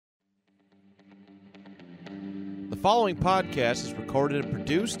The following podcast is recorded and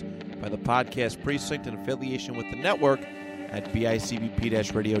produced by the Podcast Precinct in affiliation with the network at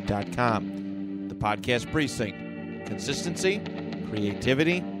bicbp-radio.com. The Podcast Precinct. Consistency,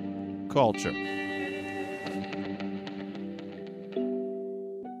 creativity, culture.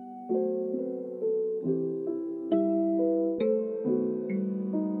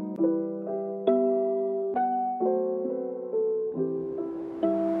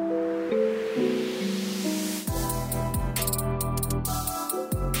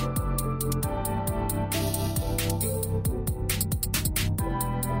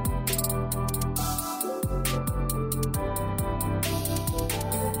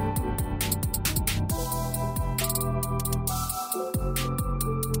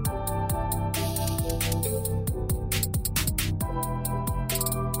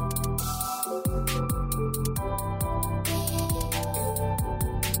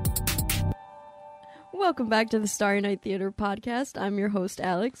 Welcome back to the Starry Night Theater podcast. I'm your host,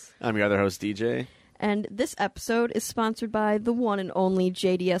 Alex. I'm your other host, DJ. And this episode is sponsored by the one and only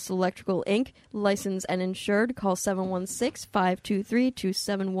JDS Electrical Inc., licensed and insured. Call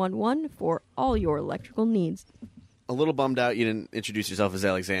 716-523-2711 for all your electrical needs. A little bummed out you didn't introduce yourself as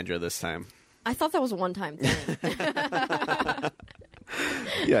Alexandra this time. I thought that was a one-time thing.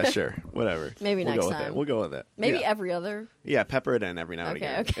 Yeah, sure. Whatever. Maybe we'll next go with time. That. We'll go with that. Maybe yeah. every other. Yeah, pepper it in every now and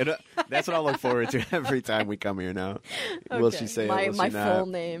again. Okay. That's what I'll look forward to every time we come here now. Will Okay. she say my it? Will my she not? full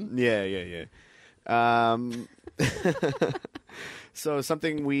name? Yeah. So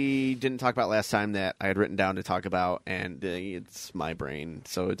something we didn't talk about last time that I had written down to talk about, and it's my brain,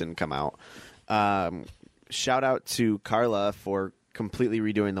 so it didn't come out. Shout out to Carla for completely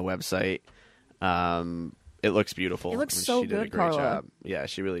redoing the website. It looks beautiful. It looks She so did a good, great Carla. job. Yeah,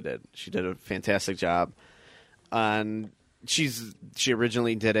 she really did. She did a fantastic job. And she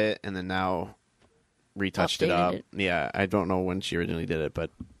originally did it and then now retouched it Updated up. it. Yeah, I don't know when she originally did it, but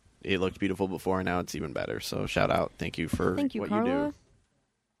it looked beautiful before, and now it's even better. So shout out. Thank you for Thank you, what Carla. you do.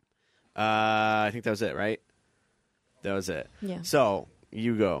 I think that was it, right? That was it. Yeah. So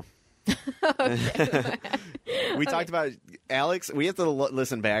you go. We talked about Alex. We have to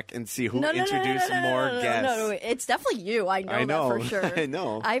listen back and see who introduced more guests. No, it's definitely you. I know that for sure. I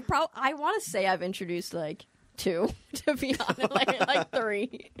know. I want to say I've introduced like 2, to be honest, like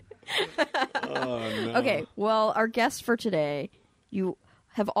 3. Oh, no. Okay, well, our guest for today, you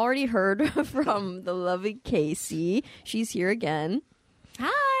have already heard from the lovely Casey. She's here again.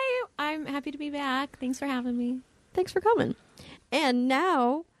 Hi, I'm happy to be back. Thanks for having me. Thanks for coming. And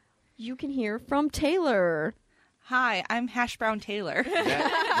now you can hear from Taylor. Hi, I'm Hash Brown Taylor.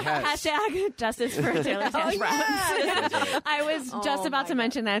 Yes. Hashtag justice for Taylor's hash browns. I was just about to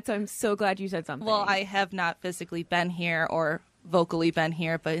mention that, so I'm so glad you said something. Well, I have not physically been here or vocally been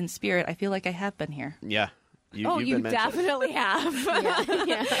here, but in spirit, I feel like I have been here. Yeah. you been mentioned. definitely have.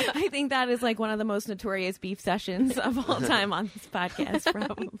 Yeah. I think that is like one of the most notorious beef sessions of all time on this podcast,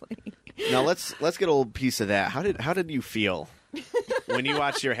 probably. Now let's get a little piece of that. How did you feel when you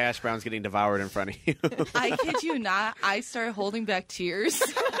watched your hash browns getting devoured in front of you? I kid you not, I started holding back tears.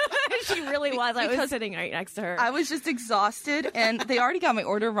 She really was. I was Because sitting right next to her. I was just exhausted, and they already got my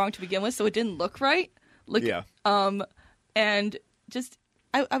order wrong to begin with, so it didn't look right. Yeah. And just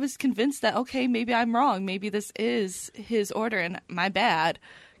I was convinced that, okay, maybe I'm wrong. Maybe this is his order, and my bad.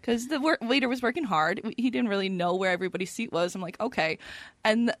 Because the waiter was working hard. He didn't really know where everybody's seat was. I'm like, okay.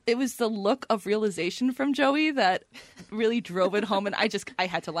 And it was the look of realization from Joey that really drove it home. And I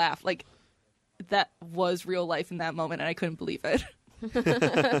had to laugh. Like, that was real life in that moment, and I couldn't believe it.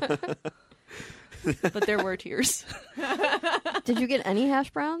 But there were tears. Did you get any hash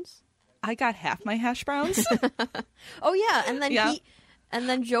browns? I got half my hash browns. Oh, yeah. And then Yeah. and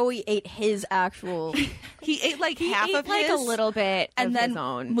then Joey ate his actual... He ate like half ate of like his. a little bit and of then his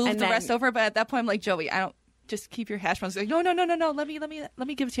own. moved and the then, rest over. But at that point, I'm like, Joey, I don't just keep your hash browns. He's like, no. Let me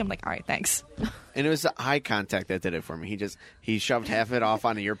give it to you. I'm like, all right, thanks. And it was the eye contact that did it for me. He shoved half of it off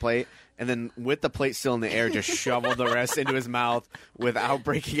onto your plate, and then with the plate still in the air, just shoveled the rest into his mouth without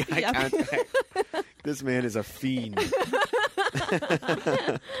breaking eye Yep. contact. This man is a fiend.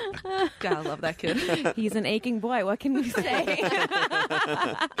 Gotta love that kid. He's an aching boy. What can we say?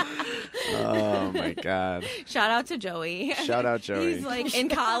 Oh my god! Shout out to Joey. Shout out Joey. He's like in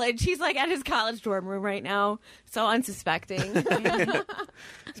college. He's like at his college dorm room right now, so unsuspecting.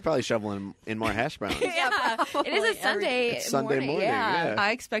 He's probably shoveling in more hash browns. Yeah, it is a Sunday. It's Sunday morning, yeah.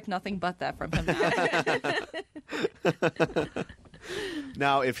 I expect nothing but that from him now.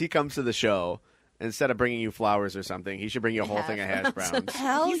 Now, if he comes to the show Instead of bringing you flowers or something, he should bring you a whole thing of hash browns.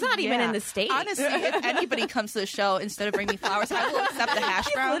 Hell He's not even yeah. in the state. Honestly, if anybody comes to the show, instead of bringing me flowers, I will accept the hash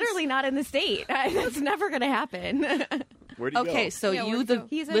He's browns. literally not in the state. That's never going to happen. Where'd he go? Okay, so Yeah, you, where'd the he go?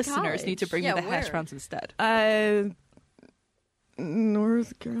 He's in listeners, college. need to bring Yeah, me the hash where? browns instead.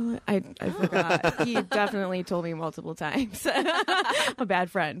 North Carolina. I forgot. He definitely told me multiple times. A bad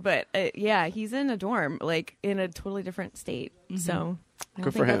friend, but yeah, he's in a dorm, like in a totally different state. So I don't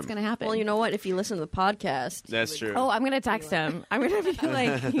Good think for that's him. going to happen. Well, you know what? If you listen to the podcast, That's true. Oh, I'm going to text him. I'm going to be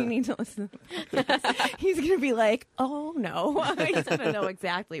like, you need to listen. He's going to be like, oh no. He's going to know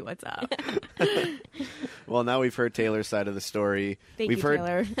exactly what's up. Well, now we've heard Taylor's side of the story. Thank we've you, heard,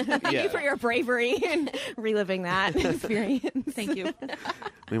 Taylor. Thank Yeah. you for your bravery and reliving that experience. Thank you.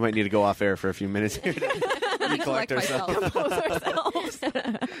 We might need to go off air for a few minutes here to recollect Collect ourselves. myself. Compose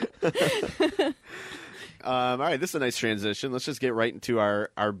ourselves. All right, this is a nice transition. Let's just get right into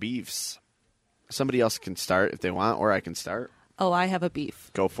our beefs. Somebody else can start if they want, or I can start. Oh, I have a beef.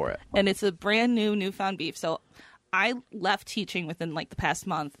 Go for it. And it's a brand newfound beef. So I left teaching within like the past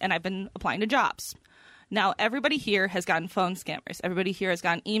month, and I've been applying to jobs. Now, everybody here has gotten phone scammers. Everybody here has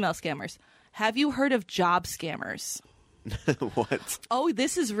gotten email scammers. Have you heard of job scammers? What? Oh,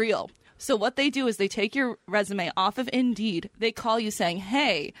 this is real. So what they do is they take your resume off of Indeed. They call you saying,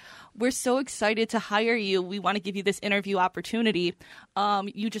 hey, we're so excited to hire you. We want to give you this interview opportunity.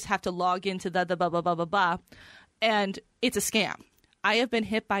 You just have to log into the blah, blah, blah, blah, blah. And it's a scam. I have been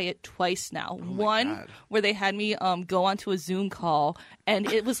hit by it twice now. One God. where they had me go onto a Zoom call, and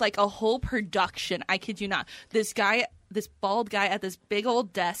it was like a whole production. I kid you not. This bald guy at this big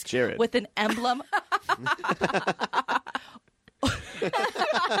old desk Jared. with an emblem.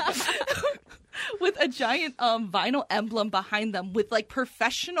 With a giant vinyl emblem behind them with like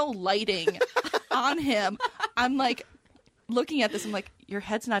professional lighting on him. I'm like looking at this. I'm like, your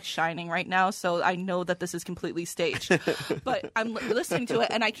head's not shining right now, so I know that this is completely staged. But I'm listening to it,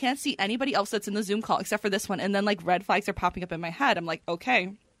 and I can't see anybody else that's in the Zoom call except for this one. And then like red flags are popping up in my head. I'm like,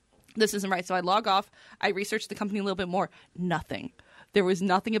 okay, this isn't right. So I log off. I research the company a little bit more. Nothing. There was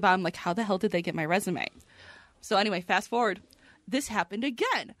nothing about him. Like, how the hell did they get my resume? So anyway, fast forward. This happened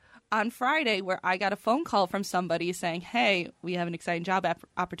again on Friday, where I got a phone call from somebody saying, hey, we have an exciting job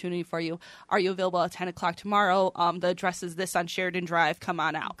opportunity for you. Are you available at 10 o'clock tomorrow? The address is this on Sheridan Drive. Come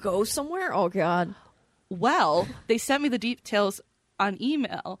on out. go somewhere. Oh God. Well, they sent me the details on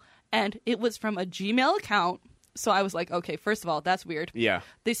email, and it was from a Gmail account. So I was like, okay, first of all, that's weird. Yeah.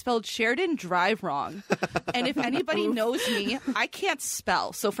 They spelled Sheridan Drive wrong. And if anybody knows me, I can't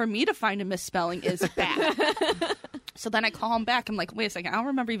spell. So for me to find a misspelling is bad. So then I call him back. I'm like, wait a second. I don't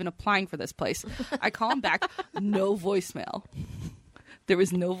remember even applying for this place. I call him back. No voicemail. There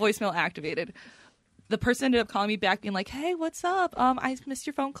was no voicemail activated. The person ended up calling me back being like, hey, what's up? I missed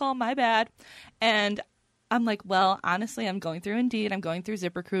your phone call. My bad. And I'm like, well, honestly, I'm going through Indeed. I'm going through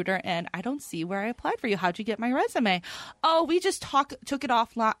ZipRecruiter, and I don't see where I applied for you. How'd you get my resume? Oh, we just took it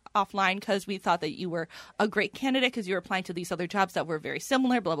offline because we thought that you were a great candidate because you were applying to these other jobs that were very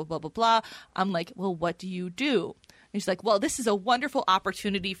similar, blah, blah, blah, blah, blah. I'm like, well, what do you do? And she's like, well, this is a wonderful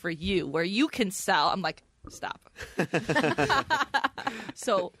opportunity for you where you can sell. I'm like, stop.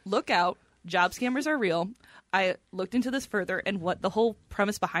 So look out. Job scammers are real. I looked into this further, and what the whole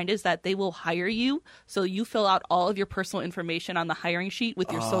premise behind it is that they will hire you. So you fill out all of your personal information on the hiring sheet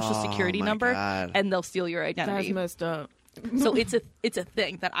with your social security my number, God. and they'll steal your That's identity. messed up. So it's a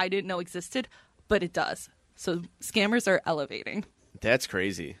thing that I didn't know existed, but it does. So scammers are elevating. That's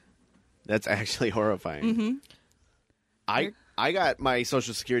crazy. That's actually horrifying. Mm-hmm. I got my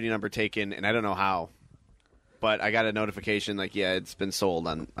social security number taken, and I don't know how, but I got a notification like, yeah, it's been sold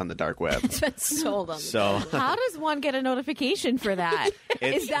on the dark web. It's been sold on. So How does one get a notification for that?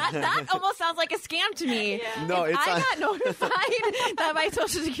 It's- Is that almost sounds like a scam to me? No, if it's I on- got notified that my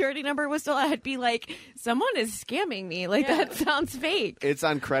social security number was still, I'd be like, someone is scamming me. Like that sounds fake. it's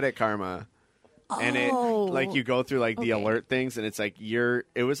on Credit Karma. And it like you go through like the Okay. alert things, and it's like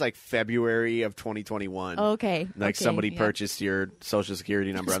it was like February of 2021. Okay. Like okay. somebody purchased your social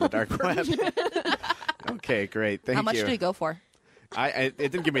security number on the dark web. Okay, great. Thank you. How much did it go for? It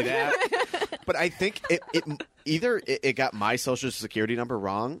didn't give me that, but I think it either it got my social security number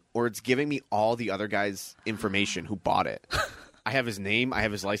wrong, or it's giving me all the other guys' information who bought it. I have his name, I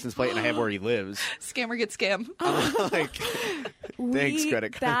have his license plate, and I have where he lives. Scammer get scam. Like, thanks,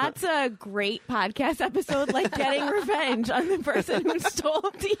 Credit Karma. That's a great podcast episode, like getting revenge on the person who stole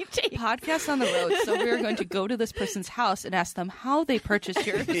DJ. Podcast on the road. So we're going to go to this person's house and ask them how they purchased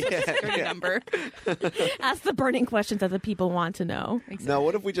your social security number. Ask the burning questions that the people want to know. Now,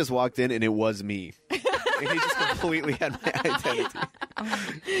 what if we just walked in and it was me? And he just completely had my identity.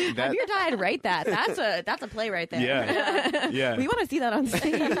 Have your dad write that. That's a play right there. Yeah. We want to see that on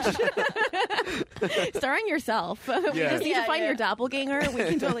stage. Starring yourself. We just need to find your doppelganger. We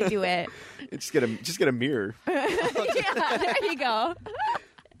can totally do it. Just get a mirror. Yeah, there you go.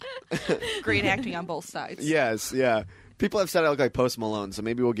 Great acting on both sides. Yes, yeah. People have said I look like Post Malone, so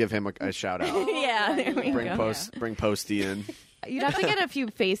maybe we'll give him a shout out. Yeah, there we go. Bring Posty in. You'd have to get a few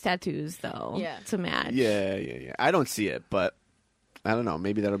face tattoos though to match. Yeah. I don't see it, but I don't know.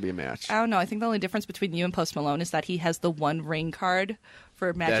 Maybe that'll be a match. I don't know. I think the only difference between you and Post Malone is that he has the one ring card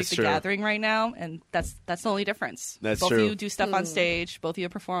for Magic That's the true. Gathering right now, and that's the only difference. That's both true. of you do stuff on stage. Both of you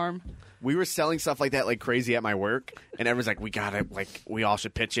perform. We were selling stuff like that like crazy at my work, and everyone's like, we all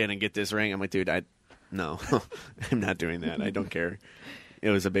should pitch in and get this ring. I'm like, dude, no, I'm not doing that. I don't care. It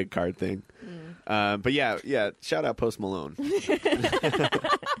was a big card thing. But yeah, shout out Post Malone.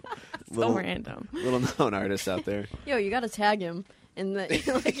 So random. Little known artist out there. Yo, you got to tag him in the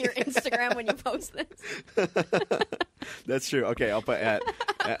like your Instagram when you post this. That's true. Okay, I'll put at.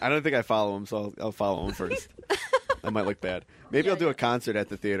 I don't think I follow him, so I'll follow him first. I might look bad. Maybe I'll do a concert at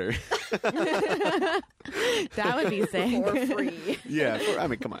the theater. That would be sick. For free. Yeah, I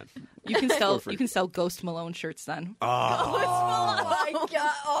mean, come on. You can sell Ghost Malone shirts then. Oh my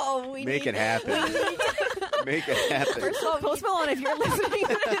god! Oh, we Make need it happen. Make it happen. First of all, Post Malone, if you're listening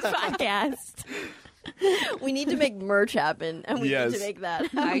to this podcast. we need to make merch happen, and we Yes. need to make that.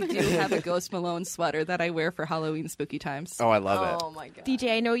 I do have a Ghost Malone sweater that I wear for Halloween spooky times. Oh, I love it. Oh my god!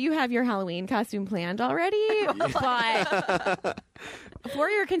 DJ, I know you have your Halloween costume planned already, but for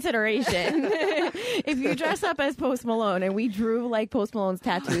your consideration, if you dress up as Post Malone and we drew like Post Malone's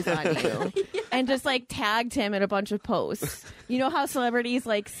tattoos on you and just like tagged him in a bunch of posts, you know how celebrities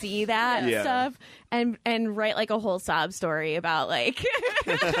like see that Yeah. stuff and write like a whole sob story about like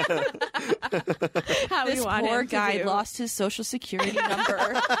how This we want poor him to guy do. lost his social security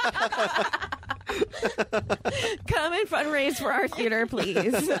number. Come and fundraise for our theater,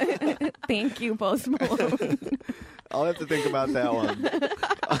 please. Thank you, Post Malone. I'll have to think about that one.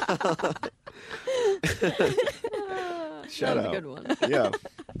 Shout That was out. a good one.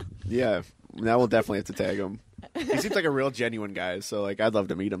 Yeah. Now we'll definitely have to tag him. He seems like a real genuine guy, so like I'd love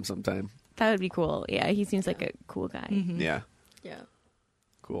to meet him sometime. That would be cool. Yeah, he seems like a cool guy. Yeah. Yeah.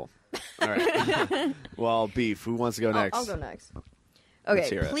 Cool. All right. Well, Beef, who wants to go next? I'll go next. Let's Okay,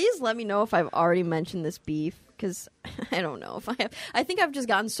 hear it. please let me know if I've already mentioned this beef, because I don't know if I have. I think I've just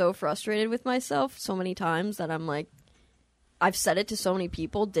gotten so frustrated with myself so many times that I'm like, I've said it to so many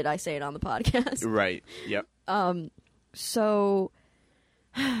people. Did I say it on the podcast? Right. Yep. So,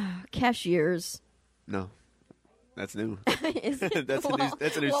 cashiers. No. That's new. Is it? That's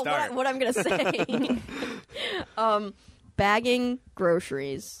a new start. What I'm going to say. Bagging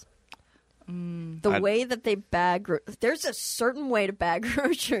groceries. The way that they bag, there's a certain way to bag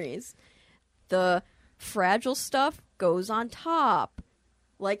groceries. The fragile stuff goes on top,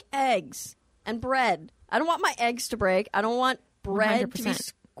 like eggs and bread. I don't want my eggs to break. I don't want bread to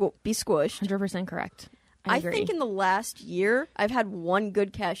 100%. be squished. 100% correct. I agree. think in the last year, I've had one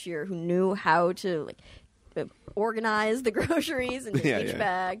good cashier who knew how to organize the groceries into each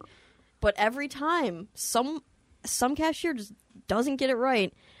bag. But every time, some cashier just doesn't get it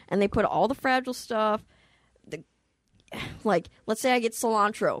right, and they put all the fragile stuff. Let's say I get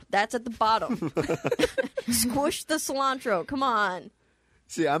cilantro. That's at the bottom. Squish the cilantro. Come on.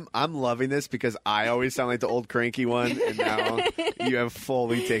 See, I'm loving this because I always sound like the old cranky one, and now you have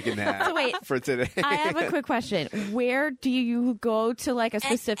fully taken that So wait, for today. I have a quick question. Where do you go to like a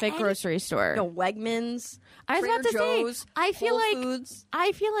specific grocery store? No, Wegmans. I was about to Trader Joe's, say, I feel Whole like Foods.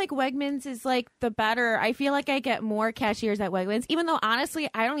 Wegmans is like the better. I feel like I get more cashiers at Wegmans, even though honestly,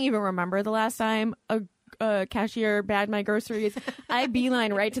 I don't even remember the last time a cashier bagged my groceries. I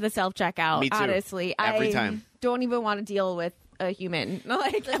beeline right to the self checkout. Me too. Honestly, Every I time. don't even want to deal with a human.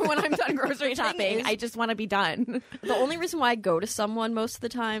 Like when I'm done grocery shopping, is- I just want to be done. The only reason why I go to someone most of the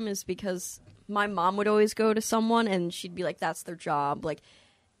time is because my mom would always go to someone and she'd be like, that's their job. Like,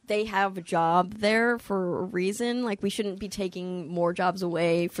 they have a job there for a reason. Like, we shouldn't be taking more jobs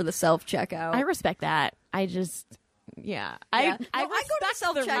away for the self-checkout. I respect that. I just, yeah. Yeah. I No, I go to respect the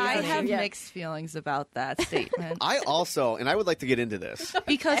self-checkout. I reasoning. have Yeah. mixed feelings about that statement. I also, and I would like to get into this.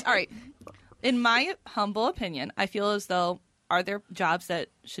 Because, all right, in my humble opinion, I feel as though, are there jobs that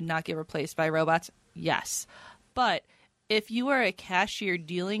should not get replaced by robots? Yes. But if you are a cashier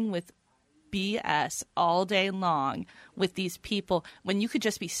dealing with BS all day long with these people, when you could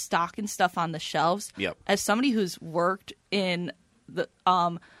just be stocking stuff on the shelves, Yep. as somebody who's worked in the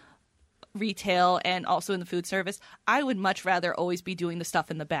retail and also in the food service, I would much rather always be doing the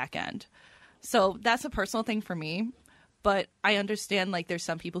stuff in the back end. So that's a personal thing for me. But I understand, like, there's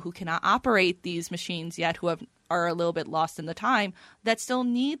some people who cannot operate these machines yet, who are a little bit lost in the time, that still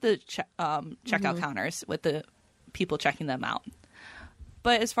need the checkout counters with the people checking them out.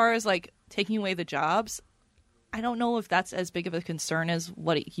 But as far as, like, taking away the jobs, I don't know if that's as big of a concern as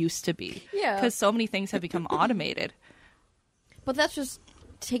what it used to be. Yeah. Because so many things have become automated. But that's just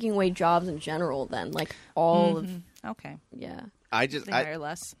taking away jobs in general then. Like, all of... Okay. Yeah. They hire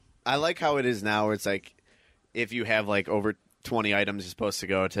less. I like how it is now where it's like if you have like over 20 items you're supposed to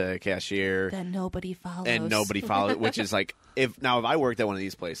go to a cashier Then nobody follows. and nobody follows, which is like if I worked at one of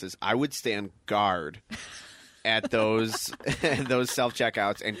these places, I would stand guard at those those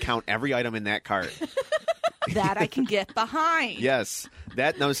self-checkouts and count every item in that cart. That I can get behind. Yes.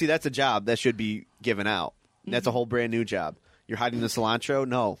 That's a job that should be given out. That's a whole brand new job. You're hiding the cilantro?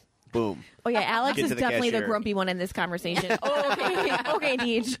 No. Boom. Oh yeah, Alex Get is to the definitely the cashier. grumpy one in this conversation. Oh, okay,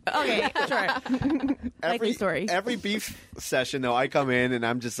 Deej. Okay, sure. Likely story. Every beef session, though, I come in and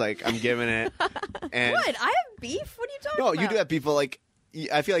I'm just like, I'm giving it. And What? I have beef? What are you talking no, about? you do have people like,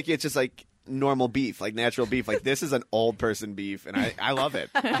 I feel like it's just like normal beef, like natural beef. Like this is an old person beef, and I love it.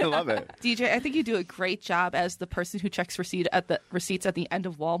 I love it. DJ, I think you do a great job as the person who checks receipts at the end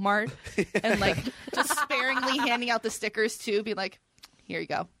of Walmart and like just sparingly handing out the stickers too, be like, here you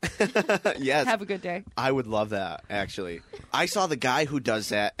go. Yes. Have a good day. I would love that, actually. I saw the guy who does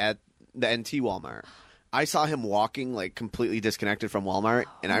that at the NT Walmart. I saw him walking like completely disconnected from Walmart,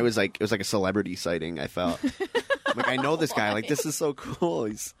 and I was like, it was like a celebrity sighting. I felt like I know this guy. Like this is so cool.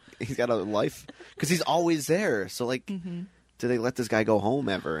 He's got a life because he's always there. So like, do they let this guy go home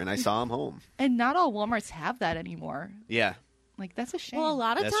ever? And I saw him home. And not all Walmarts have that anymore. Yeah. Like, that's a shame. Well, a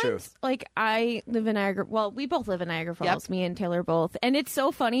lot of That's times, true. like, I live in Niagara. Well, we both live in Niagara Falls, me and Taylor both. And it's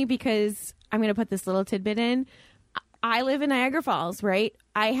so funny because I'm going to put this little tidbit in. I live in Niagara Falls, right?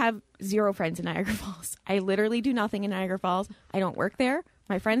 I have 0 friends in Niagara Falls. I literally do nothing in Niagara Falls. I don't work there.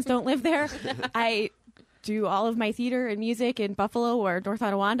 My friends don't live there. I do all of my theater and music in Buffalo or North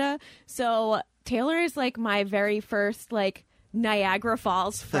Tonawanda. So Taylor is like my very first, like, Niagara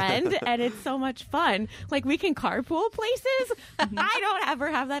Falls friend, and it's so much fun. Like, we can carpool places. I don't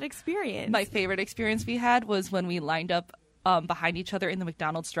ever have that experience. My favorite experience we had was when we lined up behind each other in the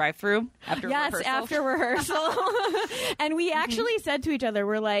McDonald's drive-thru after rehearsal. After rehearsal. And we actually said to each other,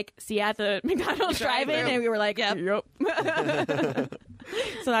 we're like, see you at the McDonald's drive-in, and we were like, yep. So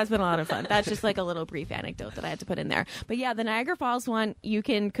that's been a lot of fun. That's just like a little brief anecdote that I had to put in there. But yeah, the Niagara Falls one, you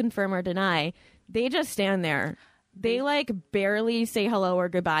can confirm or deny. They just stand there. They like barely say hello or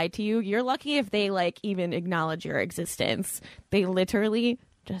goodbye to you. You're lucky if they like even acknowledge your existence. They literally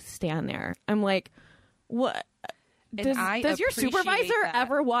just stand there. I'm like, what? And I Does your appreciate supervisor that.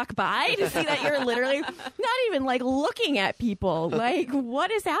 ever walk by to see that you're literally not even like looking at people? Like, what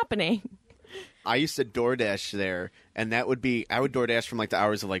is happening? I used to DoorDash there, and I would DoorDash from like the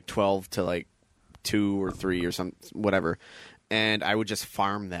hours of like 12 to like 2 or 3 or some whatever, and I would just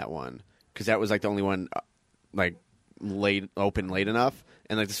farm that one because that was like the only one like open late enough,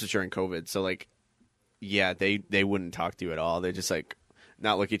 and like this was during COVID, so like yeah, they wouldn't talk to you at all. They just like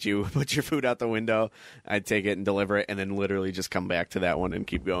not look at you, put your food out the window. I'd take it and deliver it, and then literally just come back to that one and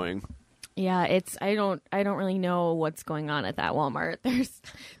keep going. Yeah, I don't really know what's going on at that Walmart. There's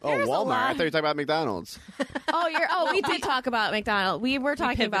a Walmart! lot. I thought you were talking about McDonald's. We did talk about McDonald's. We were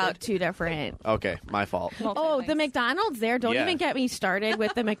talking about pivoted. 2 different. Okay, my fault. Oh, the McDonald's there. Don't Yeah. even get me started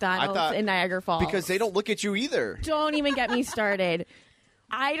with the McDonald's in Niagara Falls. Because they don't look at you either. Don't even get me started.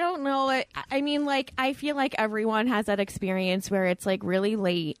 I don't know. I mean, like, I feel like everyone has that experience where it's like really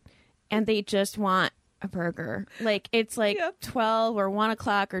late and they just want a burger. Like, it's like 12 or 1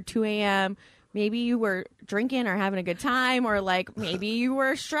 o'clock or 2 a.m. Maybe you were drinking or having a good time, or like maybe you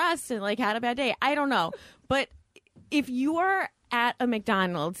were stressed and like had a bad day. I don't know. But if you are at a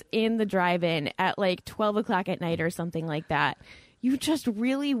McDonald's in the drive-in at like 12 o'clock at night or something like that, you just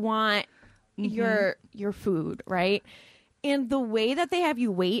really want your food, right? And the way that they have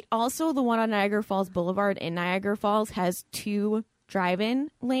you wait, also the one on Niagara Falls Boulevard in Niagara Falls has 2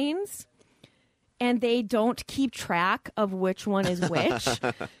 drive-in lanes, and they don't keep track of which one is which.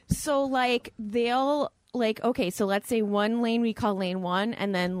 So like they'll like, okay, so let's say one lane we call lane 1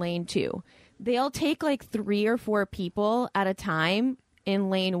 and then lane 2. They'll take like 3 or 4 people at a time in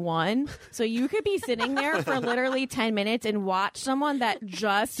lane 1. So you could be sitting there for literally 10 minutes and watch someone that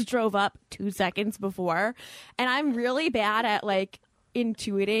just drove up 2 seconds before. And I'm really bad at like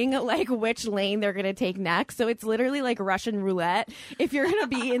intuiting like which lane they're going to take next. So it's literally like Russian roulette if you're going to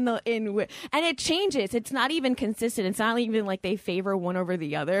be and it changes. It's not even consistent. It's not even like they favor one over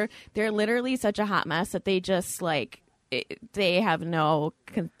the other. They're literally such a hot mess that they just like they have no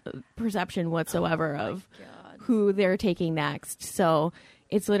perception whatsoever of who they're taking next. So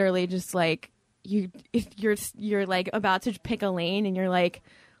it's literally just like you're like about to pick a lane and you're like,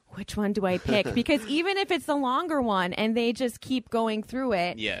 which one do I pick? Because even if it's the longer one and they just keep going through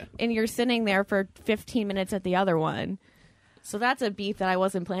it, and you're sitting there for 15 minutes at the other one. So that's a beef that I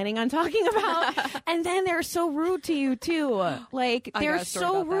wasn't planning on talking about. And then they're so rude to you, too. Like, they're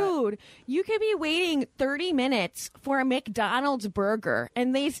so rude. You could be waiting 30 minutes for a McDonald's burger,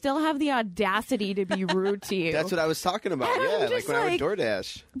 and they still have the audacity to be rude to you. That's what I was talking about. And Yeah, I'm like when I would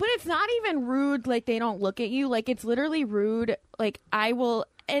DoorDash. But it's not even rude, like, they don't look at you. Like, it's literally rude. Like, I will...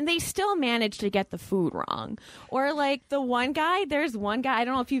 And they still manage to get the food wrong. Or like there's one guy, I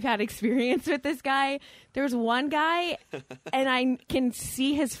don't know if you've had experience with this guy. There's one guy, and I can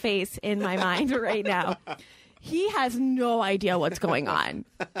see his face in my mind right now. He has no idea what's going on.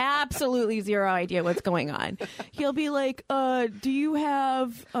 Absolutely zero idea what's going on. He'll be like, do you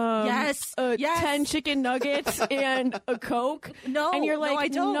have 10 chicken nuggets and a Coke? No, and you're like, no, I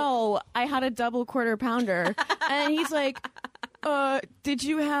don't. No, I had a double quarter pounder. And he's like, did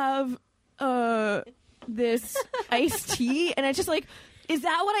you have this iced tea? And it's just like, is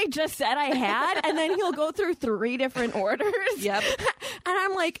that what I just said I had? And then he'll go through 3 different orders. Yep. And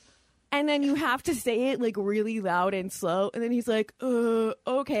I'm like, and then you have to say it like really loud and slow. And then he's like,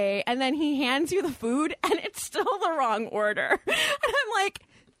 okay. And then he hands you the food and it's still the wrong order. And I'm like,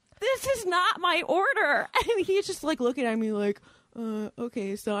 this is not my order. And he's just like looking at me like,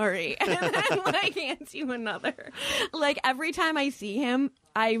 okay, sorry. And then like hands you another. Like every time I see him,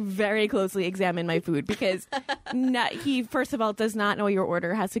 I very closely examine my food because he first of all does not know your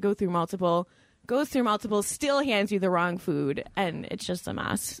order, has to go through multiple, still hands you the wrong food, and it's just a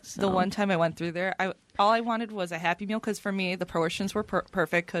mess. So. The one time I went through there, all I wanted was a Happy Meal because for me the portions were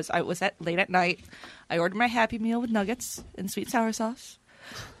perfect because I was late at night. I ordered my Happy Meal with nuggets and sweet sour sauce,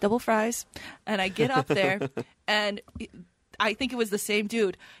 double fries, and I get up there and I think it was the same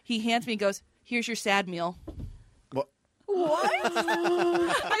dude. He hands me and goes, "Here's your sad meal." What?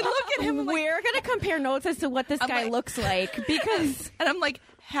 I look at him. I'm like, we're gonna compare notes as to what this guy looks like because, and I'm like,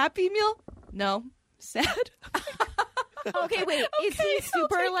 Happy Meal? No, sad. Okay, wait. Is he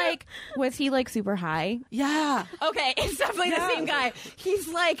super like? Was he like super high? Yeah. Okay, it's definitely the same guy. He's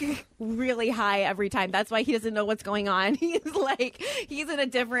like really high every time. That's why he doesn't know what's going on. He's in a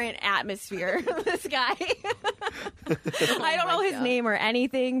different atmosphere. This guy. I don't know his name or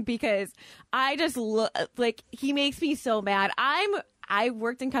anything because I just like he makes me so mad. I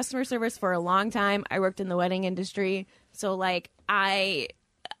worked in customer service for a long time. I worked in the wedding industry, so like I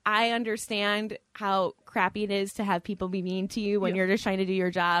understand how crappy it is to have people be mean to you when you're just trying to do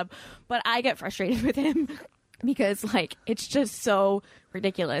your job. But I get frustrated with him because, like, it's just so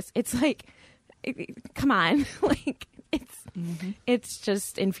ridiculous. It's like, come on. Like, it's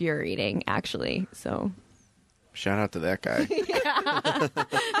just infuriating, actually. So. Shout out to that guy.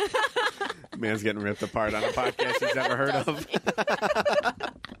 Man's getting ripped apart on a podcast he's never heard of.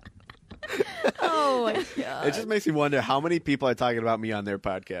 Oh my god! It just makes me wonder how many people are talking about me on their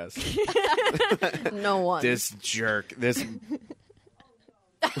podcast. No one. This jerk. This.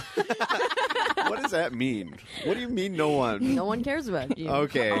 What does that mean? What do you mean, no one? No one cares about you.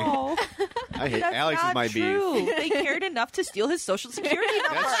 Okay. Oh, I hate that's Alex. not Is my true. beef. They cared enough to steal his social security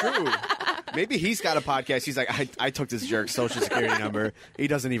number. That's true. Maybe he's got a podcast. He's like, I took this jerk's social security number. He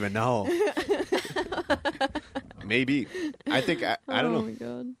doesn't even know. Maybe. I think I don't know. Oh my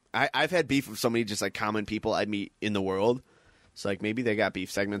god. I've had beef with so many just like common people I meet in the world. So like maybe they got beef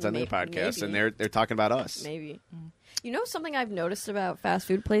segments on their podcast and they're talking about us. Maybe. You know something I've noticed about fast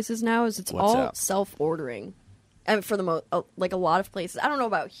food places now is it's What's all up? self-ordering. And for the like a lot of places. I don't know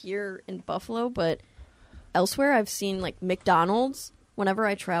about here in Buffalo, but elsewhere I've seen like McDonald's. Whenever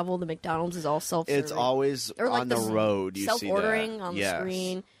I travel, the McDonald's is all self-serving. It's always Or, like, on the road. You see that. self-ordering on the Yes.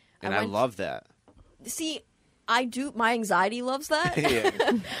 screen. And I love that. See, I do. My anxiety loves that.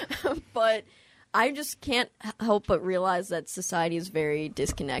 Yeah. But I just can't help but realize that society is very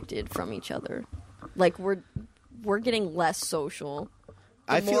disconnected from each other. Like we're getting less social.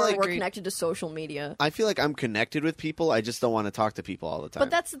 The I feel more like we're connected to social media. I feel like I'm connected with people. I just don't want to talk to people all the time.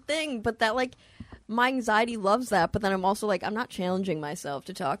 But that's the thing. But that like my anxiety loves that. But then I'm also like I'm not challenging myself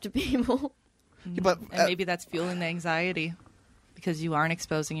to talk to people. Yeah, but And maybe that's fueling the anxiety because you aren't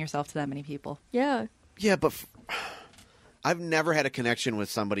exposing yourself to that many people. Yeah. yeah, but I've never had a connection with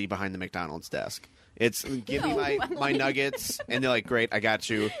somebody behind the McDonald's desk. It's give me my nuggets, and they're like, "Great, I got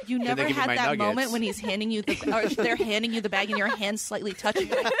you." You Then they never give me had my that nuggets. moment when he's handing you or they're handing you the bag and your hands slightly touching.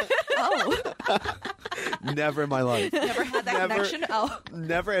 You're like, oh, Never in my life. never had that Never. connection. Oh,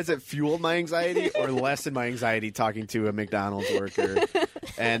 Never has it fueled my anxiety or lessened my anxiety talking to a McDonald's worker.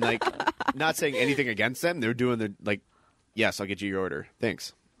 And like not saying anything against them. They're doing the like. Yes, I'll get you your order.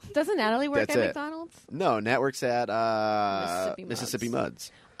 Thanks. Doesn't Natalie work That's at it. McDonald's? No, Nat works at Mississippi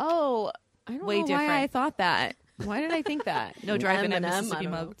Muds. Oh, I don't Way know why different. I thought that. Why did I think that? No driving at M&M, Mississippi I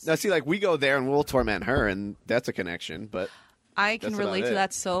don't know. Mugs. Now, see, like we go there and we'll torment her, and that's a connection. But I can That's about relate it. to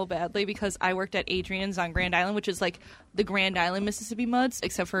that so badly because I worked at Adrian's on Grand Island, which is like the Grand Island Mississippi Muds,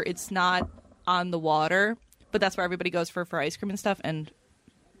 except for it's not on the water. But that's where everybody goes for ice cream and stuff, and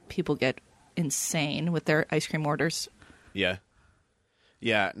people get insane with their ice cream orders.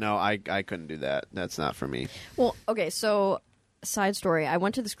 yeah, no, I couldn't do that. That's not for me. Well, okay, so side story. I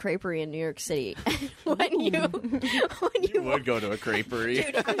went to this creperie in New York City. when you Would go to a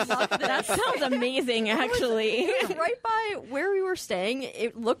creperie. That sounds amazing, actually. it was right by where we were staying.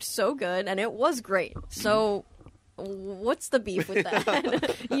 It looked so good, and it was great. So, what's the beef with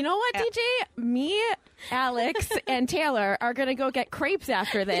that? You know what, DJ? Me, Alex, and Taylor are going to go get crepes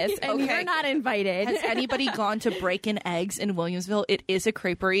after this, and Okay. you're not invited. Has anybody gone to Breakin' Eggs in Williamsville? It is a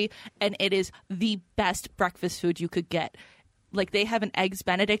creperie, and it is the best breakfast food you could get. Like, they have an Eggs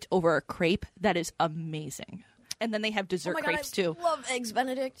Benedict over a crepe that is amazing. And then they have dessert Oh my God, crepes, too. I love Eggs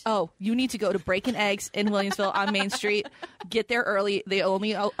Benedict. Oh, you need to go to Breakin' Eggs in Williamsville on Main Street. Get there early. They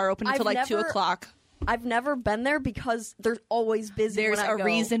only are open until I've like 2 never- o'clock. I've never been there because they're always busy. There's when I a go.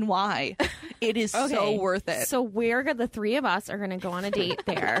 reason why. It is so Okay, worth it. So the three of us are going to go on a date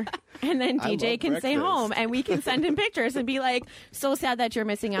there, and then I DJ love can stay breakfast. home, and we can send him pictures and be like, "So sad that you're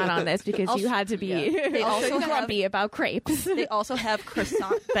missing out on this because you had to be They also have- grumpy about crepes." They also have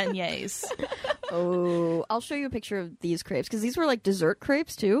croissant beignets. Oh, I'll show you a picture of these crepes because these were like dessert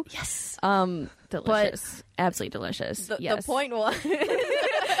crepes too. Yes. Delicious, absolutely delicious. The yes. point was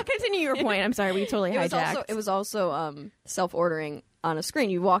Continue your point. I'm sorry, we totally hijacked. it was also self-ordering on a screen.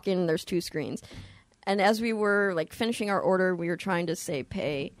 You walk in and there's 2 screens. And as we were like finishing our order, we were trying to say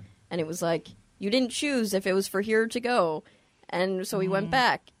pay, and it was like you didn't choose if it was for here to go. And so we went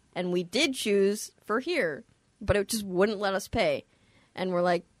back and we did choose for here, but it just wouldn't let us pay. And we're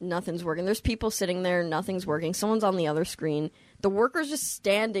like, nothing's working. There's people sitting there, nothing's working. Someone's on the other screen. The worker's just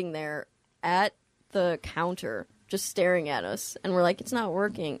standing there at the counter, just staring at us. And we're like, it's not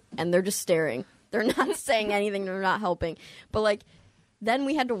working. And they're just staring. They're not saying anything. They're not helping. But like, then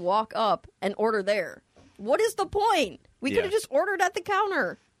we had to walk up and order there. What is the point? We could have Yeah. just ordered at the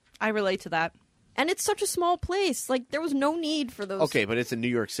counter. I relate to that. And it's such a small place. Like, there was no need for those. Okay, but it's in New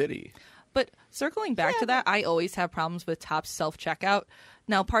York City. But circling back to that, I always have problems with Topps self-checkout.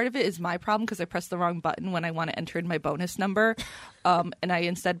 Now, part of it is my problem because I pressed the wrong button when I want to enter in my bonus number. And I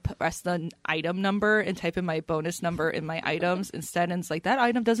instead press the item number and type in my bonus number in my items instead. And it's like, that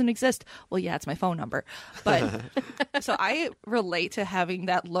item doesn't exist. Well, yeah, it's my phone number. But so I relate to having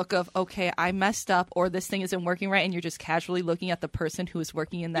that look of, okay, I messed up or this thing isn't working right. And you're just casually looking at the person who is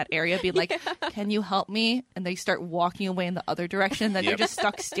working in that area, being like, can you help me? And they start walking away in the other direction. Then you're Yep. just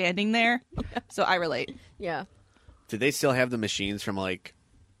stuck standing there. So I relate. Yeah. Did they still have the machines from like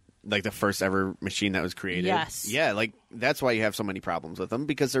the first ever machine that was created? Yes. Yeah, like that's why you have so many problems with them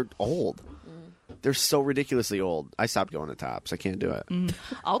because they're old. They're so ridiculously old. I stopped going to Tops. I can't do it.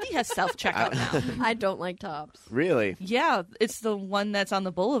 Aldi has self-checkout now. I don't like Tops. Really? Yeah, it's the one that's on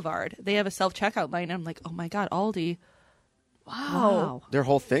the boulevard. They have a self-checkout line. And I'm like, oh my God, Aldi. Wow. Their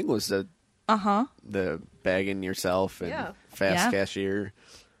whole thing was the Uh-huh. bagging yourself and Yeah. fast Yeah. cashier.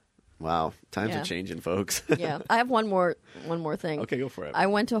 Wow, times Yeah. are changing, folks. Yeah. I have one more thing. Okay, go for it. I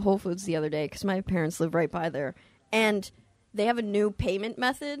went to Whole Foods the other day because my parents live right by there, and they have a new payment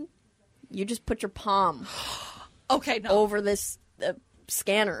method. You just put your palm Okay, no. over this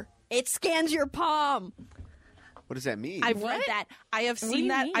scanner. It scans your palm. What does that mean? I've read that. I have do seen you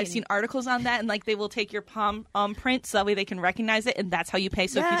that. mean? I've seen articles on that, and like they will take your palm print so that way they can recognize it, and that's how you pay.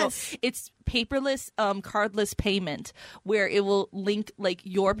 So if you Yes. don't, it's paperless, cardless payment where it will link like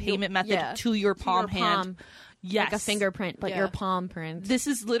your payment method yeah. to your palm hand. palm. Yes, Like a fingerprint, but Yeah. your palm print. This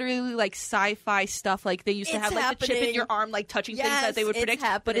is literally like sci-fi stuff. Like they used to It's have like the chip in happening. your arm, like touching things Yes, that they would it's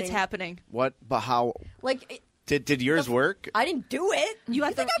predict. But it's happening. What? But how? Like, Did yours work? I didn't do it. You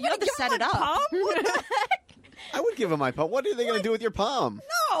have to. You have to set it up. Palm? What the heck? I would give them my palm. What are they going to do with your palm?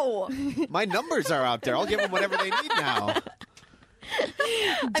 No. My numbers are out there. I'll give them whatever they need now.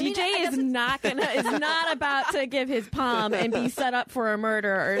 DJ is not about to give his palm and be set up for a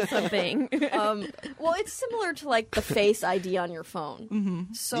murder or something. Well, it's similar to like the Face ID on your phone.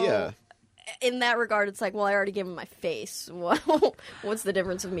 Mm-hmm. So, Yeah. in that regard, it's like, well, I already gave him my face. What's the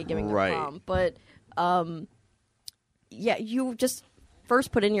difference of me giving the Right. palm? But, yeah, you just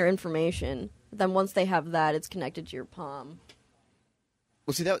first put in your information. Then once they have that, it's connected to your palm.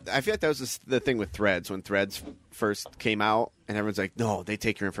 Well, see, I feel like that was the thing with Threads when Threads first came out, and everyone's like, "No, they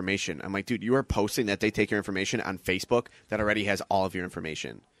take your information." I'm like, dude, you are posting that they take your information on Facebook that already has all of your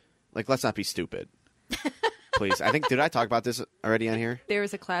information. Like, let's not be stupid, please. I think did I talk about this already on here? There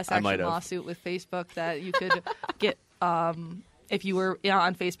was a class I might action have. lawsuit with Facebook that you could get if you were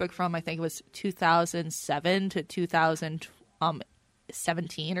on Facebook from, I think it was 2007 to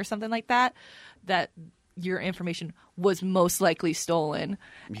 2017 or something like that, that your information was most likely stolen,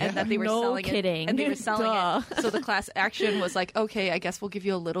 and that they were No selling kidding. it. And they were selling Duh. it. So the class action was like, okay, I guess we'll give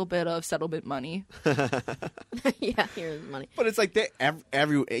you a little bit of settlement money. Yeah, here's the money. But it's like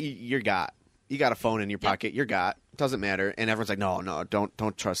you got a phone in your pocket. You're got doesn't matter, and everyone's like, no,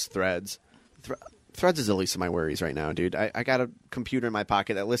 don't trust Threads. Threads is the least of my worries right now, dude. I got a computer in my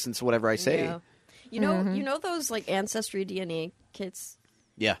pocket that listens to whatever I say. Yeah. You know those like Ancestry DNA kits?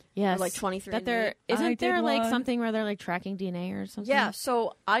 Yeah. Yes, like 23andMe. That there I isn't did there like one. something where they're like tracking DNA or something. Yeah,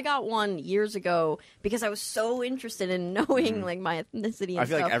 so I got one years ago because I was so interested in knowing like my ethnicity and I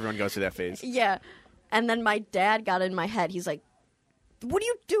feel stuff. like everyone goes through that phase. Yeah. And then my dad got in my head. He's like, "What are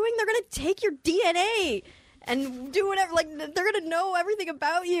you doing? They're going to take your DNA and do whatever. Like, they're going to know everything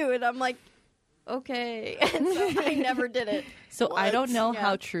about you." And I'm like, okay. And so I never did it. So I don't know Yeah.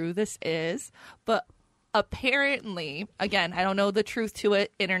 how true this is, but apparently, again, I don't know the truth to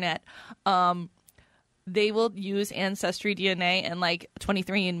it, internet, they will use Ancestry DNA and like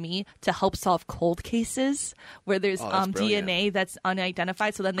 23andMe to help solve cold cases where there's Oh, that's brilliant. DNA that's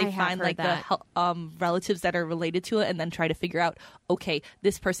unidentified. So then I they have find heard like that. the relatives that are related to it and then try to figure out, okay,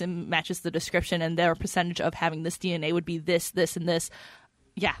 this person matches the description and their percentage of having this DNA would be this, this, and this.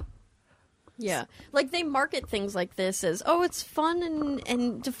 Yeah. Yeah. Like, they market things like this as, oh, it's fun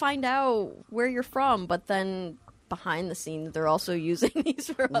and to find out where you're from. But then behind the scenes, they're also using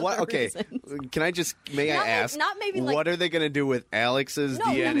these for other What? Okay. reasons. Can I just may I Not like- ask? not maybe like- what are they going to do with Alex's No.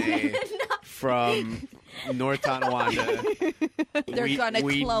 DNA from North Tonawanda? They're gonna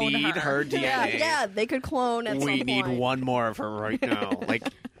we clone need her DNA. Yeah, they could clone at some We point. need one more of her right now. Like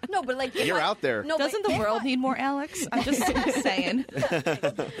No, but like... if you're I- out there. No, but Doesn't the if world I- need more Alex? I'm just saying.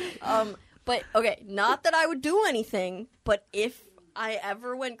 But, okay, not that I would do anything, but if I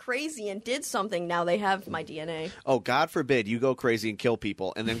ever went crazy and did something, now they have my DNA. Oh, God forbid you go crazy and kill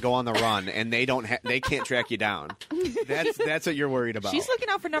people and then go on the run and they can't track you down. That's what you're worried about. She's looking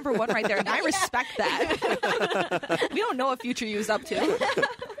out for number one right there, and I respect that. We don't know what future you's up to.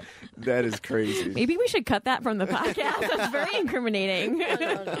 That is crazy. Maybe we should cut that from the podcast. That's very incriminating. But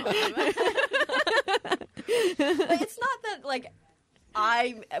it's not that, like,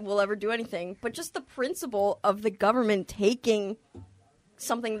 I will ever do anything, but just the principle of the government taking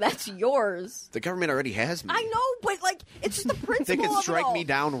something that's yours. The government already has me. I know, but, like, it's just the They principle could of it strike all. me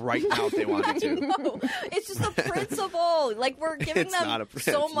down right now if they wanted to. No, it's just the principle. Like, we're giving It's not them a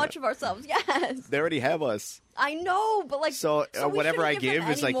so it's much of ourselves. Yes, They already have us. I know, but, like, So, we whatever I shouldn't give give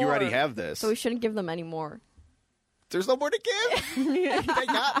them is like, any you already more. have this. So we shouldn't give them any more. There's no more to give. They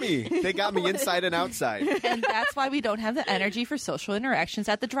got me. They got me inside and outside. And that's why we don't have the energy for social interactions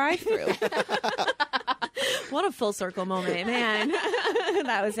at the drive-thru. What a full circle moment, man.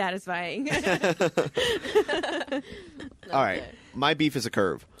 That was satisfying. All right. My beef is a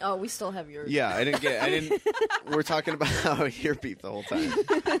curve. Oh, we still have yours. Yeah, I didn't. We're talking about your beef the whole time.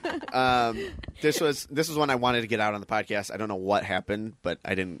 This was one I wanted to get out on the podcast. I don't know what happened, but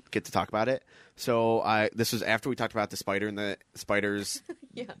I didn't get to talk about it. So this was after we talked about the spider and the spiders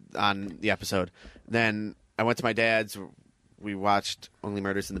Yeah. on the episode. Then I went to my dad's. We watched Only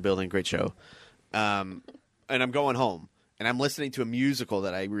Murders in the Building. Great show. And I'm going home. And I'm listening to a musical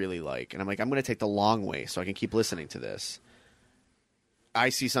that I really like. And I'm like, I'm going to take the long way so I can keep listening to this. I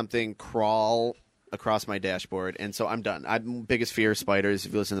see something crawl across my dashboard, and so I'm done. I'm biggest fear of spiders.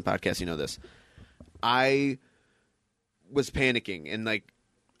 If you listen to the podcast, you know this. I was panicking, and like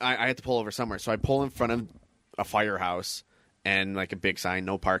I had to pull over somewhere, so I pull in front of a firehouse and like a big sign,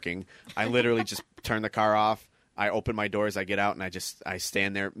 no parking. I literally just turn the car off. I open my doors, I get out, and I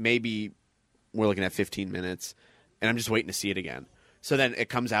stand there. Maybe we're looking at 15 minutes, and I'm just waiting to see it again. So then it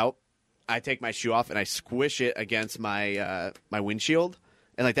comes out. I take my shoe off and I squish it against my my windshield,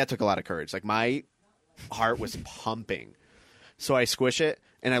 and like that took a lot of courage. Like my heart was pumping, so I squish it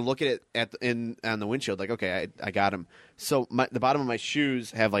and I look at it on the windshield. Like, okay, I got him. So the bottom of my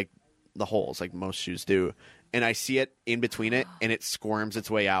shoes have like the holes, like most shoes do, and I see it in between it, and it squirms its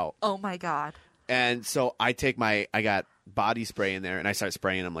way out. Oh, my God. And so I got body spray in there, and I start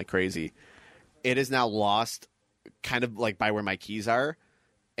spraying them like crazy. It is now lost, kind of like by where my keys are.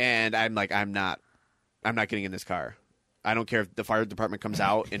 And I'm like, I'm not getting in this car. I don't care if the fire department comes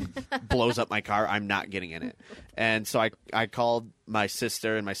out and blows up my car. I'm not getting in it. And so I called my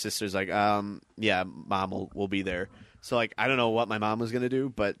sister, and my sister's like, yeah, Mom will be there. So, like, I don't know what my mom was going to do,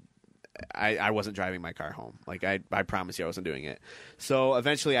 but I wasn't driving my car home. Like, I promise you I wasn't doing it. So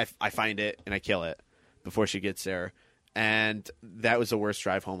eventually I find it, and I kill it before she gets there. And that was the worst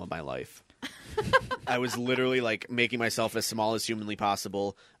drive home of my life. I was literally, like, making myself as small as humanly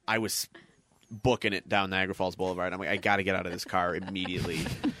possible. I was booking it down Niagara Falls Boulevard. I'm like, I got to get out of this car immediately.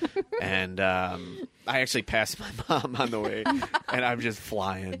 And I actually passed my mom on the way, and I'm just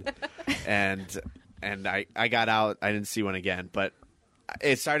flying. And I got out. I didn't see one again, but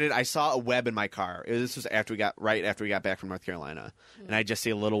it started. I saw a web in my car. This was right after we got back from North Carolina, and I just see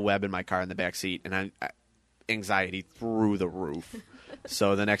a little web in my car in the back seat, and anxiety through the roof.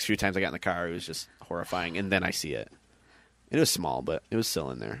 So the next few times I got in the car, it was just horrifying, and then I see it. It was small, but it was still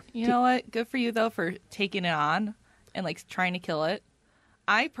in there. You know what? Good for you, though, for taking it on and, like, trying to kill it.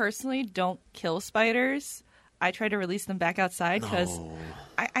 I personally don't kill spiders. I try to release them back outside because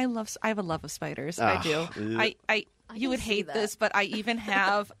I have a love of spiders. I do. You would hate this, but I even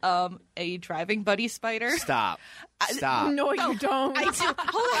have a driving buddy spider. Stop. No, you don't. I do.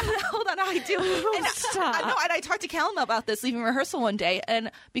 Hold on. I do. And Stop. and I talked to Callum about this leaving rehearsal one day,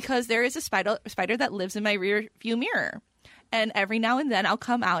 and because there is a spider that lives in my rear view mirror. And every now and then I'll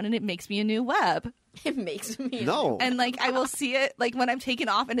come out and it makes me a new web. It makes me No. And, like, I will see it, like, when I'm taking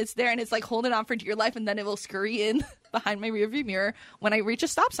off and it's there and it's, like, holding on for dear life, and then it will scurry in behind my rearview mirror when I reach a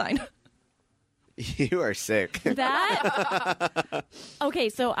stop sign. You are sick. That okay,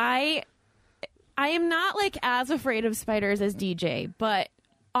 so I am not, like, as afraid of spiders as DJ, but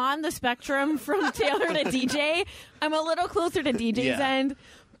on the spectrum from Taylor to DJ, I'm a little closer to DJ's Yeah. end,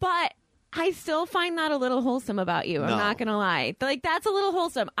 but I still find that a little wholesome about you. I'm No. not gonna lie. Like, that's a little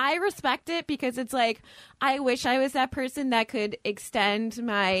wholesome. I respect it because it's like, I wish I was that person that could extend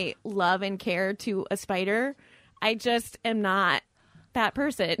my love and care to a spider. I just am not that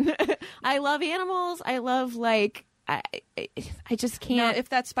person. I love animals. I love, like, I just can't. Now, if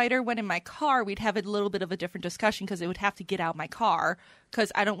that spider went in my car, we'd have a little bit of a different discussion because it would have to get out my car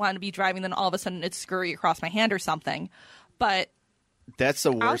because I don't want to be driving, then all of a sudden it's scurry across my hand or something. But That's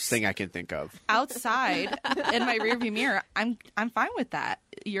the worst thing I can think of. outside in my rearview mirror, I'm fine with that.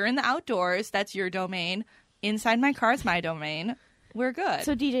 You're in the outdoors. That's your domain. Inside my car is my domain. We're good.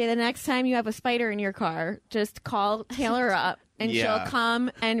 So, DJ, the next time you have a spider in your car, just call Taylor up, and Yeah. she'll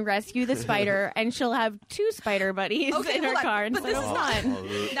come and rescue the spider, and she'll have two spider buddies Okay, in her hold on. car But instead this of is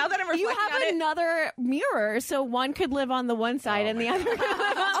one. now that I'm reflecting You on have it, another mirror, so one could live on the one side and the other could live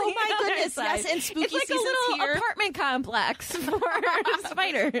on Oh the my other goodness, side. yes, and spooky it's like season's a little here. apartment complex for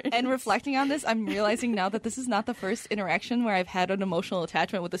spiders. and reflecting on this, I'm realizing now that this is not the first interaction where I've had an emotional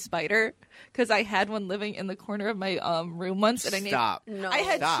attachment with a spider, because I had one living in the corner of my room once, and Stop. No. I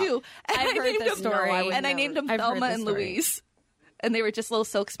had Stop. two. And I've I heard named this them- story. No, I would and I never. named them I've heard Thelma this and story. Louise, and they were just little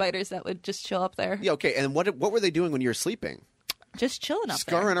silk spiders that would just chill up there, Yeah, okay. And what were they doing when you were sleeping? just chilling up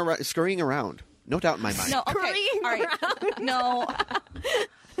there. Scurrying around. No doubt in my mind. No, okay, Scurrying all right, no.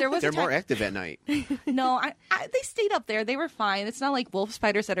 There was They're a time, more active at night. No, they stayed up there. They were fine. It's not like wolf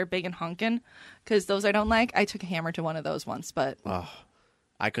spiders that are big and hunkin', because those I don't like. I took a hammer to one of those once, but Oh,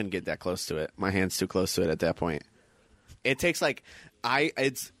 I couldn't get that close to it. My hand's too close to it at that point. It takes like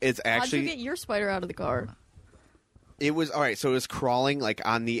it's How'd actually you get your spider out of the car? it was all right. So it was crawling like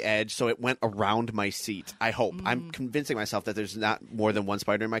on the edge, so it went around my seat. I hope I'm convincing myself that there's not more than one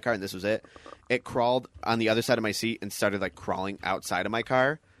spider in my car, and this was it. It crawled on the other side of my seat and started like crawling outside of my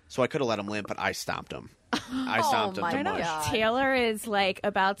car. So I could have let him live, but I stomped him. I stomped him my to mush. God. Taylor is, like,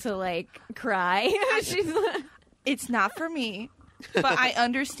 about to, like, cry. She's like, it's not for me. But I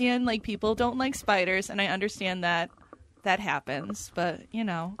understand, like, people don't like spiders, and I understand that happens. But, you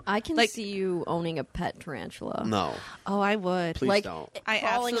know. I can Like- see you owning a pet tarantula. No, Oh, I would. please like don't. I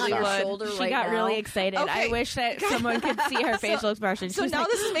crawling on absolutely your would. shoulder she right got now. really excited. I Okay. wish that someone could see her facial expression. She So was now like,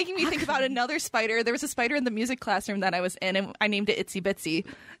 this is making me think about another spider. There was a spider in the music classroom that I was in, and I named it Itsy Bitsy.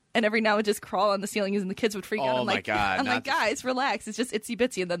 And every now it would just crawl on the ceiling, and the kids would freak out. Oh I'm my like, God, I'm not like, this- guys, relax. It's just Itsy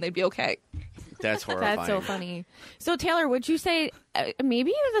Bitsy, and then they'd be okay. That's horrifying. That's so funny. So, Taylor, would you say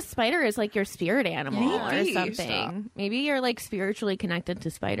maybe the spider is like your spirit animal Maybe. or something? Maybe you're like spiritually connected to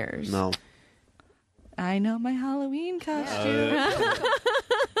spiders. No. I know my Halloween costume.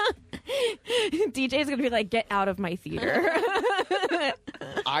 DJ's gonna be like, get out of my theater.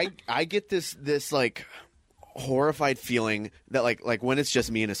 I get this like horrified feeling that like when it's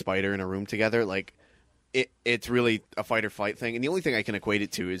just me and a spider in a room together, like it's really a fight or flight thing. And the only thing I can equate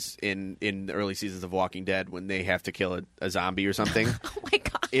it to is in the early seasons of Walking Dead when they have to kill a zombie or something. Oh my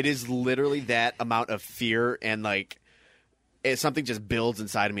god. It is literally that amount of fear and like something just builds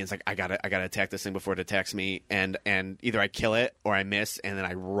inside of me. It's like I gotta attack this thing before it attacks me, and either I kill it or I miss, and then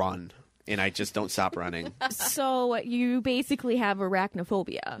I run, and I just don't stop running. So you basically have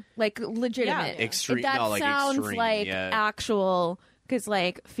arachnophobia, like legitimate. Yeah. Extreme. That No, like sounds extreme, like yeah. actual, because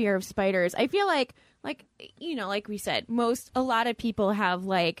like fear of spiders. I feel like you know, like we said, a lot of people have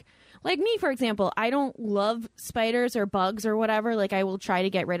like me, for example. I don't love spiders or bugs or whatever. Like I will try to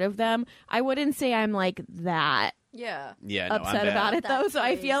get rid of them. I wouldn't say I'm like that Yeah. Yeah, no, I'm upset bad. about it though. That's So I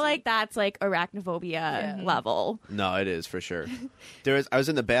crazy. feel like that's like arachnophobia level. No, it is for sure. I was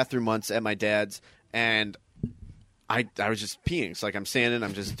in the bathroom once at my dad's, and I was just peeing. So like I'm standing,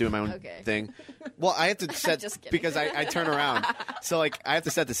 I'm just doing my own Okay. thing. Well, I have to set just kidding. because I turn around. So like I have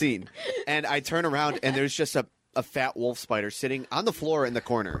to set the scene, and I turn around, and there's just a fat wolf spider sitting on the floor in the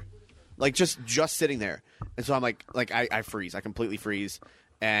corner, like just sitting there. And so I'm like I freeze. I completely freeze,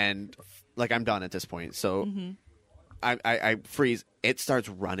 and like I'm done at this point. So I freeze. It starts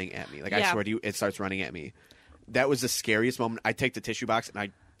running at me. Like I Yeah. swear to you, it starts running at me. That was the scariest moment. I take the tissue box and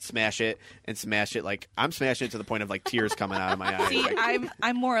I smash it. Like I'm smashing it to the point of like tears coming out of my eyes. See, Like,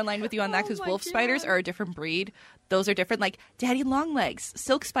 I'm more aligned with you on that because my wolf God. spiders are a different breed. Those are different. Like daddy long legs,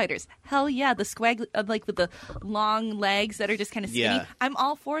 silk spiders. Hell yeah, the squag like with the long legs that are just kind of skinny. Yeah. I'm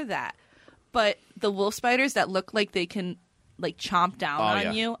all for that. But the wolf spiders that look like they can like chomp down on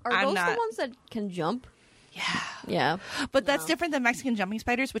yeah. you, Are I'm those not. the ones that can jump? Yeah, Yeah. but that's different than Mexican jumping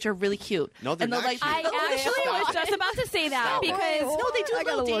spiders, which are really cute. No, they're and they'll, not cute. I Oh, actually stop was just about to say that because No, they do I a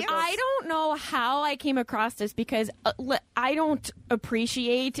gotta little look dance. I don't know how I came across this because I don't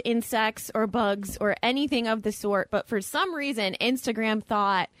appreciate insects or bugs or anything of the sort, but for some reason Instagram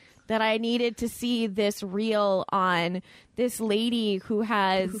thought that I needed to see this reel on this lady who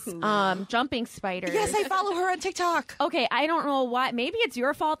has jumping spiders. Yes, I follow her on TikTok. Okay, I don't know why. Maybe it's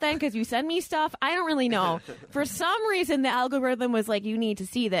your fault then because you send me stuff. I don't really know. For some reason, the algorithm was like, you need to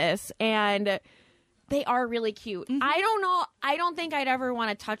see this. And they are really cute. I don't know. I don't think I'd ever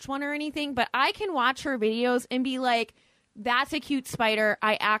want to touch one or anything, but I can watch her videos and be like, that's a cute spider.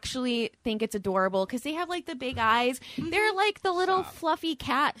 I actually think it's adorable because they have like the big eyes. They're like the little fluffy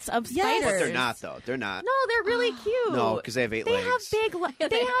cats of spiders. but they're not though. They're not. No, they're really cute. No, because they have 8 They legs. have big.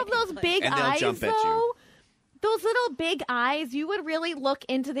 They have those big And they'll eyes, jump at you. though. Those little big eyes. You would really look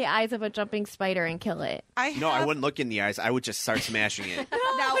into the eyes of a jumping spider and kill it. No, I wouldn't look in the eyes. I would just start smashing it.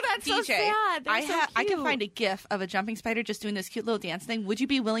 Now, that's so DJ, sad. They're so I can cute. find a GIF of a jumping spider just doing this cute little dance thing. Would you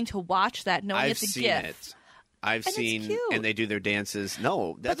be willing to watch that, knowing I've it's a seen GIF? it. I've it's seen, cute. and they do their dances.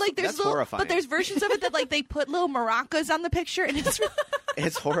 No, that's, But like, there's that's little, horrifying. but there's versions of it that like they put little maracas on the picture, and it's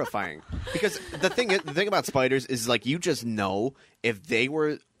It's horrifying because the thing about spiders is like you just know if they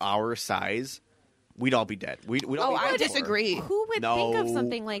were our size, we'd all be dead. We'd all be I dead for. disagree. Who would No. think of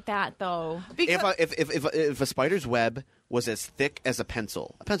something like that, though? because If a spider's web was as thick as a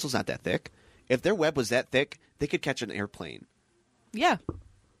pencil's not that thick. If their web was that thick, they could catch an airplane. yeah,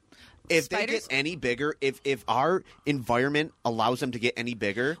 If they Spiders- get any bigger, if our environment allows them to get any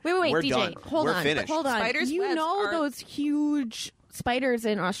bigger, Wait, we're DJ. done. Hold we're on. finished. Hold on. Spiders' You webs know are- those huge spiders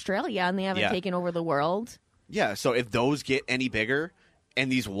in Australia, and they haven't Yeah. taken over the world. Yeah, so if those get any bigger, and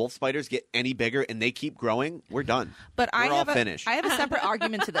these wolf spiders get any bigger, and they keep growing, we're done. but we're I all have a, finished. I have a separate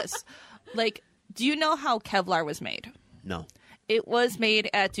argument to this. Like, do you know how Kevlar was made? No. It was made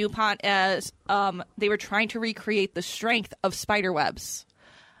at DuPont as they were trying to recreate the strength of spider webs.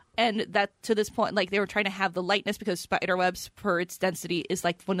 And that to this point, like they were trying to have the lightness because spider webs, per its density, is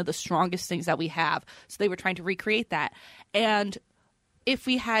like one of the strongest things that we have. So they were trying to recreate that. And if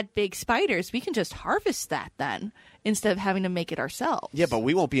we had big spiders, we can just harvest that then instead of having to make it ourselves. Yeah, but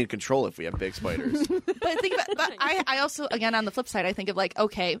we won't be in control if we have big spiders. But think about, but I also, again, on the flip side, I think of like,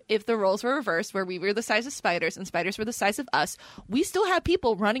 okay, if the roles were reversed, where we were the size of spiders and spiders were the size of us, we still have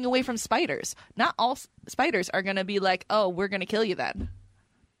people running away from spiders. Not all spiders are going to be like, oh, we're going to kill you then.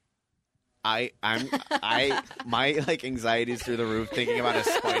 my like anxiety is through the roof thinking about a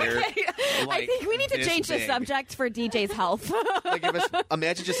spider. I Like, think we need to this change the big. subject for DJ's health. Like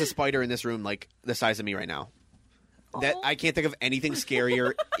imagine just a spider in this room, like the size of me right now. That I can't think of anything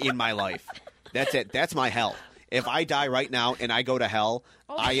scarier in my life. That's it. That's my hell. If I die right now and I go to hell,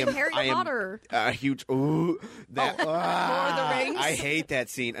 I am Harry I am Potter. a huge that Lord of the Rings. I hate that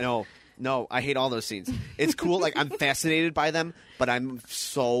scene. No, I hate all those scenes. It's cool. Like I'm fascinated by them, but I'm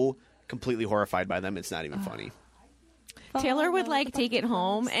so completely horrified by them. It's not even funny. Taylor would like take it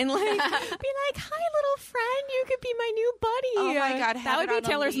home and like be like, "Hi, little friend, you could be my new buddy." Oh my God, have that would it on be a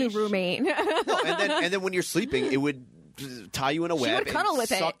Taylor's new leash. roommate. No, and then when you're sleeping, it would tie you in a She web would cuddle and with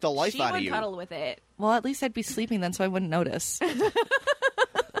suck it. the life she out would of you. cuddle with it. Well, at least I'd be sleeping then, so I wouldn't notice.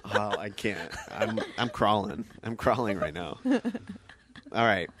 Oh, I can't. I'm crawling. I'm crawling right now. All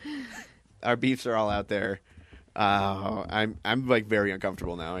right. Our beefs are all out there. I'm like very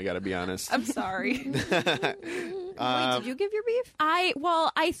uncomfortable now. I got to be honest. I'm sorry. Wait, did you give your beef?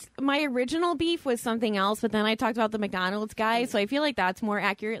 My original beef was something else, but then I talked about the McDonald's guy, so I feel like that's more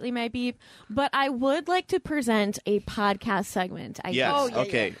accurately my beef. But I would like to present a podcast segment. Yes. Oh, yeah,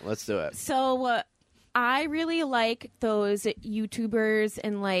 okay. Let's do it. So I really like those YouTubers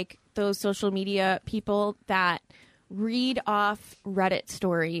and like those social media people that read off Reddit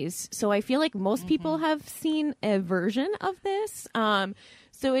stories. So I feel like most people have seen a version of this.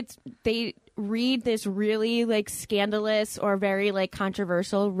 So they read this really like scandalous or very like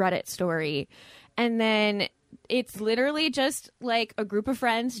controversial Reddit story, and then it's literally just like a group of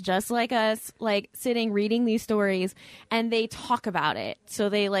friends just like us, like sitting reading these stories, and they talk about it. So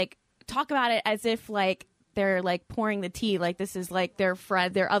they like talk about it as if like they're like pouring the tea, like this is like their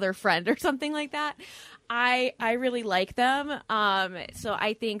other friend or something like that. I really like them. So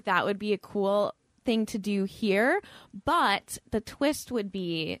I think that would be a cool thing to do here. But the twist would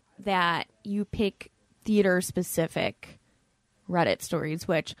be that you pick theater specific Reddit stories,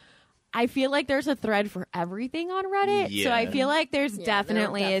 which I feel like there's a thread for everything on Reddit. Yeah. So I feel like there's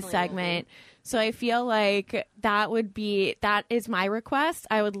definitely a definitely segment. So I feel like that is my request.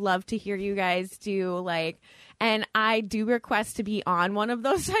 I would love to hear you guys do like, and I do request to be on one of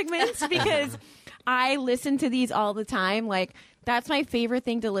those segments because I listen to these all the time. Like that's my favorite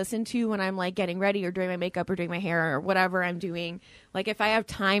thing to listen to when I'm like getting ready or doing my makeup or doing my hair or whatever I'm doing. Like if I have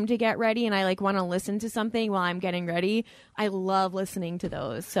time to get ready and I like want to listen to something while I'm getting ready, I love listening to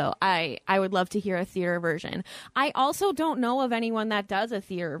those. So I would love to hear a theater version. I also don't know of anyone that does a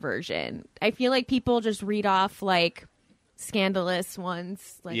theater version. I feel like people just read off like scandalous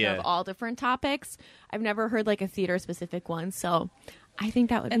ones like of all different topics. I've never heard like a theater specific one. So I think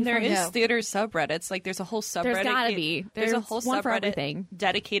that would And be there fun. is theater subreddits. Like there's a whole subreddit. There's gotta be. There's a There's whole one for subreddit everything.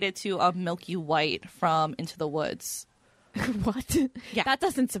 dedicated to Milky White from Into the Woods. What? Yeah. That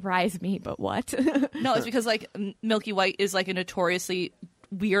doesn't surprise me, but what? No, it's because like Milky White is like a notoriously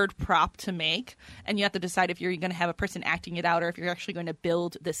weird prop to make, and you have to decide if you're going to have a person acting it out or if you're actually going to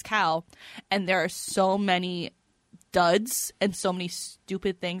build this cow. And there are so many duds and so many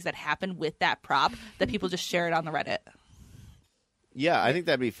stupid things that happen with that prop that people just share it on the Reddit. Yeah, I think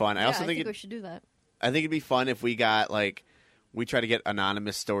that'd be fun. I also think we should do that. I think it'd be fun if we got like we try to get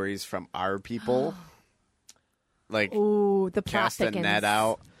anonymous stories from our people. Like Ooh, the plot cast a thickens. net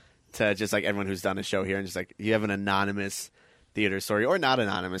out to just like everyone who's done a show here and just like you have an anonymous theater story or not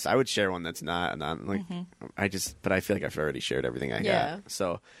anonymous. I would share one that's not anonymous. Like but I feel like I've already shared everything I Yeah. got.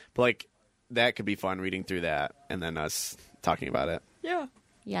 So, but like that could be fun reading through that and then us talking about it. Yeah.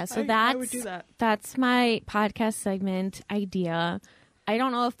 Yeah, so I would do that. That's my podcast segment idea. I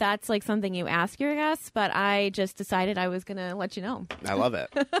don't know if that's like something you ask your guests, but I just decided I was gonna let you know. I love it.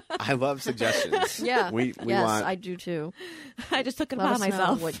 I love suggestions. Yeah. we yes, want. I do too. I just took it Let upon us know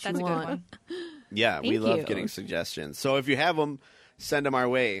myself. what you That's a good want. one. Yeah, we Thank love you. getting suggestions. So if you have them, send them our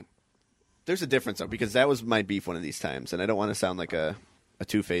way. There's a difference though, because that was my beef one of these times, and I don't want to sound like a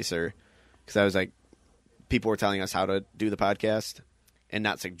two-facer, because I was like, people were telling us how to do the podcast and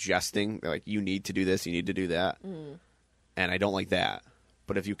not suggesting. They're like, you need to do this, you need to do that, and I don't like that.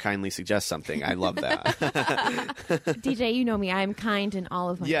 But if you kindly suggest something, I love that. DJ, you know me. I'm kind in all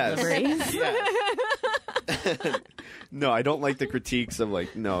of my Yes. deliveries. Yes. No, I don't like the critiques of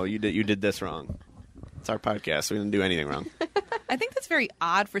like, no, you did this wrong. It's our podcast. We didn't do anything wrong. I think that's very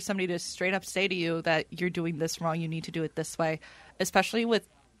odd for somebody to straight up say to you that you're doing this wrong. You need to do it this way, especially with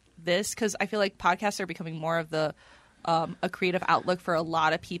this, because I feel like podcasts are becoming more of the a creative outlook for a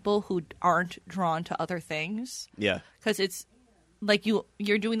lot of people who aren't drawn to other things. Yeah. Because it's like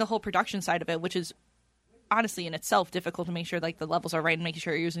you're doing the whole production side of it, which is honestly in itself difficult to make sure like the levels are right and making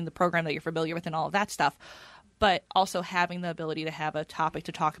sure you're using the program that you're familiar with and all of that stuff. But also having the ability to have a topic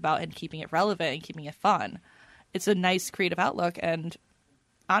to talk about and keeping it relevant and keeping it fun. It's a nice creative outlook, and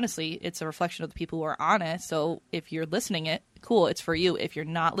honestly, it's a reflection of the people who are on it. So if you're listening it, cool, it's for you. If you're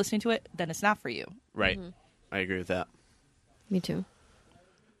not listening to it, then it's not for you. Right. I agree with that. Me too.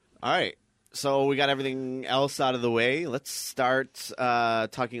 All right. So we got everything else out of the way. Let's start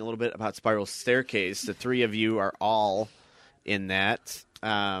talking a little bit about Spiral Staircase. The three of you are all in that.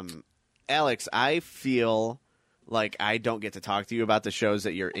 Alex, I feel like I don't get to talk to you about the shows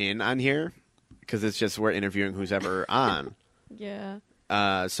that you're in on here because it's just we're interviewing who's ever on. Yeah.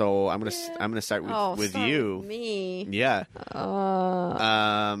 So I'm gonna start with you. With me. Yeah.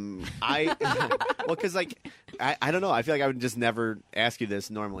 I well, because like I don't know. I feel like I would just never ask you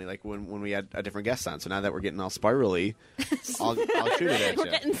this normally, like when we had a different guest on. So now that we're getting all spirally, I'll shoot it at We're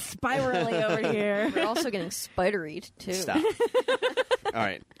you. getting spirally over here. We're also getting spidery too. Stop. All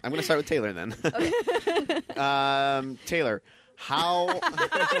right. I'm going to start with Taylor then. Taylor, how...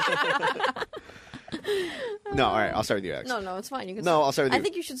 No, all right. I'll start with you, Alex. No, it's fine. You can. No, start. I'll start with you. I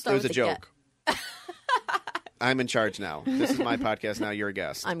think you should start. It was with a the joke. I'm in charge now. This is my podcast now. You're a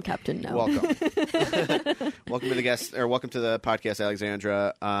guest. I'm Captain now. Welcome. Welcome to the guest, or welcome to the podcast,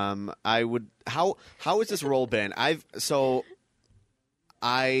 Alexandra. How has this role been? I've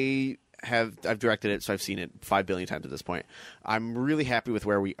directed it, so I've seen it 5 billion times at this point. I'm really happy with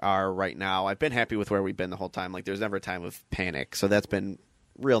where we are right now. I've been happy with where we've been the whole time. Like, there's never a time of panic, so that's been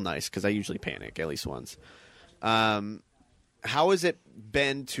real nice because I usually panic at least once. How has it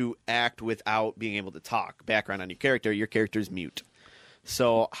been to act without being able to talk? Background on your character. Your character's mute.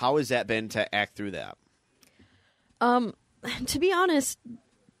 So how has that been to act through that? To be honest,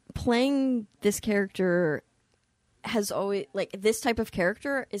 playing this character has always, like, this type of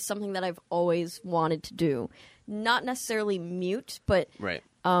character is something that I've always wanted to do. Not necessarily mute, but Right.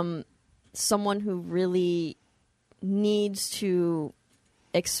 someone who really needs to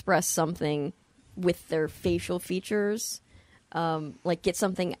express something with their facial features, like get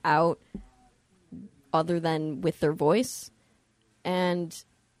something out other than with their voice. And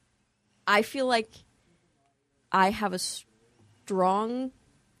I feel like I have strong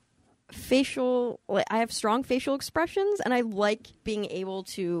facial expressions, and I like being able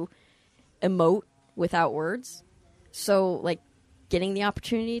to emote without words. So, like, getting the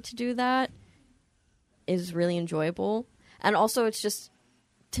opportunity to do that is really enjoyable. And also, it's just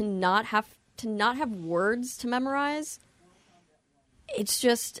to not have words to memorize. It's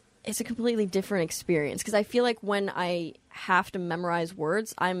a completely different experience, because I feel like when I have to memorize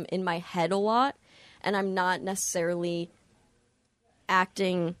words, I'm in my head a lot, and I'm not necessarily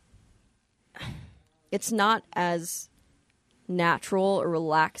acting. It's not as natural or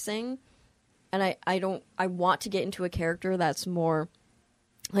relaxing, and I want to get into a character that's more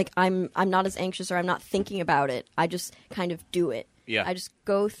like I'm not as anxious, or I'm not thinking about it. I just kind of do it. Yeah. I just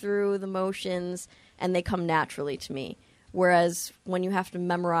go through the motions and they come naturally to me. Whereas when you have to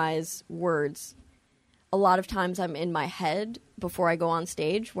memorize words, a lot of times I'm in my head before I go on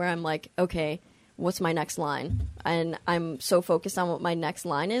stage, where I'm like, okay, what's my next line? And I'm so focused on what my next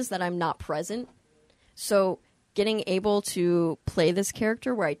line is that I'm not present. So getting able to play this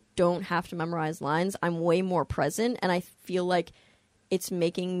character where I don't have to memorize lines, I'm way more present, and I feel like it's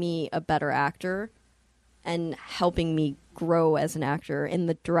making me a better actor and helping me grow as an actor in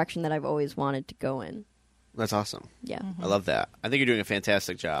the direction that I've always wanted to go in. That's awesome. Yeah. I love that. I think you're doing a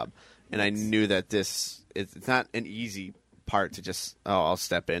fantastic job. And I knew that it's not an easy part to just, I'll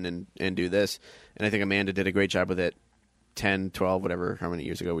step in and do this. And I think Amanda did a great job with it 10, 12, whatever, how many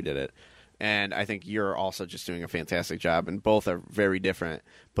years ago we did it. And I think you're also just doing a fantastic job. And both are very different,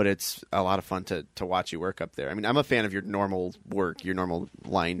 but it's a lot of fun to watch you work up there. I mean, I'm a fan of your normal work, your normal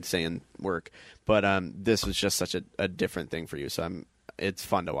line saying work. But this was just such a different thing for you. So it's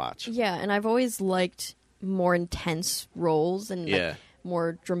fun to watch. Yeah, and I've always liked more intense roles and like,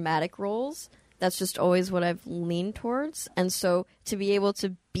 more dramatic roles. That's just always what I've leaned towards. And so to be able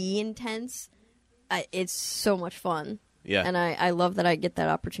to be intense, it's so much fun. Yeah. And I love that I get that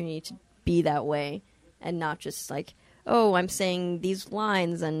opportunity to be that way and not just like, oh, I'm saying these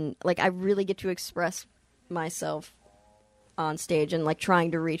lines, and like I really get to express myself on stage and like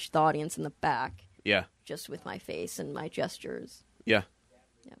trying to reach the audience in the back. Yeah. Just with my face and my gestures. Yeah.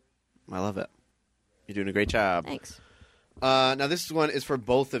 Yeah. I love it. You're doing a great job. Thanks. Now, this one is for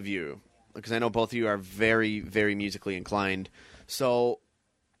both of you, because I know both of you are very, very musically inclined. So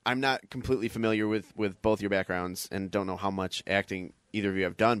I'm not completely familiar with both your backgrounds and don't know how much acting either of you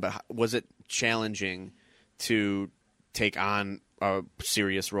have done, but was it challenging to take on a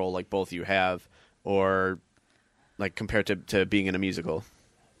serious role like both of you have, or like compared to being in a musical?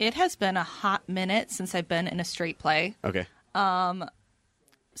 It has been a hot minute since I've been in a straight play. Okay.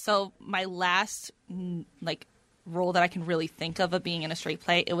 So my last role that I can really think of being in a straight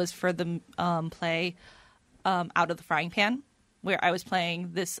play, it was for the play Out of the Frying Pan, where I was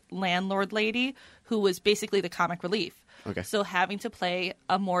playing this landlord lady who was basically the comic relief. Okay. So having to play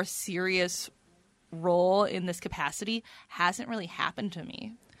a more serious role in this capacity hasn't really happened to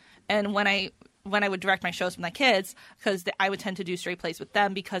me. And when I would direct my shows with my kids, because I would tend to do straight plays with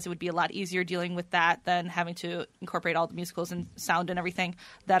them because it would be a lot easier dealing with that than having to incorporate all the musicals and sound and everything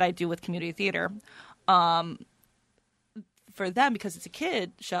that I do with community theater. For them, because it's a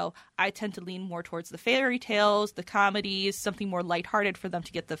kid show, I tend to lean more towards the fairy tales, the comedies, something more lighthearted for them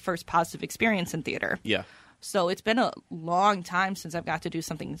to get the first positive experience in theater. Yeah. So it's been a long time since I've got to do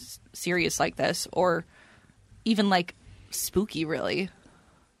something serious like this, or even like spooky, really.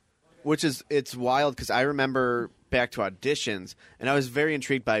 Which is, it's wild because I remember back to auditions, and I was very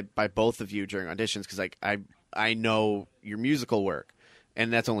intrigued by both of you during auditions because like I know your musical work,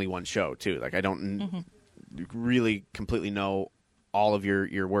 and that's only one show too. Like I don't really completely know all of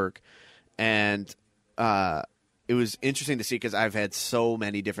your work, and it was interesting to see because I've had so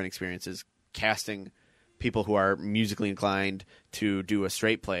many different experiences casting people who are musically inclined to do a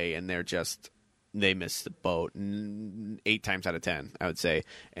straight play, and they miss the boat 8 times out of 10, I would say.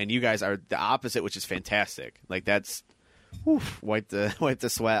 And you guys are the opposite, which is fantastic. Like that's wipe the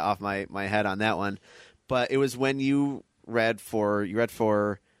sweat off my head on that one. But it was when you read for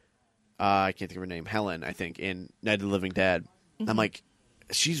I can't think of her name, Helen, I think, in Night of the Living Dead. I'm like,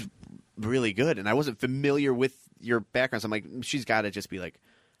 she's really good, and I wasn't familiar with your background, so I'm like, she's got to just be like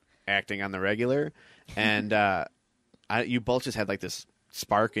acting on the regular. And you both just had like this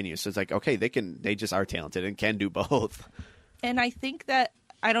spark in you, so it's like, okay, they just are talented and can do both. And I think that,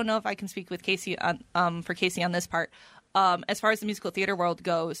 I don't know if I can speak with Casey on for Casey on this part. As far as the musical theater world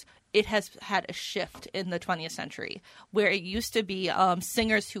goes, it has had a shift in the 20th century where it used to be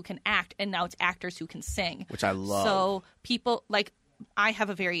singers who can act, and now it's actors who can sing, which I love. So people like, I have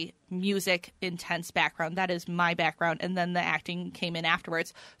a very music intense background. That is my background. And then the acting came in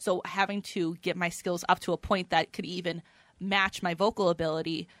afterwards. So having to get my skills up to a point that could even match my vocal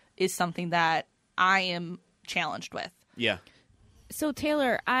ability is something that I am challenged with. Yeah. So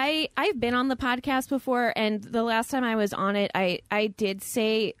Taylor, I've been on the podcast before, and the last time I was on it, I did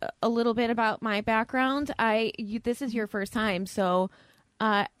say a little bit about my background. This is your first time, so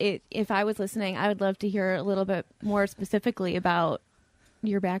if I was listening, I would love to hear a little bit more specifically about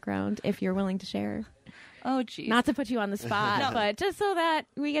your background, if you're willing to share. Oh, geez. Not to put you on the spot, but just so that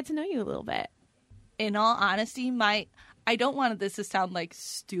we get to know you a little bit. In all honesty, I don't want this to sound like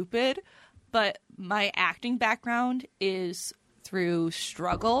stupid, but my acting background is through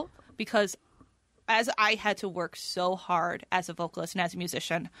struggle, because as I had to work so hard as a vocalist and as a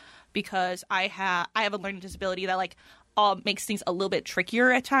musician, because I have a learning disability that like makes things a little bit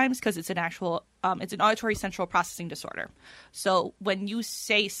trickier at times, because it's an actual it's an auditory central processing disorder. So when you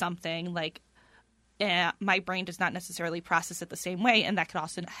say something like, my brain does not necessarily process it the same way, and that could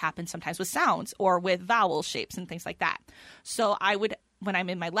also happen sometimes with sounds or with vowel shapes and things like that. So when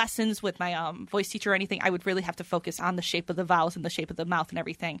I'm in my lessons with my voice teacher or anything, I would really have to focus on the shape of the vowels and the shape of the mouth and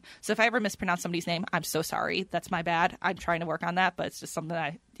everything. So if I ever mispronounce somebody's name, I'm so sorry. That's my bad. I'm trying to work on that, but it's just something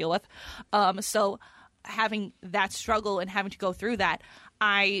I deal with. So having that struggle and having to go through that,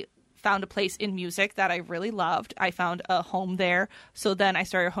 I found a place in music that I really loved. I found a home there. So then I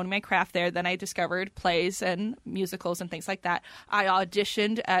started honing my craft there. Then I discovered plays and musicals and things like that. I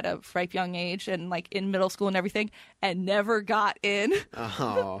auditioned at a ripe young age and like in middle school and everything, and never got in.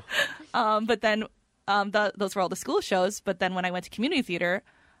 Oh. But then those were all the school shows. But then when I went to community theater,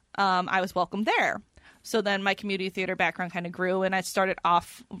 I was welcomed there. So then my community theater background kind of grew, and I started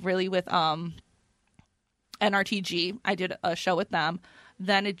off really with NRTG. I did a show with them.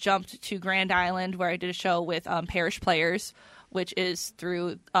 Then it jumped to Grand Island, where I did a show with Parish Players, which is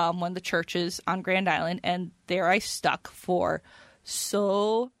through one of the churches on Grand Island. And there I stuck for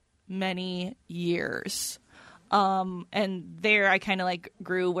so many years. And there I kind of like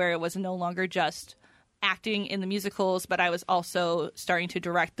grew, where it was no longer just acting in the musicals, but I was also starting to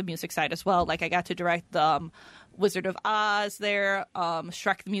direct the music side as well. Like I got to direct the Wizard of Oz there,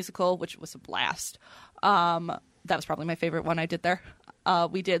 Shrek the Musical, which was a blast. That was probably my favorite one I did there.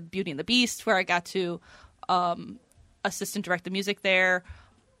 We did Beauty and the Beast, where I got to assistant direct the music there.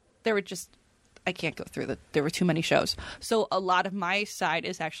 There were just, I can't go through there were too many shows. So a lot of my side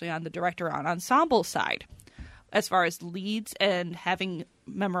is actually on the director on ensemble side. As far as leads and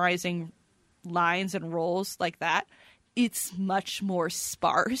memorizing lines and roles like that, it's much more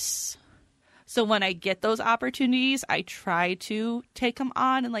sparse. So when I get those opportunities, I try to take them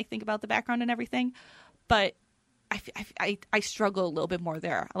on and like think about the background and everything. But I struggle a little bit more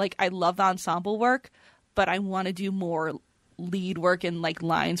there. Like I love the ensemble work, but I want to do more lead work and like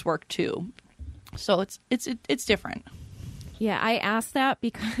lines work too. So it's different. Yeah, I asked that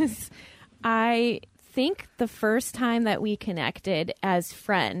because I think the first time that we connected as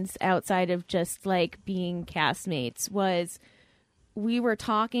friends outside of just like being castmates was we were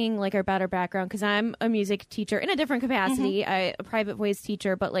talking like about our background, because I'm a music teacher in a different capacity, a private voice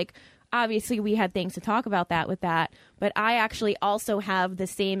teacher, but like obviously we had things to talk about that with that. But I actually also have the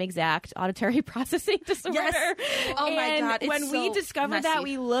same exact auditory processing disorder. Yes. Oh my God. It's when we so discovered messy. that,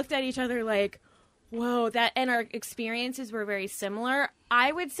 we looked at each other like, whoa, and our experiences were very similar.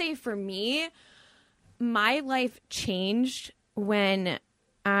 I would say for me, my life changed when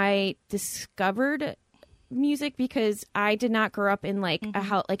I discovered music, because I did not grow up in like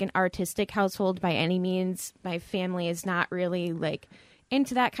like an artistic household by any means. My family is not really like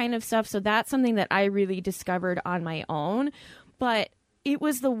into that kind of stuff. So that's something that I really discovered on my own. But it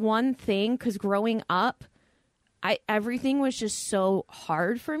was the one thing, because growing up, everything was just so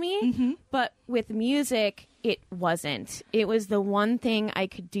hard for me. But with music, it wasn't. It was the one thing I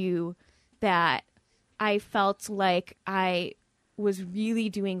could do that I felt like I was really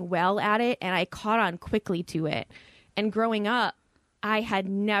doing well at it, and I caught on quickly to it. And growing up, I had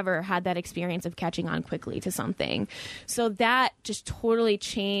never had that experience of catching on quickly to something. So that just totally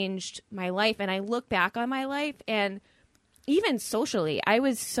changed my life. And I look back on my life, and even socially, I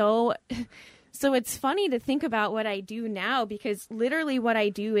was so it's funny to think about what I do now, because literally what I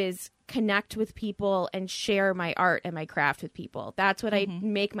do is connect with people and share my art and my craft with people. That's what I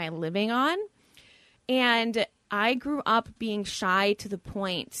make my living on. And I grew up being shy to the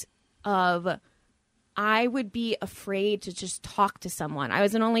point of I would be afraid to just talk to someone. I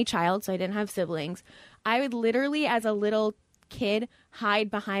was an only child, so I didn't have siblings. I would literally, as a little kid, hide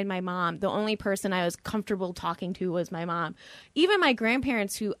behind my mom. The only person I was comfortable talking to was my mom. Even my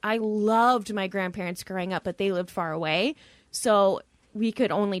grandparents, who I loved my grandparents growing up, but they lived far away, so we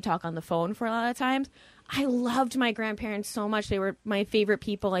could only talk on the phone for a lot of times. I loved my grandparents so much. They were my favorite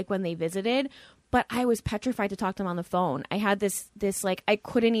people, like when they visited. But I was petrified to talk to them on the phone. I had this like, I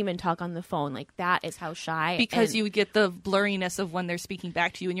couldn't even talk on the phone. Like, that is how shy. Because you would get the blurriness of when they're speaking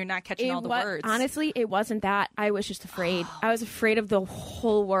back to you and you're not catching all the words. Honestly, it wasn't that. I was just afraid. I was afraid of the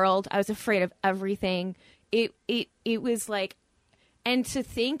whole world. I was afraid of everything. It was like, and to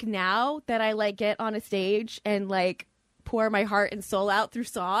think now that I like get on a stage and like pour my heart and soul out through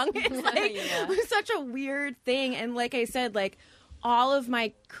song, it's like, it was such a weird thing. And like I said, like, all of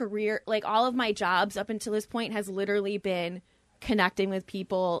my career, like all of my jobs up until this point has literally been connecting with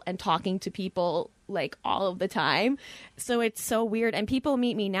people and talking to people like all of the time. So it's so weird. And people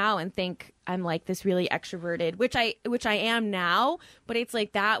meet me now and think I'm like this really extroverted, which I am now, but it's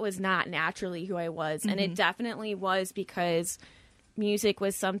like that was not naturally who I was. And it definitely was because music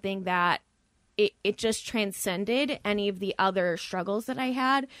was something that it just transcended any of the other struggles that I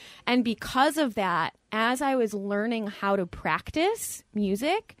had. And because of that, as I was learning how to practice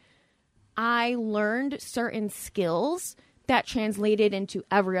music, I learned certain skills that translated into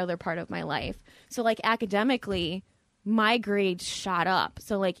every other part of my life. So like academically, my grades shot up.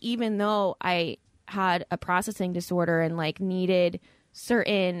 So like even though I had a processing disorder and like needed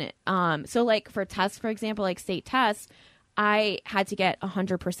certain, so like for tests, for example, like state tests, I had to get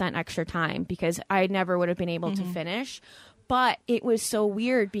 100% extra time because I never would have been able to finish. But it was so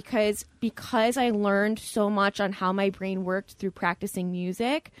weird because I learned so much on how my brain worked through practicing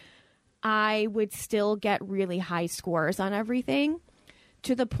music, I would still get really high scores on everything,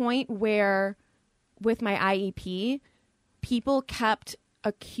 to the point where with my IEP, people kept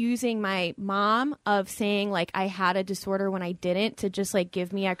accusing my mom of saying like I had a disorder when I didn't, to just like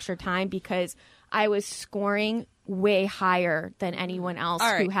give me extra time because I was scoring way higher than anyone else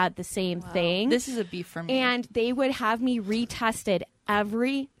who had the same thing. This is a beef for me. And they would have me retested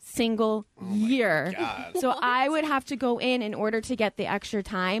every single year. So I would have to go in order to get the extra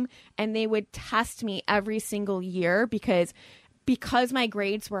time, and they would test me every single year because my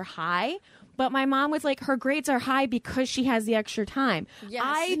grades were high. But my mom was like, her grades are high because she has the extra time. Yes.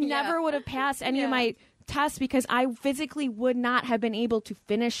 I never would have passed any of my tests because I physically would not have been able to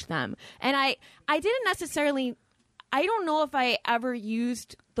finish them. And I didn't necessarily, I don't know if I ever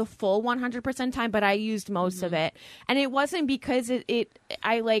used the full 100% time, but I used most of it. And it wasn't because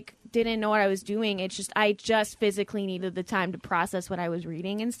I like didn't know what I was doing. It's just, I just physically needed the time to process what I was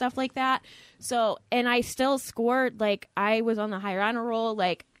reading and stuff like that. So, and I still scored, like I was on the higher honor roll.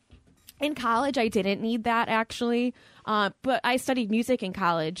 Like in college, I didn't need that actually. But I studied music in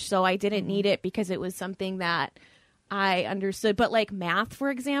college, so I didn't need it because it was something that I understood. But like math, for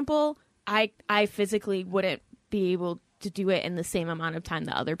example, I physically wouldn't be able to do it in the same amount of time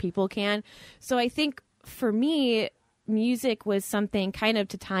that other people can. So I think for me, music was something kind of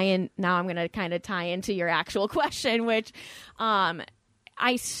to tie in. Now I'm going to kind of tie into your actual question, which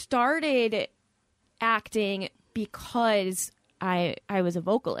I started acting because I was a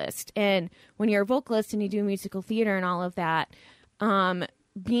vocalist. And when you're a vocalist and you do musical theater and all of that,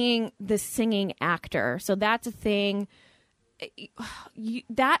 being the singing actor. So that's a thing.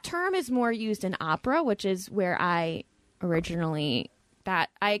 That term is more used in opera, which is where I originally, that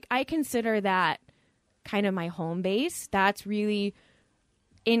I consider that kind of my home base. That's really,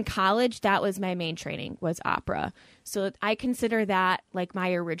 in college, that was my main training, was opera. So I consider that like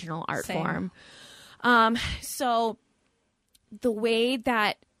my original art form. So the way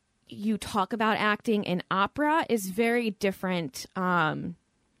that you talk about acting in opera is very different. And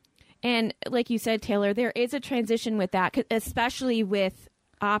like you said, Taylor, there is a transition with that, especially with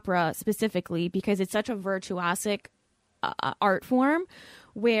opera specifically, because it's such a virtuosic art form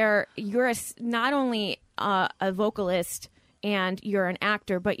where you're not only a vocalist and you're an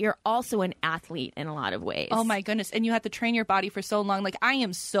actor, but you're also an athlete in a lot of ways. Oh my goodness. And you have to train your body for so long. Like, I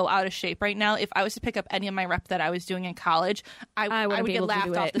am so out of shape right now. If I was to pick up any of my rep that I was doing in college, I would get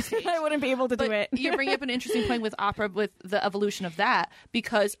laughed off the stage. I wouldn't be able to do it. You're bringing up an interesting point with opera, with the evolution of that,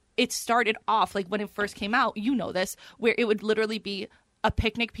 because it started off, like when it first came out, you know this, where it would literally be a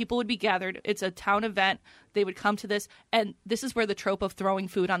picnic. People would be gathered. It's a town event. They would come to this. And this is where the trope of throwing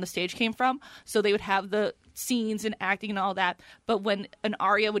food on the stage came from. So they would have the scenes and acting and all that. But when an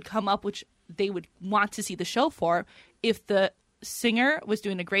aria would come up, which they would want to see the show for, if the singer was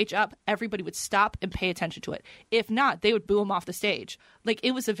doing a great job, everybody would stop and pay attention to it. If not, they would boo them off the stage. Like,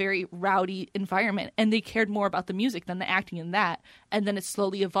 it was a very rowdy environment. And they cared more about the music than the acting in that. And then it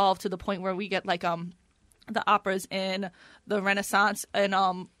slowly evolved to the point where we get like the operas in the Renaissance and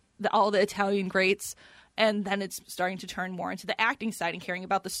all the Italian greats, and then it's starting to turn more into the acting side and caring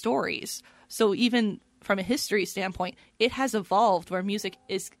about the stories. So even from a history standpoint, it has evolved where music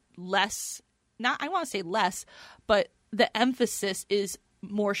is less, not I want to say less, but the emphasis is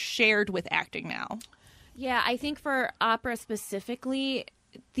more shared with acting now. Yeah, I think for opera specifically,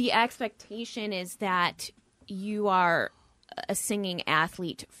 the expectation is that you are a singing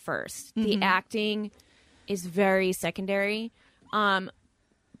athlete first. Mm-hmm. The acting is very secondary.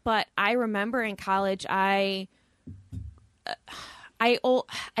 But I remember in college, I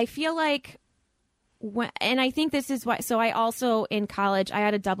feel like and I think this is why. So I also in college, I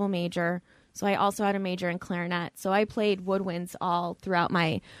had a double major. So I also had a major in clarinet. So I played woodwinds all throughout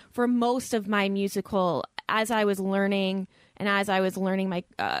for most of my musical, as I was learning and as I was learning my,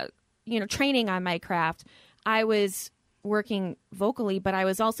 training on my craft, I was working vocally, but I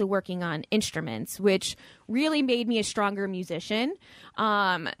was also working on instruments, which really made me a stronger musician.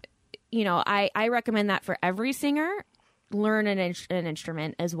 I recommend that for every singer, learn an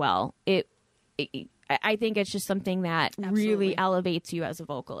instrument as well. I think it's just something that really elevates you as a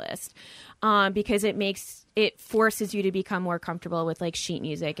vocalist, because it forces you to become more comfortable with like sheet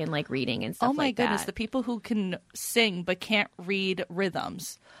music and like reading and stuff like that. Oh my goodness, the people who can sing but can't read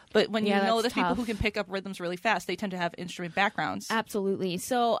rhythms. But when you know the people who can pick up rhythms really fast, they tend to have instrument backgrounds. Absolutely.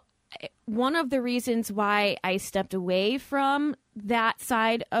 So one of the reasons why I stepped away from that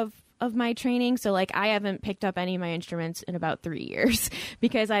side of my training. So like I haven't picked up any of my instruments in about 3 years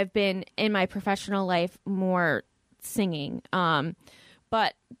because I've been in my professional life more singing.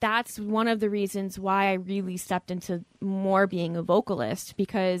 But that's one of the reasons why I really stepped into more being a vocalist,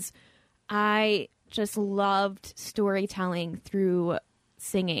 because I just loved storytelling through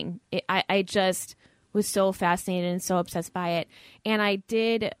singing. I just was so fascinated and so obsessed by it. And I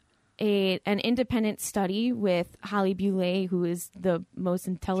did an independent study with Holly Boulay, who is the most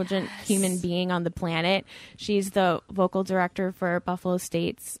intelligent human being on the planet. She's the vocal director for Buffalo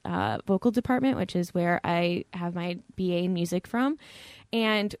State's vocal department, which is where I have my BA in music from.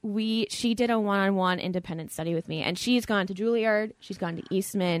 And she did a one-on-one independent study with me. And she's gone to Juilliard. She's gone to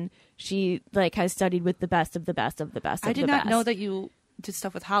Eastman. She has studied with the best of the best of the best. I did not know that you did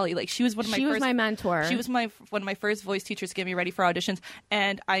stuff with Holly. Like, she was one of my She was my mentor. She was one of my first voice teachers to get me ready for auditions,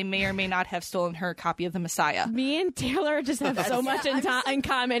 and I may or may not have stolen her copy of The Messiah. Me and Taylor just have so much in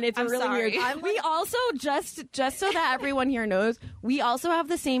common. It's really weird. We also, just so that everyone here knows, we also have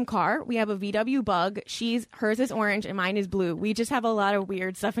the same car. We have a VW Bug. Hers is orange and mine is blue. We just have a lot of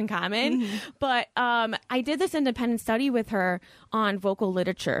weird stuff in common. Mm-hmm. But I did this independent study with her on vocal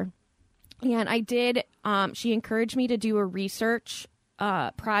literature, and I did. She encouraged me to do a research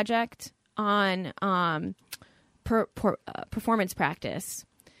project on performance practice.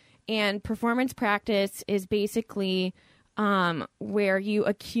 And performance practice is basically where you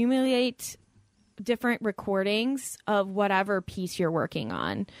accumulate different recordings of whatever piece you're working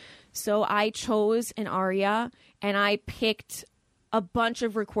on. So I chose an aria and I picked a bunch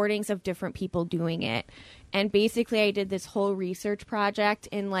of recordings of different people doing it. And basically I did this whole research project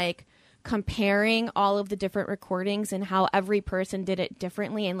in comparing all of the different recordings and how every person did it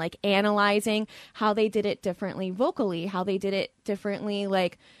differently, and analyzing how they did it differently vocally, how they did it differently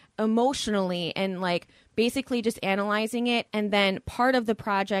emotionally, and basically just analyzing it. And then part of the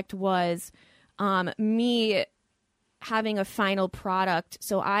project was me having a final product.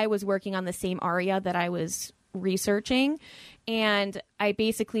 So I was working on the same aria that I was researching, and I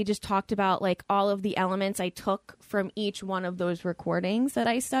basically just talked about like all of the elements I took from each one of those recordings that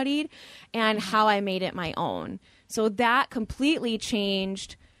I studied and how I made it my own. So that completely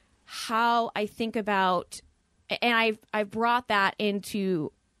changed how I think about, and I've brought that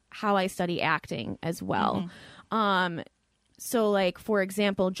into how I study acting as well. So like, for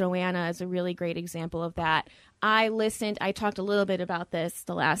example, Joanna is a really great example of that. I talked a little bit about this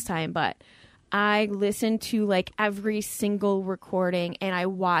the last time, but I listened to like every single recording and I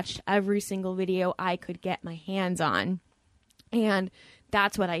watched every single video I could get my hands on. And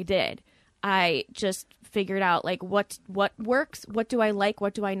that's what I did. I just figured out like what works, what do I like,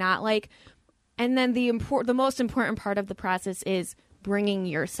 what do I not like. And then the most important part of the process is bringing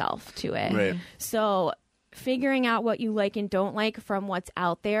yourself to it. Right. So figuring out what you like and don't like from what's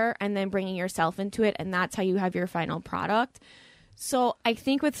out there and then bringing yourself into it, and that's how you have your final product. So I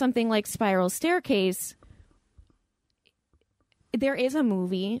think with something like Spiral Staircase, there is a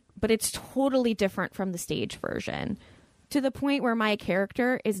movie, but it's totally different from the stage version, to the point where my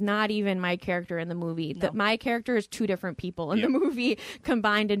character is not even my character in the movie. That my character is two different people in the movie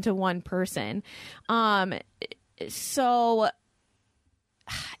combined into one person. So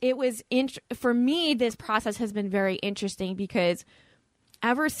it was for me, this process has been very interesting because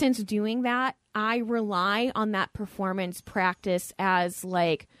ever since doing that, I rely on that performance practice as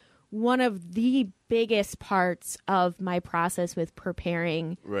like one of the biggest parts of my process with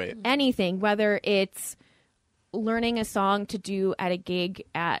preparing anything, whether it's learning a song to do at a gig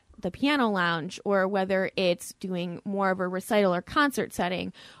at the Piano Lounge, or whether it's doing more of a recital or concert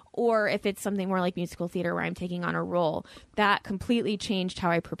setting, or if it's something more like musical theater where I'm taking on a role. That completely changed how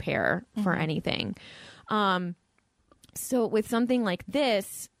I prepare for anything. So with something like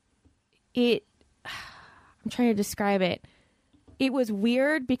this, I'm trying to describe it. It was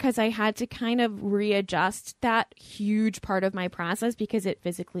weird because I had to kind of readjust that huge part of my process because it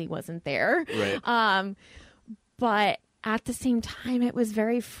physically wasn't there. Right. But at the same time, it was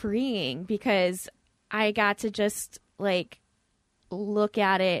very freeing because I got to just like look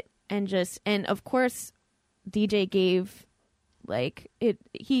at it and of course DJ gave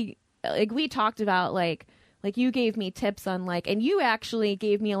we talked about like you gave me tips on and you actually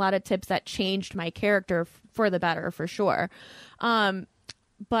gave me a lot of tips that changed my character for the better, for sure.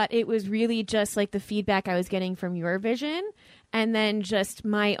 But it was really just like the feedback I was getting from your vision and then just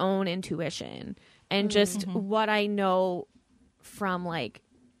my own intuition and just what I know from like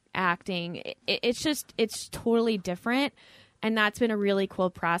acting. It's totally different. And that's been a really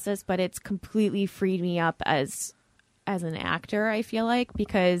cool process, but it's completely freed me up as an actor, I feel like,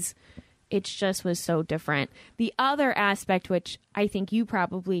 because it just was so different. The other aspect, which I think you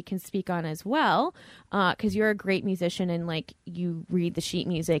probably can speak on as well, because you're a great musician and like you read the sheet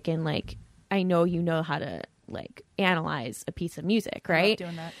music and like I know you know how to like analyze a piece of music, right? I love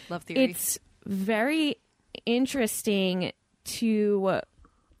doing that. Love theory. It's very interesting because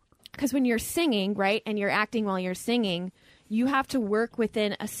when you're singing, right, and you're acting while you're singing, you have to work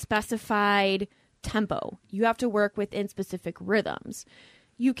within a specified tempo. You have to work within specific rhythms.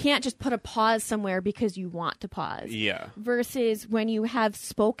 You can't just put a pause somewhere because you want to pause. Yeah. Versus when you have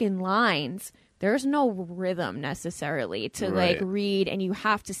spoken lines, there's no rhythm necessarily to like read, and you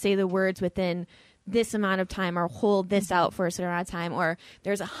have to say the words within this amount of time or hold this out for a certain amount of time, or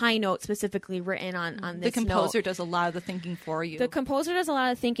there's a high note specifically written on this The composer note. does a lot of the thinking for you. The composer does a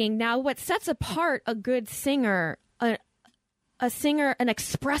lot of thinking. Now, what sets apart a good singer, a singer, an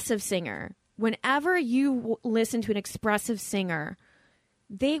expressive singer, whenever you listen to an expressive singer,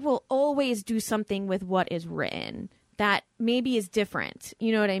 they will always do something with what is written that maybe is different.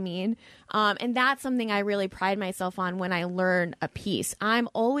 You know what I mean? And that's something I really pride myself on when I learn a piece. I'm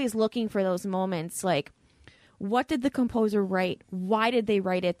always looking for those moments like, what did the composer write? Why did they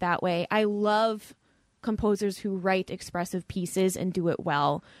write it that way? I love composers who write expressive pieces and do it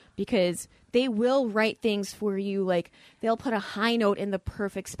well, because they will write things for you. Like they'll put a high note in the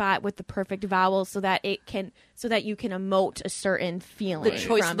perfect spot with the perfect vowel so that you can emote a certain feeling. The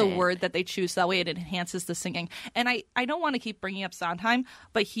choice from of the it. word that they choose, that way it enhances the singing. And I don't want to keep bringing up Sondheim,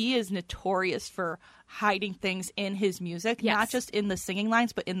 but he is notorious for hiding things in his music, Yes. not just in the singing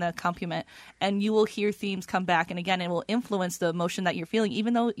lines, but in the accompaniment. And you will hear themes come back and again, it will influence the emotion that you're feeling,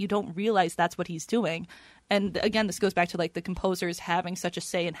 even though you don't realize that's what he's doing. And again, this goes back to like the composers having such a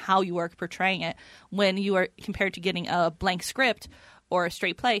say in how you are portraying it. When you are compared to getting a blank script or a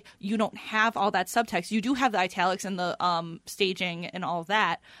straight play, you don't have all that subtext. You do have the italics and the staging and all of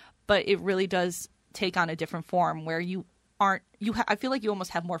that, but it really does take on a different form where you aren't. I feel like you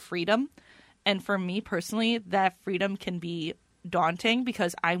almost have more freedom, and for me personally, that freedom can be daunting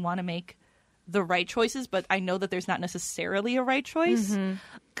because I want to make the right choices, but I know that there's not necessarily a right choice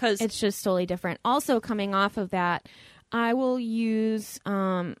because It's just totally different. Also, coming off of that, I will use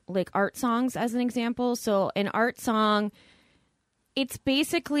like art songs as an example. So an art song, it's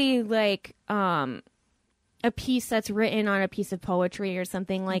basically like a piece that's written on a piece of poetry or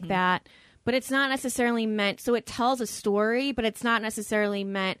something like that. But it's not necessarily meant, so it tells a story, but it's not necessarily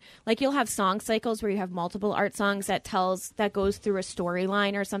meant, like you'll have song cycles where you have multiple art songs that goes through a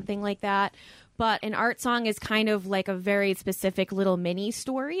storyline or something like that. But an art song is kind of like a very specific little mini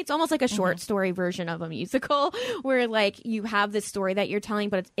story. It's almost like a short story version of a musical where like you have this story that you're telling,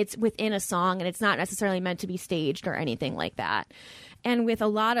 but it's within a song and it's not necessarily meant to be staged or anything like that. And with a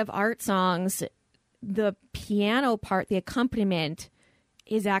lot of art songs, the piano part, the accompaniment,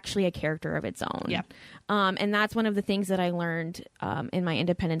 is actually a character of its own. Yeah. And that's one of the things that I learned in my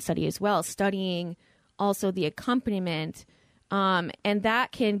independent study as well, studying also the accompaniment. And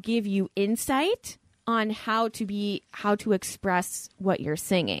that can give you insight on how to express what you're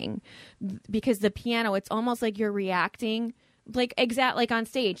singing. Because the piano, it's almost like you're reacting, like on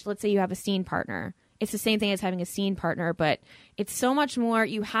stage. Let's say you have a scene partner. It's the same thing as having a scene partner, but it's so much more.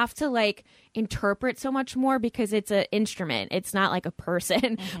 You have to like interpret so much more because it's an instrument. It's not like a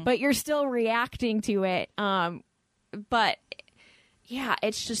person, but you're still reacting to it. But yeah,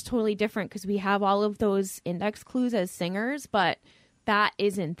 it's just totally different because we have all of those index clues as singers, but that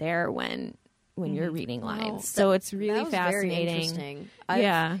isn't there when you're reading lines. So it's really that was fascinating. Very interesting.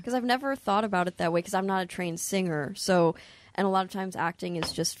 Yeah. Because I've never thought about it that way because I'm not a trained singer. So, and a lot of times acting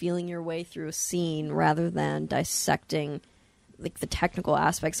is just feeling your way through a scene rather than dissecting like the technical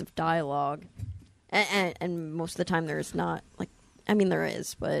aspects of dialogue. And most of the time there's not like, I mean there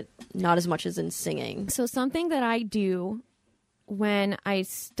is, but not as much as in singing. So something that I do when I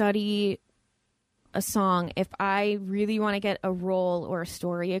study a song, if I really want to get a role or a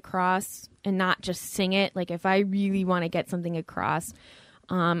story across and not just sing it, like if I really want to get something across,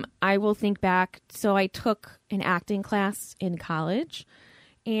 I will think back. So I took an acting class in college,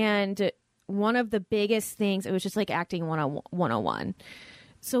 and one of the biggest things, it was just like acting 101.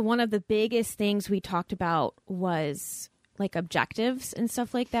 So one of the biggest things we talked about was like objectives and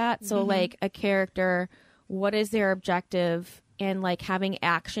stuff like that. So like a character, what is their objective? And like having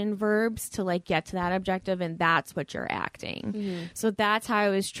action verbs to like get to that objective, and that's what you're acting. So that's how I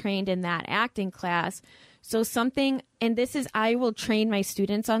was trained in that acting class. So something, and this is, I will train my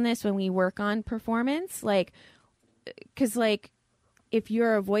students on this when we work on performance, like, because like if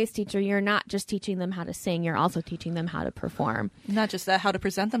you're a voice teacher, you're not just teaching them how to sing, you're also teaching them how to perform. not just that, how to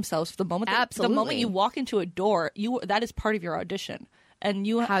present themselves. The moment you walk into a door, that is part of your audition. And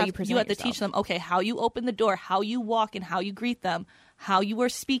you have to teach them, okay, how you open the door, how you walk and how you greet them, how you are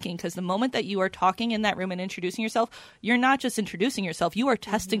speaking. Because the moment that you are talking in that room and introducing yourself, you're not just introducing yourself. You are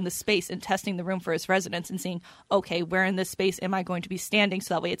testing the space and testing the room for its residents and seeing, okay, where in this space am I going to be standing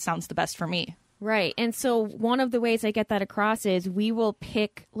so that way it sounds the best for me. Right. And so one of the ways I get that across is we will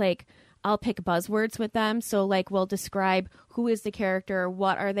pick I'll pick buzzwords with them. So like we'll describe who is the character,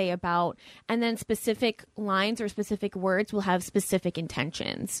 what are they about, and then specific lines or specific words will have specific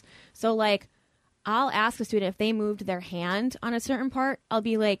intentions. So like I'll ask a student if they moved their hand on a certain part, I'll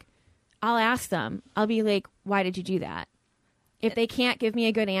ask them, why did you do that? If they can't give me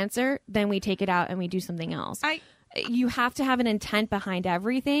a good answer, then we take it out and we do something else. You have to have an intent behind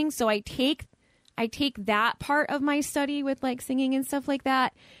everything. So I take that part of my study with like singing and stuff like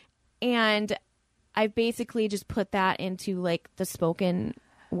that, and I basically just put that into like the spoken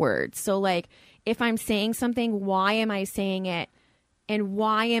words. So like if I'm saying something, why am I saying it? And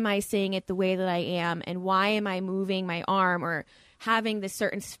why am I saying it the way that I am? And why am I moving my arm or having this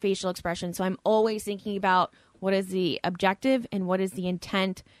certain facial expression? So I'm always thinking about what is the objective and what is the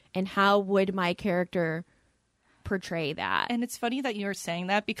intent and how would my character portray that. And it's funny that you're saying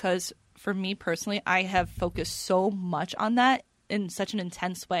that because for me personally, I have focused so much on that in such an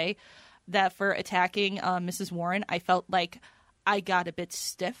intense way that for attacking Mrs. Warren, I felt like I got a bit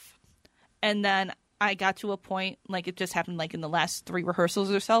stiff. And then I got to a point, like it just happened like in the last 3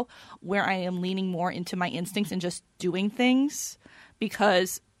 rehearsals or so, where I am leaning more into my instincts and just doing things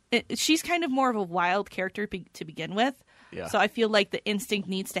because she's kind of more of a wild character to begin with. Yeah. So I feel like the instinct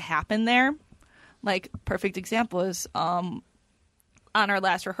needs to happen there. Like, perfect example is on our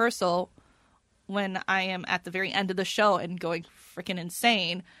last rehearsal, when I am at the very end of the show and going freaking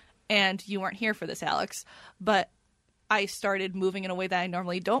insane, and you weren't here for this, Alex, but I started moving in a way that I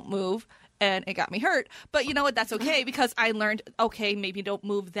normally don't move, and it got me hurt. But you know what? That's okay, because I learned, okay, maybe don't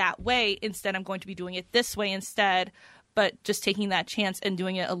move that way. Instead, I'm going to be doing it this way instead, but just taking that chance and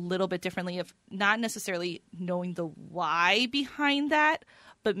doing it a little bit differently of not necessarily knowing the why behind that,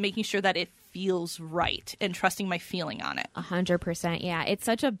 but making sure that it feels right and trusting my feeling on it. 100%. Yeah. It's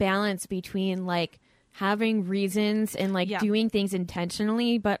such a balance between like having reasons and like doing things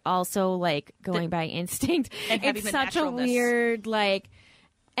intentionally, but also like going by instinct. And having it's the such a naturalness. weird like,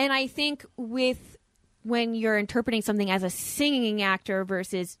 and I think when you're interpreting something as a singing actor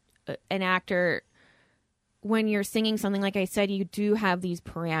versus an actor, when you're singing something, like I said, you do have these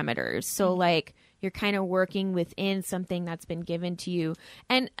parameters. So like you're kind of working within something that's been given to you.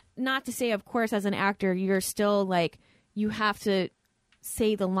 And not to say, of course, as an actor, you're still like, you have to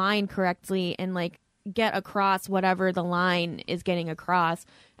say the line correctly and like get across whatever the line is getting across.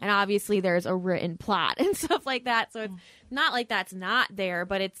 And obviously there's a written plot and stuff like that. So it's not like that's not there,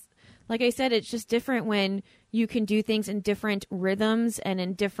 but it's, like I said, it's just different when you can do things in different rhythms and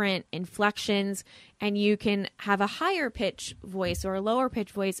in different inflections, and you can have a higher pitch voice or a lower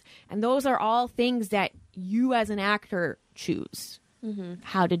pitch voice. And those are all things that you as an actor choose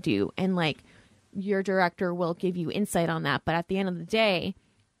how to do. And like your director will give you insight on that. But at the end of the day,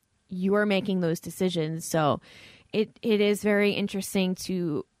 you are making those decisions. So it is very interesting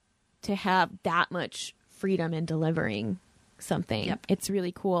to have that much freedom in delivering something. Yep. It's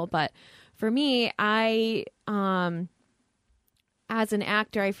really cool. But for me, I as an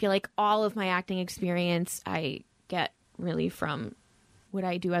actor, I feel like all of my acting experience I get really from what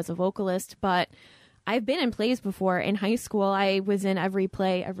I do as a vocalist. But I've been in plays before. In high school, I was in every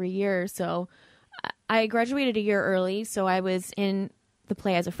play every year. So I graduated a year early, so I was in the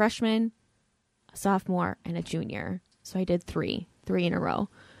play as a freshman, a sophomore, and a junior. So I did three in a row.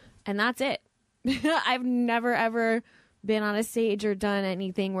 And that's it. I've never, ever been on a stage or done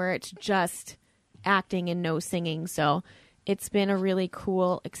anything where it's just acting and no singing. So it's been a really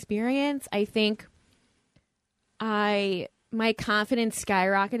cool experience. I think my confidence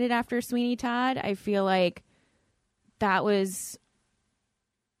skyrocketed after Sweeney Todd. I feel like that was,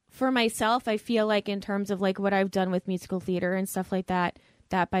 for myself, I feel like in terms of like what I've done with musical theater and stuff like that,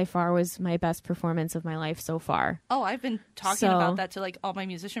 that by far was my best performance of my life so far. Oh, I've been talking about that to like all my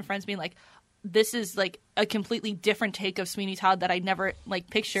musician friends, being like, this is like a completely different take of Sweeney Todd that I never like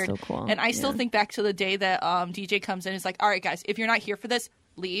pictured. So cool. And I still think back to the day that DJ comes in and is like, all right, guys, if you're not here for this,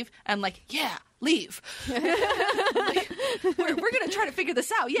 leave. And I'm like, yeah, leave. Like, we're going to try to figure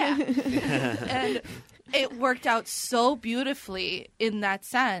this out. Yeah. And it worked out so beautifully in that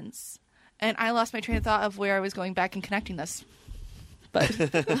sense. And I lost my train of thought of where I was going back and connecting this. But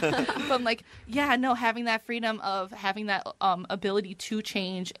I'm like, yeah, no, having that freedom of having that ability to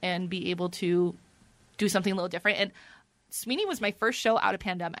change and be able to do something a little different. And Sweeney was my first show out of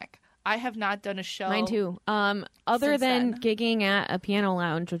pandemic. I have not done a show. Mine too. Other than gigging at a piano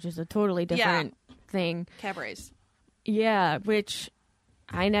lounge, which is a totally different thing. Cabarets. Yeah, which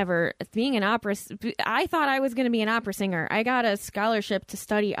I never, being an opera, I thought I was going to be an opera singer. I got a scholarship to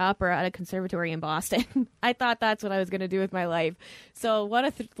study opera at a conservatory in Boston. I thought that's what I was going to do with my life. So what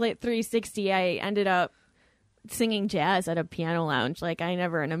a 360. I ended up singing jazz at a piano lounge. Like I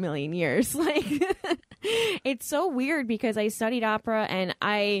never in a million years. Like it's so weird because I studied opera and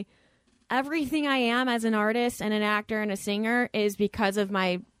everything I am as an artist and an actor and a singer is because of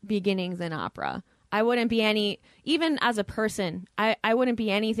my beginnings in opera. I wouldn't be even as a person, I wouldn't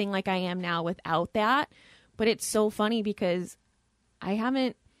be anything like I am now without that. But it's so funny because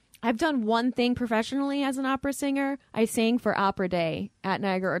I've done one thing professionally as an opera singer. I sang for Opera Day at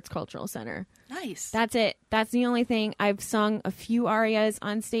Niagara Arts Cultural Center. Nice. That's it. That's the only thing. I've sung a few arias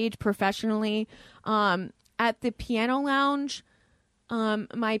on stage professionally. At the piano lounge,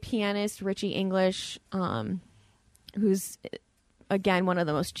 my pianist, Richie English, who's, again, one of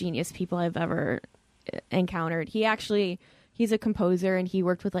the most genius people I've ever encountered. He's a composer and he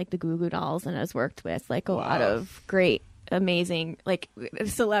worked with like the Goo Goo Dolls and has worked with like a lot of great, amazing like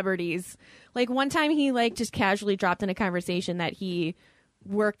celebrities. Like one time he like just casually dropped in a conversation that he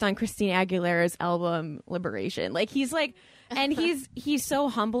worked on Christina Aguilera's album Liberation. Like he's like, and he's so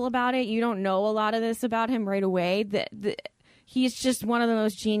humble about it. You don't know a lot of this about him right away. He's just one of the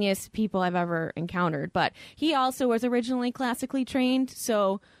most genius people I've ever encountered. But he also was originally classically trained,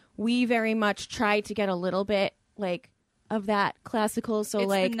 so we very much tried to get a little bit like of that classical. So it's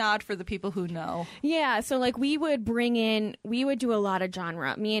like the nod for the people who know. Yeah, so like we would do a lot of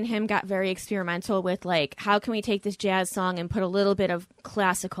genre. Me and him got very experimental with like, how can we take this jazz song and put a little bit of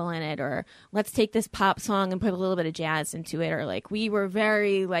classical in it, or let's take this pop song and put a little bit of jazz into it, or like we were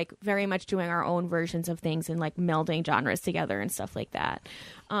very much doing our own versions of things and like melding genres together and stuff like that.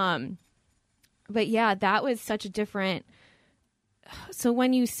 But yeah, that was such a different. So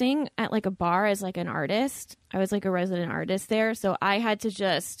when you sing at like a bar as like an artist, I was like a resident artist there. So I had to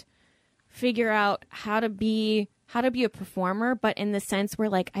just figure out how how to be a performer, but in the sense where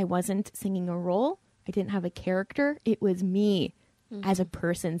like I wasn't singing a role. I didn't have a character. It was me as a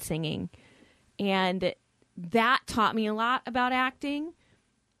person singing. And that taught me a lot about acting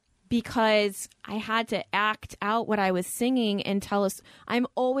because I had to act out what I was singing and tell us. I'm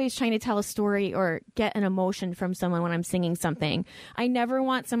always trying to tell a story or get an emotion from someone when I'm singing something. I never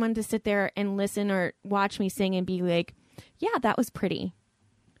want someone to sit there and listen or watch me sing and be like, yeah, that was pretty.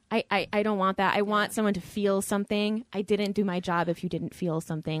 I don't want that. I want someone to feel something. I didn't do my job if you didn't feel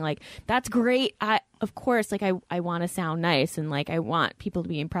something. Like, that's great. Of course, like, I want to sound nice and, like, I want people to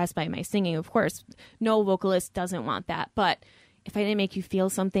be impressed by my singing. Of course, no vocalist doesn't want that. But if I didn't make you feel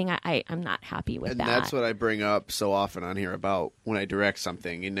something, I'm not happy with that. And that's what I bring up so often on here about when I direct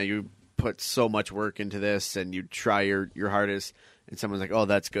something. You know, you put so much work into this and you try your hardest and someone's like, oh,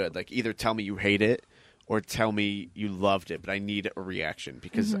 that's good. Like, either tell me you hate it or tell me you loved it, but I need a reaction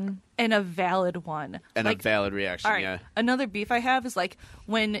because and a valid one. And like, a valid reaction, all right, yeah. Another beef I have is like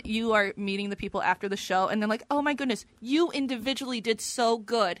when you are meeting the people after the show and they're like, oh my goodness, you individually did so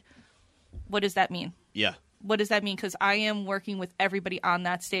good. What does that mean? Yeah. What does that mean? Because I am working with everybody on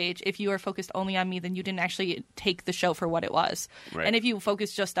that stage. If you are focused only on me, then you didn't actually take the show for what it was. Right. And if you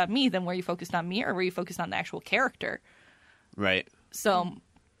focused just on me, then were you focused on me or were you focused on the actual character? Right. So.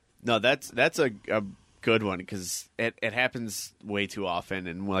 No, that's a good one because it happens way too often.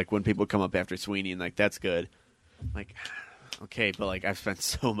 And like when people come up after Sweeney and like, that's good. Like, okay, but like I've spent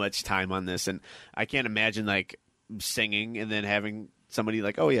so much time on this and I can't imagine like singing and then having somebody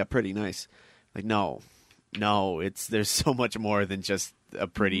like, oh yeah, pretty nice. Like, no, there's so much more than just a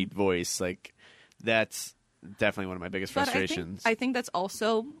pretty voice. Like, that's definitely one of my biggest frustrations. I think that's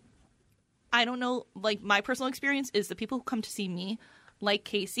also, I don't know, like my personal experience is the people who come to see me, like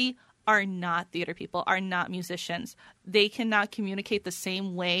Casey, are not theater people, are not musicians. They cannot communicate the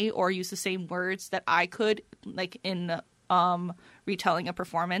same way or use the same words that I could, like in retelling a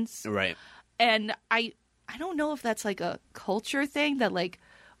performance. Right. And I don't know if that's like a culture thing that like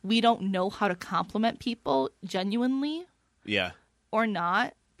we don't know how to compliment people genuinely. Yeah. Or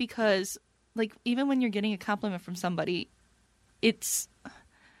not, because like even when you're getting a compliment from somebody, it's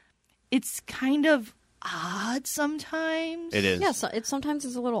kind of odd sometimes. It is. Yeah, so sometimes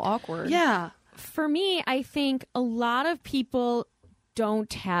it's a little awkward. Yeah. For me, I think a lot of people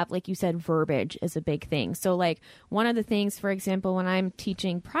don't have, like you said, verbiage is a big thing. So like one of the things, for example, when I'm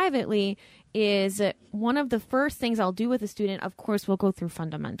teaching privately is one of the first things I'll do with a student, of course, we'll go through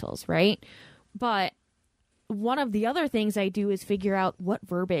fundamentals, right? But one of the other things I do is figure out what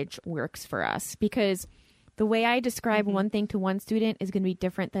verbiage works for us, because the way I describe one thing to one student is going to be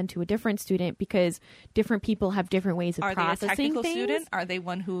different than to a different student because different people have different ways of processing things. Are they a technical student? Are they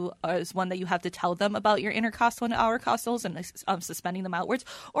one who is one that you have to tell them about your intercostal and outercostals and suspending them outwards?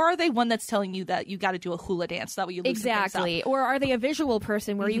 Or are they one that's telling you that you got to do a hula dance? That way you loosen exactly. things up? Or are they a visual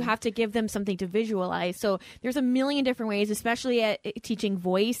person where you have to give them something to visualize? So there's a million different ways, especially at teaching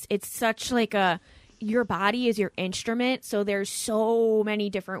voice. It's such like your body is your instrument, so there's so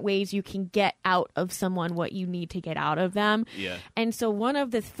many different ways you can get out of someone what you need to get out of them. Yeah. And so one of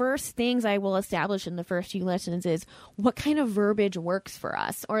the first things I will establish in the first few lessons is what kind of verbiage works for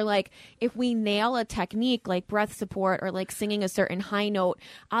us. Or like if we nail a technique like breath support or like singing a certain high note,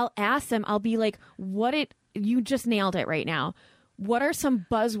 I'll ask them, I'll be like, you just nailed it right now. What are some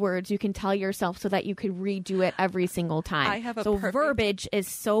buzzwords you can tell yourself so that you could redo it every single time? I have a so perfect... verbiage is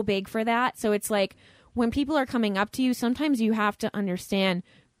so big for that. So it's like when people are coming up to you, sometimes you have to understand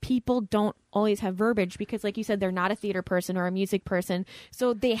people don't always have verbiage because, like you said, they're not a theater person or a music person.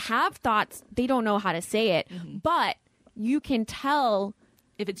 So they have thoughts. They don't know how to say it. But you can tell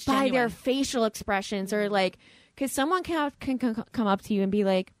if it's by genuine. their facial expressions or like, because someone can come up to you and be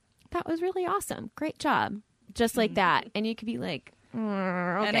like, that was really awesome. Great job. Just like that. And you could be like, okay.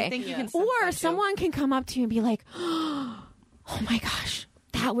 And I think you can sense or that, someone can come up to you and be like, oh my gosh,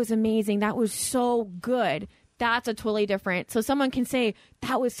 that was amazing. That was so good. That's a totally different. So someone can say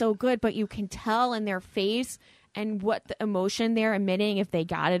that was so good, but you can tell in their face and what the emotion they're emitting, if they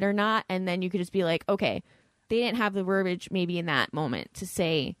got it or not. And then you could just be like, okay, they didn't have the verbiage maybe in that moment to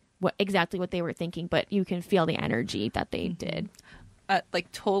say exactly what they were thinking, but you can feel the energy that they did.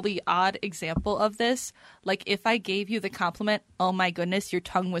 Like totally odd example of this. Like if I gave you the compliment, oh my goodness, your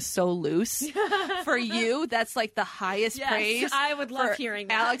tongue was so loose. For you, that's like the highest praise. I would love For hearing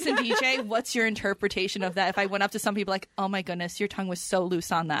that. Alex and DJ, what's your interpretation of that? If I went up to some people like, oh my goodness, your tongue was so loose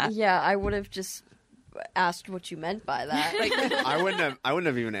on that. Yeah, I would have just asked what you meant by that. I wouldn't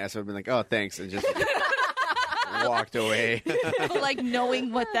have even asked. I would have been like, oh, thanks. And just walked away. But like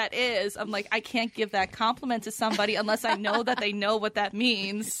knowing what that is, I'm like, I can't give that compliment to somebody unless I know that they know what that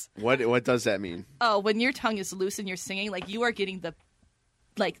means. What does that mean? Oh, when your tongue is loose and you're singing, like you are getting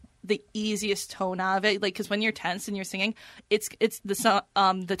the easiest tone out of it. Like, because when you're tense and you're singing, it's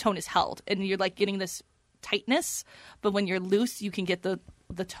the tone is held and you're like getting this tightness. But when you're loose, you can get the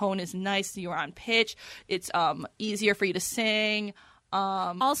tone is nice. You're on pitch. It's easier for you to sing.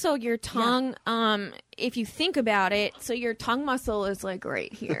 Also, your tongue, if you think about it, so your tongue muscle is like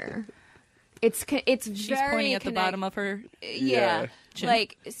right here. It's She's very pointing at the bottom of her. Yeah. Chin.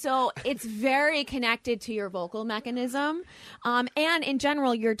 Like, so it's very connected to your vocal mechanism. And in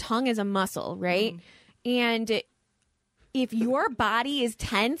general, your tongue is a muscle, right? And if your body is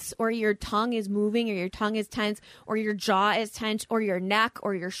tense or your tongue is moving or your tongue is tense or your jaw is tense or your neck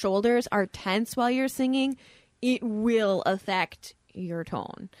or your shoulders are tense while you're singing, it will affect your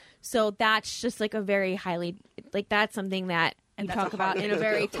tone. So that's just like a very highly, like that's something that you that's talk a about hard in a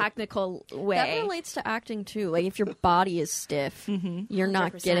very technical way. That relates to acting too. Like if your body is stiff, you're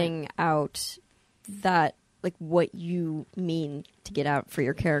not 100%. getting out that like what you mean to get out for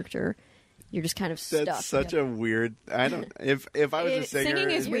your character. You're just kind of stuck. That's such a weird. I don't. If I was a singer,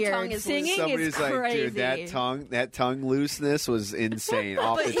 Singing is Your weird. tongue is Singing somebody's is like, crazy. dude, that tongue looseness was insane,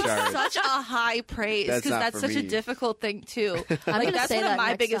 off But the it's charts. such a high praise That's because not that's for such a me. difficult thing too. Like gonna that's say one of that my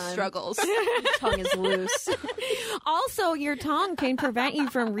next biggest time. struggles. Your tongue is loose. Also, your tongue can prevent you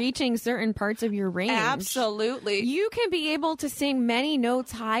from reaching certain parts of your range. Absolutely. You can be able to sing many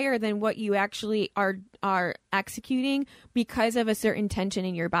notes higher than what you actually are executing because of a certain tension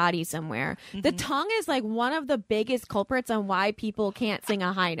in your body somewhere. The tongue is like one of the biggest culprits on why people can't sing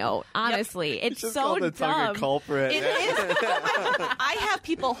a high note. Honestly, it's Just so call the tongue a dumb. culprit. It is. I have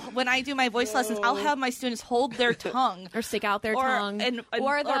people when I do my voice lessons. I'll have my students hold their tongue Or stick out their or tongue,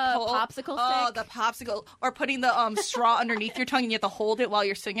 or the pull- popsicle Oh, stick. the popsicle, or putting the straw underneath your tongue and you have to hold it while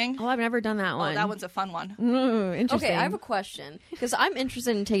you're singing. Oh, I've never done that one. Oh, that one's a fun one. Ooh, interesting. Okay, I have a question because I'm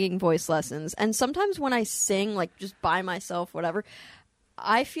interested in taking voice lessons, and sometimes when I sing, like just by myself, whatever,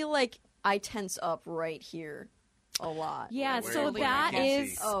 I feel like I tense up right here a lot. Yeah, Where- so where that I can't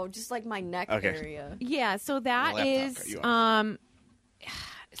is see. Oh, just like my neck Okay. area. yeah. So that My laptop is cut you off.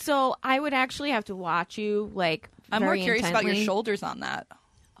 So I would actually have to watch you like. I'm more very curious about your intently. shoulders on that.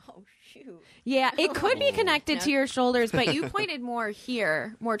 Oh shoot. Yeah, it could be connected to Yeah. your shoulders, but you pointed more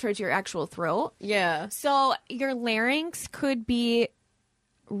here, more towards your actual throat. Yeah. So your larynx could be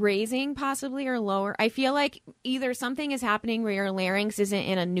raising possibly or lower. I feel like either something is happening where your larynx isn't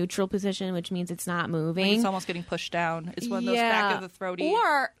in a neutral position, which means it's not moving. It's almost getting pushed down. It's one of those back of the throaty.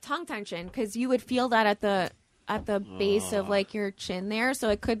 or tongue tension, because you would feel that at the base of like your chin there. So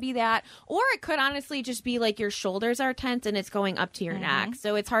it could be that, or it could honestly just be like your shoulders are tense and it's going up to your neck.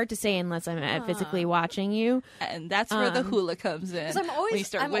 So it's hard to say unless I'm physically watching you. and that's where the hula comes in. Because I'm when you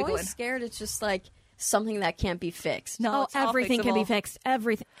start wiggling. always scared. It's just like something that can't be fixed. No, Oh, it's all everything can be fixable. fixed.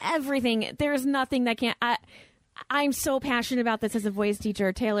 Everything. There's nothing that can't. I'm so passionate about this as a voice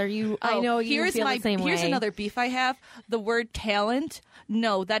teacher, Taylor. I know you feel the same Here's way. another beef I have. The word talent.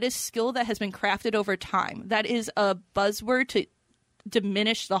 No, that is skill that has been crafted over time. That is a buzzword to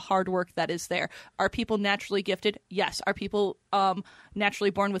diminish the hard work that is there. Are people naturally gifted? Yes. Are people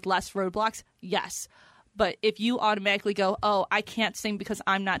naturally born with less roadblocks? Yes. But if you automatically go, oh, I can't sing because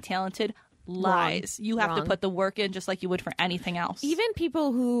I'm not talented, lies. You have to Wrong. put the work in just like you would for anything else. Even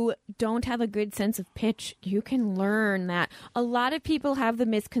people who don't have a good sense of pitch, you can learn that. A lot of people have the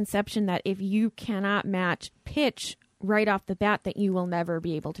misconception that if you cannot match pitch right off the bat, that you will never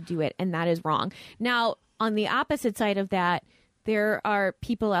be able to do it, and that is wrong. Now, on the opposite side of that, there are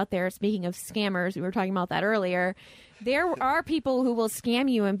people out there, speaking of scammers, we were talking about that earlier, there are people who will scam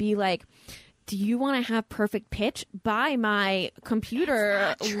you and be like, do you want to have perfect pitch? Buy my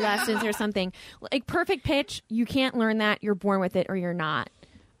computer lessons or something. Like perfect pitch, you can't learn that. You're born with it or you're not.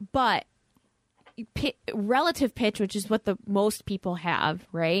 But relative pitch, which is what the most people have,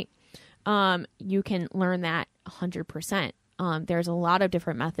 right? You can learn that 100%. There's a lot of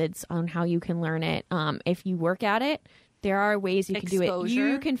different methods on how you can learn it. If you work at it, there are ways you can do it. Exposure.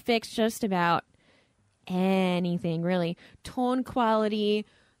 You can fix just about anything, really. Tone quality,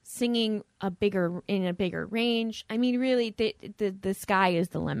 singing in a bigger range. I mean, really, the sky is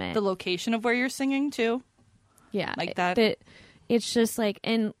the limit. the location of where you're singing too. Yeah, Like that. It's just like,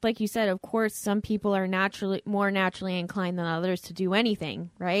 and like you said, of course, some people are more naturally inclined than others to do anything,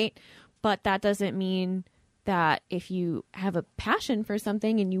 right? But that doesn't mean that if you have a passion for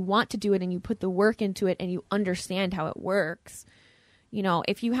something and you want to do it and you put the work into it and you understand how it works,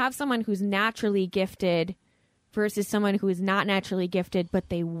 if you have someone who's naturally gifted versus someone who is not naturally gifted, but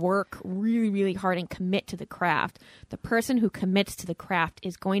they work really, really hard and commit to the craft. The person who commits to the craft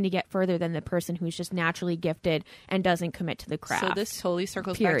is going to get further than the person who's just naturally gifted and doesn't commit to the craft. So this totally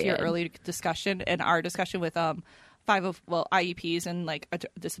circles back to your earlier discussion and our discussion with IEPs and like a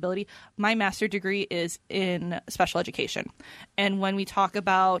disability. My master's degree is in special education. And when we talk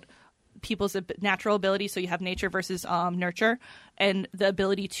about people's natural ability, so you have nature versus nurture, and the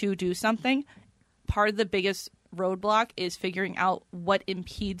ability to do something, part of the biggest roadblock is figuring out what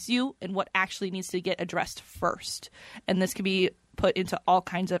impedes you and what actually needs to get addressed first. And this can be put into all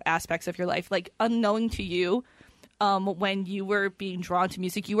kinds of aspects of your life. Like, unknowing to you, when you were being drawn to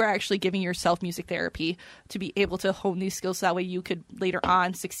music, you were actually giving yourself music therapy to be able to hone these skills so that way you could later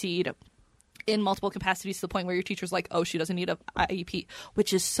on succeed in multiple capacities to the point where your teacher's like, oh, she doesn't need a IEP,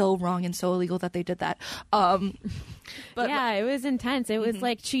 which is so wrong and so illegal that they did that. But yeah, it was intense. It was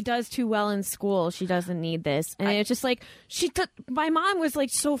like, she does too well in school. She doesn't need this. And it's just like, my mom was like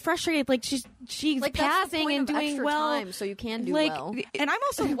so frustrated. Like she's like, passing and doing extra well. time, so you can do like, well. And I'm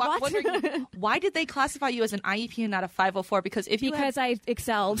also wondering, why did they classify you as an IEP and not a 504? Because I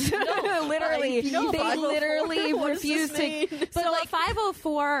excelled. Literally. They literally refused to. But so like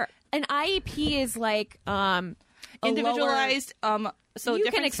 504, an IEP is like individualized. So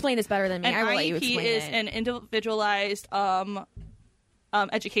you can explain this better than me. I will let you explain it. An IEP is an individualized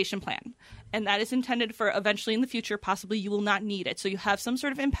education plan. And that is intended for eventually in the future, possibly you will not need it. So you have some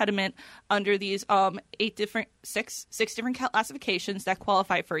sort of impediment under these six different classifications that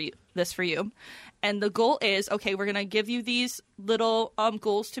qualify for you. And the goal is, okay, we're going to give you these little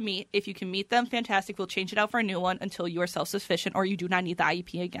goals to meet. If you can meet them, fantastic. We'll change it out for a new one until you are self-sufficient or you do not need the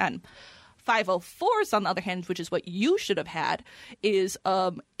IEP again. 504s, on the other hand, which is what you should have had, is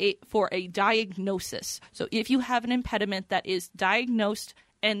for a diagnosis. So if you have an impediment that is diagnosed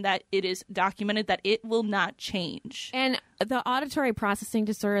and that it is documented that it will not change. And the auditory processing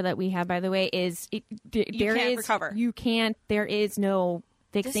disorder that we have, by the way, is recover. You can't. There is no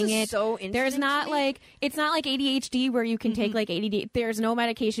fixing this is it. So interesting. There's not it's not like ADHD where you can take like ADD. There's no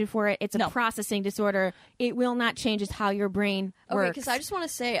medication for it. It's a processing disorder. It will not change. It's how your brain works. Because I just want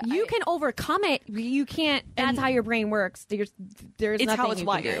to say, you can overcome it. You can't. That's how your brain works. There's it's nothing how it's you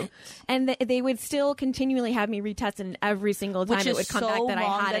wired. can do. And they would still continually have me retested, and every single time it would come back that I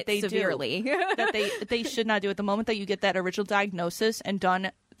had it severely. That they should not do it. The moment that you get that original diagnosis and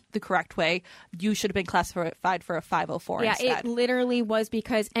done the correct way, you should have been classified for a 504 instead. Yeah, it literally was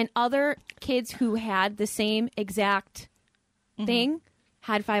because, and other kids who had the same exact thing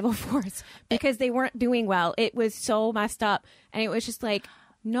had 504s because they weren't doing well. It was so messed up. And it was just like,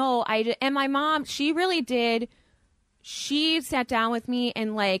 no, and my mom, she really did. She sat down with me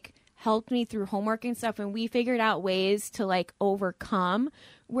and like helped me through homework and stuff. And we figured out ways to like overcome.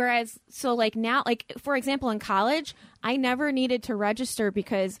 Whereas, so like now, like for example, in college, I never needed to register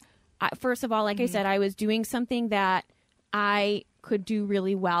because, first of all, like I said, I was doing something that I could do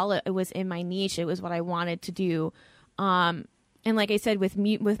really well. It was in my niche. It was what I wanted to do. And like I said, with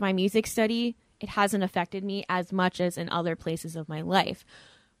my music study, it hasn't affected me as much as in other places of my life.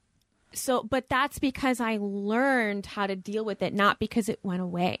 So, but that's because I learned how to deal with it, not because it went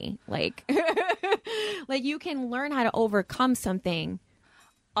away. Like, like you can learn how to overcome something.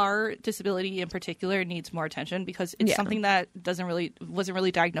 Our disability in particular needs more attention because it's something that wasn't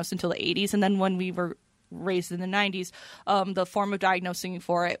really diagnosed until the 80s. And then when we were raised in the 90s, the form of diagnosing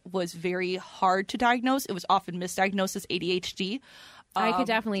for it was very hard to diagnose. It was often misdiagnosed as ADHD. I could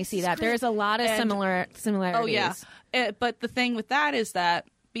definitely see that. There's a lot of similarities. Oh, yeah. But the thing with that is that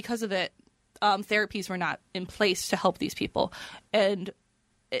because of it, therapies were not in place to help these people. And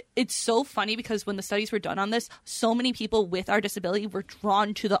it's so funny because when the studies were done on this, so many people with our disability were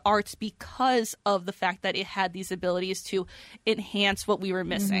drawn to the arts because of the fact that it had these abilities to enhance what we were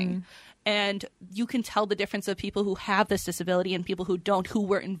missing. And you can tell the difference of people who have this disability and people who don't, who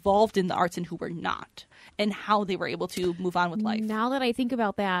were involved in the arts and who were not, and how they were able to move on with life. Now that I think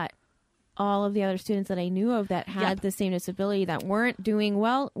about that, all of the other students that I knew of that had the same disability that weren't doing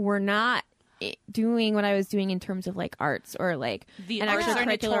well were not doing what I was doing in terms of like arts or like the an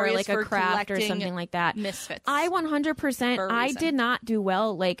extracurricular or like a craft or something like that. Misfits. I 100%, I did not do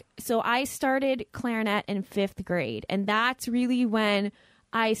well. Like, so I started clarinet in 5th grade, and that's really when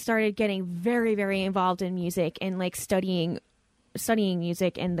I started getting very, very involved in music and like studying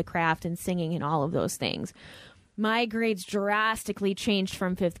music and the craft and singing and all of those things. My grades drastically changed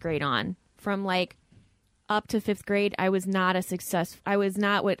from 5th grade on. From like up to 5th grade, I was not a success. I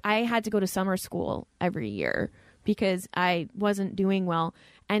had to go to summer school every year because I wasn't doing well.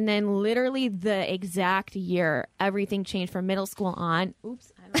 And then literally the exact year, everything changed from middle school on.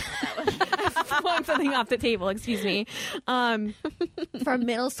 Oops, I don't know what that was. I flung something off the table, excuse me. From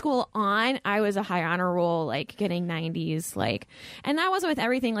middle school on, I was a high honor roll, like getting 90s. And that wasn't with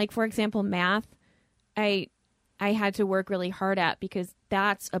everything. Like, for example, math, I had to work really hard at, because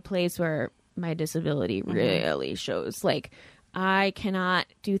that's a place where my disability really shows. Like, I cannot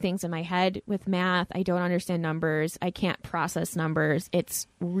do things in my head with math. I don't understand numbers. I can't process numbers. It's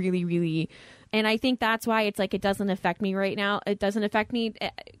really, really, and I think that's why it's like, it doesn't affect me right now. It doesn't affect me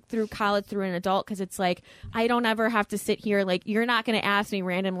through college, through an adult, because it's like, I don't ever have to sit here. Like, you're not going to ask me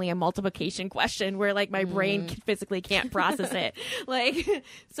randomly a multiplication question where like my brain physically can't process it. Like,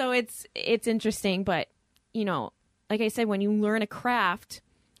 so it's interesting. But, you know, like I said, when you learn a craft,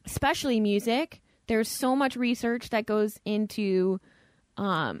 especially music, there's so much research that goes into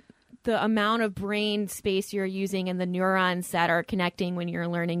the amount of brain space you're using and the neurons that are connecting when you're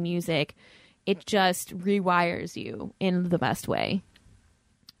learning music. It just rewires you in the best way.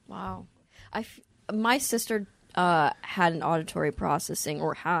 Wow. My sister had an auditory processing,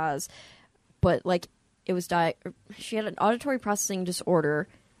 or has, but like it was she had an auditory processing disorder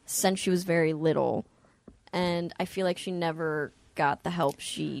since she was very little, and I feel like she never got the help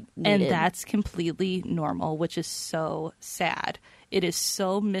she needed. And that's completely normal, which is so sad. It is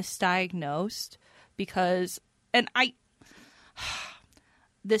so misdiagnosed because,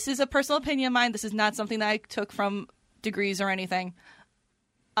 this is a personal opinion of mine. This is not something that I took from degrees or anything.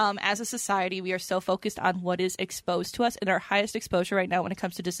 As a society, we are so focused on what is exposed to us, and our highest exposure right now when it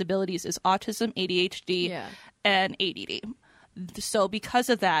comes to disabilities is autism, ADHD, and ADD. So because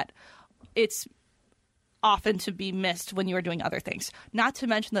of that, it's often to be missed when you are doing other things. Not to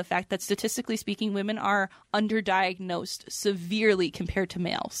mention the fact that statistically speaking, women are underdiagnosed severely compared to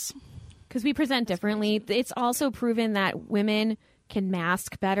males. Because we present differently. It's also proven that women can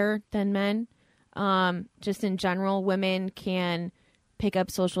mask better than men. Just in general, women can pick up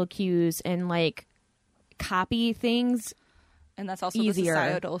social cues and like copy things. And that's also easier. The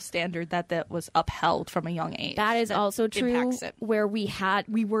societal standard that was upheld from a young age. That is also true, it. where we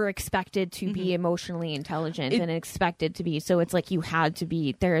were expected to be emotionally intelligent and expected to be. So it's like you had to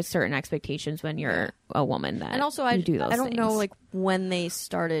be. There are certain expectations when you're a woman that, and also you do those I don't things. know like when they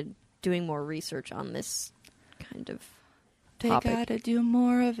started doing more research on this kind of topic. They gotta do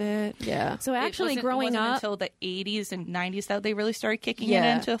more of it. Yeah. So actually, it growing wasn't up until the 80s and 90s that they really started kicking it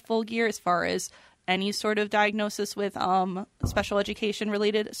Yeah. into full gear as far as any sort of diagnosis with special education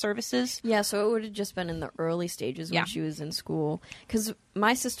related services. Yeah, so it would have just been in the early stages when Yeah. she was in school. Because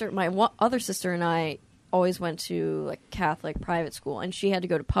my other sister and I always went to like Catholic private school, and she had to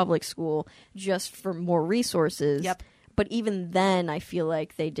go to public school just for more resources. Yep. But even then, I feel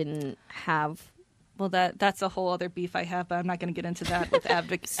like they didn't have. Well, that's a whole other beef I have, but I'm not going to get into that with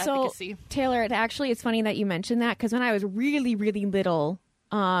advocacy. Taylor, it's funny that you mentioned that, because when I was really, really little,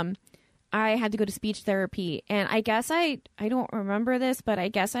 I had to go to speech therapy, and I guess I don't remember this, but I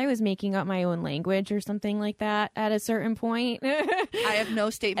guess I was making up my own language or something like that at a certain point. I have no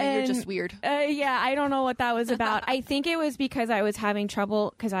statement. You're just weird. Yeah, I don't know what that was about. I think it was because I was having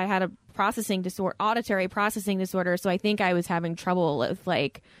trouble because I had a auditory processing disorder. So I think I was having trouble with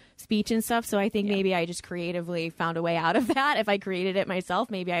like speech and stuff. So I think maybe I just creatively found a way out of that. If I created it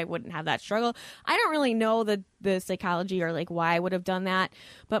myself, maybe I wouldn't have that struggle. I don't really know the psychology or like why I would have done that.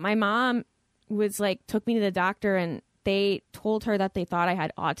 But my mom was like, took me to the doctor, and they told her that they thought I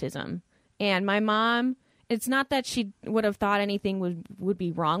had autism. And my mom, it's not that she would have thought anything would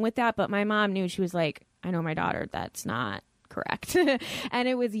be wrong with that, but my mom knew. She was like, I know my daughter, that's not correct. And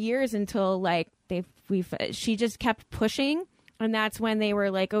it was years until like she just kept pushing, and that's when they were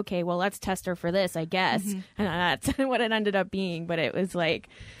like, okay, well, let's test her for this, I guess. And that's what it ended up being. But it was like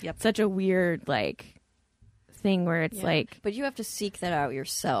such a weird like thing where it's like, but you have to seek that out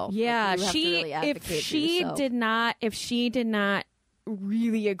yourself. Yeah, like, you have to really advocate for yourself. If she did not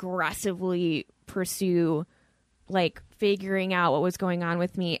really aggressively pursue like figuring out what was going on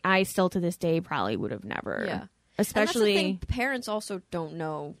with me, I still to this day probably would have never. Yeah. Especially, and that's the thing, parents also don't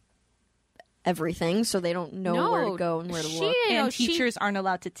know everything, so they don't know where to go and where to look. And teachers aren't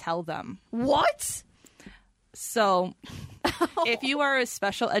allowed to tell them. What? So if you are a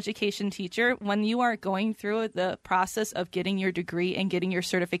special education teacher, when you are going through the process of getting your degree and getting your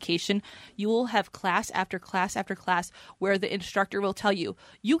certification, you will have class after class after class where the instructor will tell you,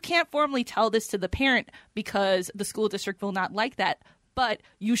 you can't formally tell this to the parent because the school district will not like that, but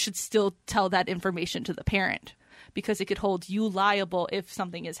you should still tell that information to the parent, because it could hold you liable if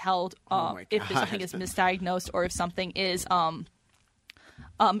something is held, if something is misdiagnosed, or if something is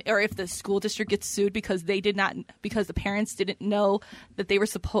or if the school district gets sued because because the parents didn't know that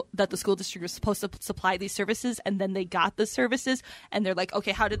that the school district was supposed to supply these services, and then they got the services, and they're like,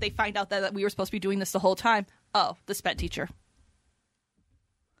 okay, how did they find out that we were supposed to be doing this the whole time? Oh, the SPED teacher.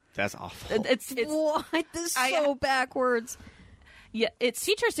 That's awful. It's What? This is so backwards. Yeah, it's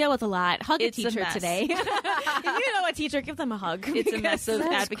Teachers deal with a lot. Hug a It's a teacher mess. today. If you know a teacher, give them a hug. it's a mess of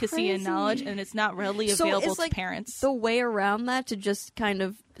That's advocacy and crazy. knowledge, and it's not readily available to parents. The way around that to just kind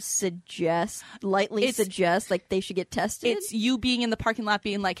of lightly suggest, like they should get tested. It's you being in the parking lot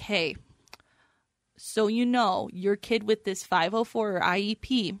being like, hey, so your kid with this 504 or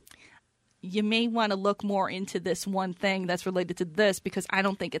IEP, you may want to look more into this one thing that's related to this because I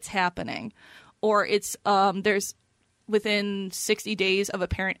don't think it's happening. Or it's there's within 60 days of a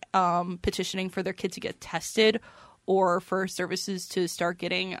parent petitioning for their kid to get tested or for services to start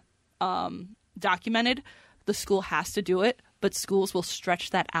getting documented, the school has to do it, but schools will stretch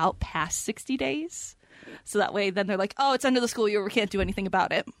that out past 60 days. So that way then they're like, oh, it's under the school year, we can't do anything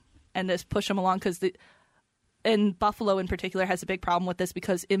about it. And just push them along because in Buffalo in particular has a big problem with this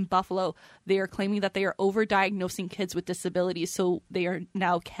because in Buffalo they are claiming that they are overdiagnosing kids with disabilities, so they are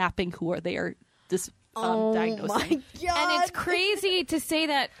now capping who they are diagnosing. My God. And it's crazy to say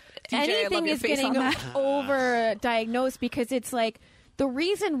that DJ, I love anything your is face getting on that. over-diagnosed because it's like the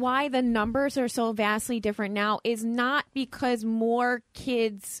reason why the numbers are so vastly different now is not because more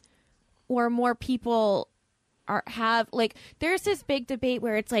kids or more people there's this big debate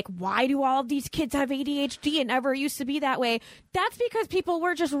where it's like, why do all of these kids have ADHD? It never used to be that way. That's because people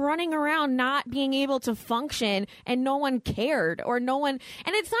were just running around not being able to function and no one cared and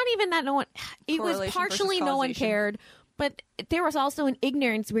it's not even that it was Correlation partially versus no one causation. cared, but there was also an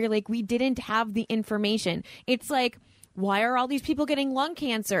ignorance where like we didn't have the information. It's like, why are all these people getting lung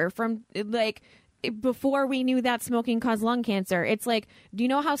cancer from like before we knew that smoking caused lung cancer? It's like, do you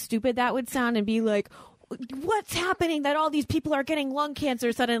know how stupid that would sound and be like, what's happening that all these people are getting lung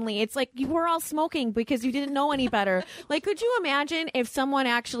cancer suddenly? It's like you were all smoking because you didn't know any better. Like, could you imagine if someone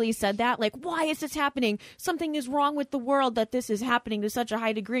actually said that? Like, why is this happening? Something is wrong with the world that this is happening to such a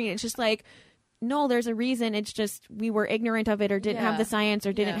high degree. And it's just like, no, there's a reason. It's just we were ignorant of it or didn't have the science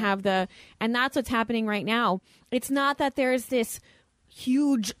or didn't have and that's what's happening right now. It's not that there's this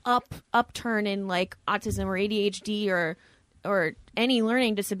huge upturn in like autism or ADHD or any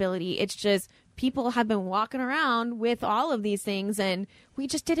learning disability. It's just people have been walking around with all of these things and we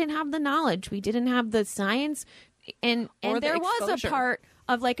just didn't have the knowledge. We didn't have the science and there was a part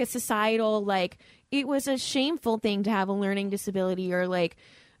of like a societal, like it was a shameful thing to have a learning disability or like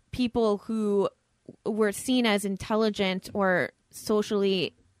people who were seen as intelligent or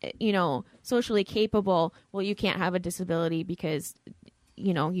socially capable. Well, you can't have a disability because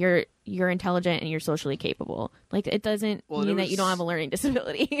you're intelligent and you're socially capable. Like it doesn't mean that you don't have a learning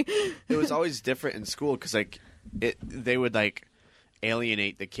disability. It was always different in school because like they would like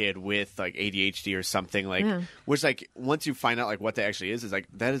alienate the kid with like ADHD or something like which like once you find out like what that actually is like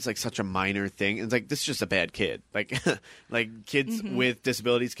that is like such a minor thing. And it's like this is just a bad kid. Like like kids with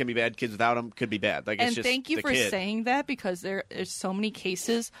disabilities can be bad, kids without them could be bad. Like it's just thank you the for kid. saying that because there's so many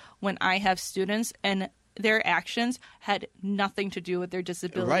cases when I have students and their actions had nothing to do with their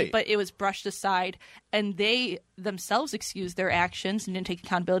disability, Right. but it was brushed aside, and they themselves excused their actions and didn't take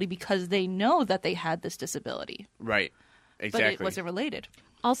accountability because they know that they had this disability, Right. Exactly. but it wasn't related.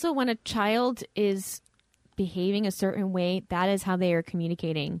 Also, when a child is behaving a certain way, that is how they are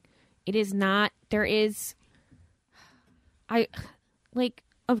communicating. It is not,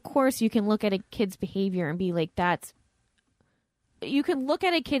 of course you can look at a kid's behavior and be like, you can look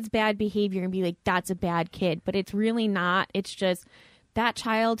at a kid's bad behavior and be like, that's a bad kid, but it's really not. It's just that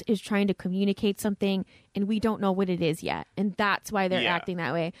child is trying to communicate something and we don't know what it is yet. And that's why they're acting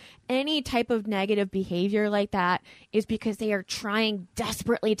that way. Any type of negative behavior like that is because they are trying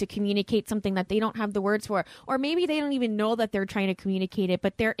desperately to communicate something that they don't have the words for. Or maybe they don't even know that they're trying to communicate it,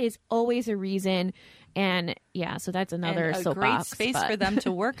 but there is always a reason. And so that's another and a soapbox. great space for them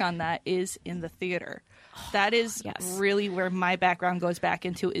to work on that is in the theater. That is really where my background goes back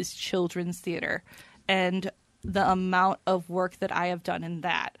into is children's theater. And the amount of work that I have done in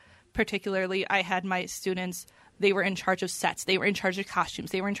that. Particularly, I had my students, they were in charge of sets, they were in charge of costumes,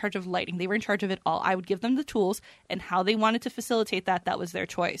 they were in charge of lighting, they were in charge of it all. I would give them the tools, and how they wanted to facilitate that was their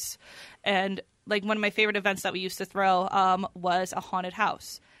choice. And like one of my favorite events that we used to throw was a haunted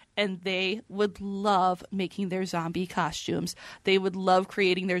house. And they would love making their zombie costumes. They would love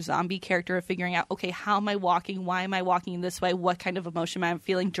creating their zombie character and figuring out, okay, how am I walking? Why am I walking this way? What kind of emotion am I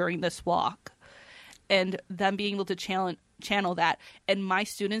feeling during this walk? And them being able to channel that. And my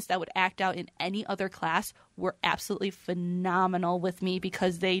students that would act out in any other class were absolutely phenomenal with me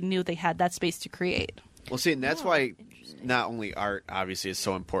because they knew they had that space to create. Well, see, and that's why not only art obviously is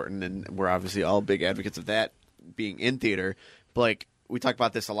so important, and we're obviously all big advocates of that being in theater, but like we talked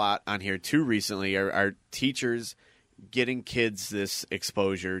about this a lot on here too recently, our teachers getting kids this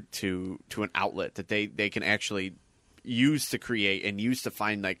exposure to an outlet that they can actually use to create and use to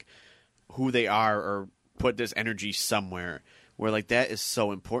find like who they are or put this energy somewhere where like that is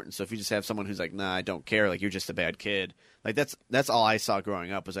so important. So if you just have someone who's like, nah, I don't care, like you're just a bad kid, like that's all I saw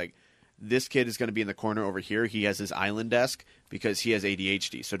growing up was like, this kid is going to be in the corner over here. He has his island desk because he has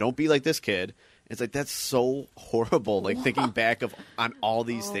ADHD. So don't be like this kid. It's like, that's so horrible. Like thinking back on all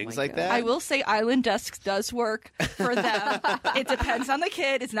these things like that. I will say island desks does work for them. It depends on the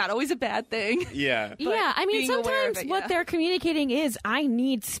kid. It's not always a bad thing. Yeah. Yeah, I mean, being aware of sometimes it, what they're communicating is, I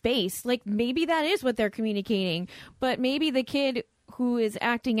need space. Like, maybe that is what they're communicating. But maybe the kid who is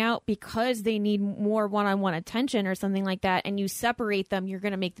acting out because they need more one-on-one attention or something like that, and you separate them, you're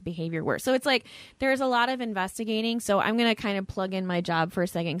going to make the behavior worse. So it's like there's a lot of investigating. So I'm going to kind of plug in my job for a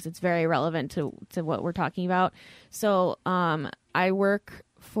second because it's very relevant to what we're talking about. So I work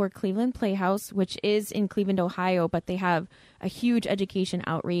for Cleveland Playhouse, which is in Cleveland, Ohio, but they have a huge education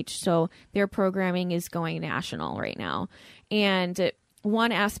outreach. So their programming is going national right now. And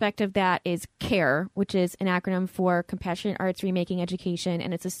one aspect of that is CARE, which is an acronym for Compassionate Arts Remaking Education,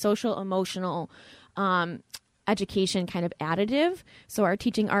 and it's a social-emotional education kind of additive. So our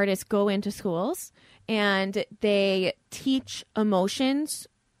teaching artists go into schools, and they teach emotions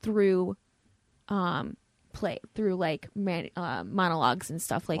through play, through like monologues and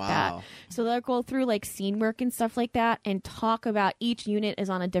stuff like that. So they'll go through like scene work and stuff like that and talk about each unit is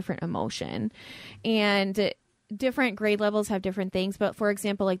on a different emotion. And different grade levels have different things, but for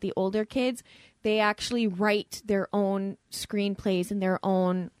example, like the older kids, they actually write their own screenplays and their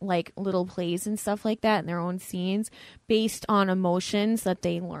own like little plays and stuff like that and their own scenes based on emotions that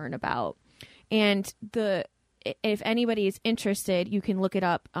they learn about. And if anybody is interested, you can look it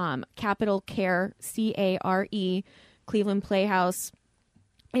up. Capital CARE, CARE, Cleveland Playhouse.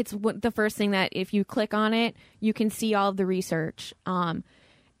 It's the first thing that if you click on it, you can see all of the research. And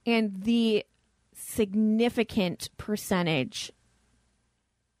the significant percentage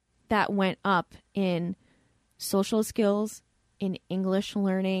that went up in social skills, in English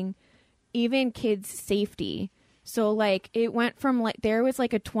learning, even kids' safety. So like it went from like there was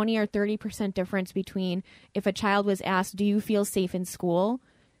like a 20 or 30% difference between if a child was asked, do you feel safe in school?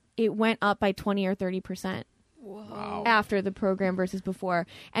 It went up by 20 or 30%. Wow. After the program versus before.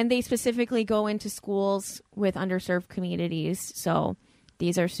 And they specifically go into schools with underserved communities. So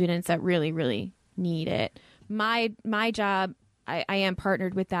these are students that really, really need it. My job, I am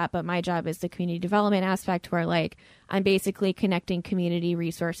partnered with that, but my job is the community development aspect where like I'm basically connecting community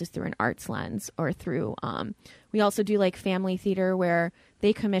resources through an arts lens or through we also do like family theater where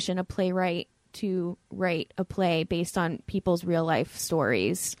they commission a playwright to write a play based on people's real life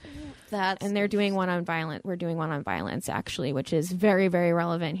stories. And they're doing one on violence. We're doing one on violence, actually, which is very, very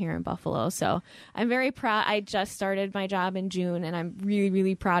relevant here in Buffalo. So I'm very proud. I just started my job in June, and I'm really,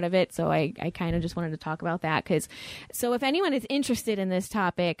 really proud of it. So I kind of just wanted to talk about that. So if anyone is interested in this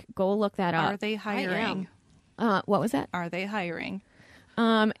topic, go look that up. Are they hiring? What was that? Are they hiring?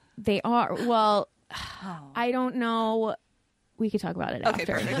 They are. Well, I don't know. We could talk about it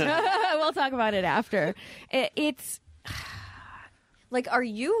after. We'll talk about it after. It's... Like, are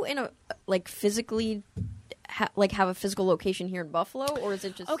you in a, like, physically, have a physical location here in Buffalo, or is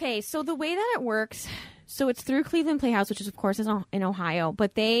it just... Okay, so the way that it works, so it's through Cleveland Playhouse, which is, of course, is in Ohio,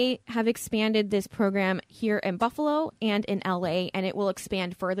 but they have expanded this program here in Buffalo and in LA, and it will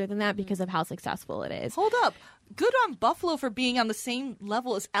expand further than that because of how successful it is. Hold up. Good on Buffalo for being on the same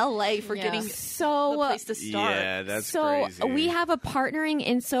level as LA for getting the place to start. Yeah, that's crazy. So we have a partnering,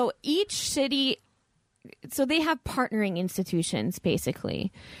 and so each city... So they have partnering institutions,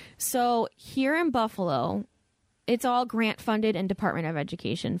 basically. So here in Buffalo, it's all grant funded and Department of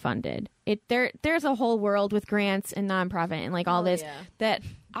Education funded. There's a whole world with grants and nonprofit and like all this that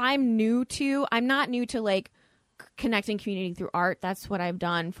I'm new to. I'm not new to like connecting community through art. That's what I've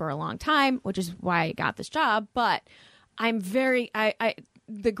done for a long time, which is why I got this job. But I'm very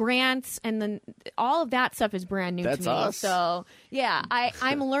the grants and all of that stuff is brand new to me. Us. So yeah,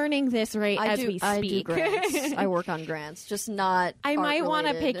 I'm learning this we speak. I do grants. I work on grants, just not. I might want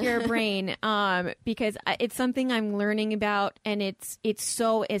to art-related. pick your brain because it's something I'm learning about, and it's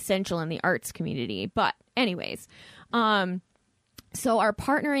so essential in the arts community. But anyways, so our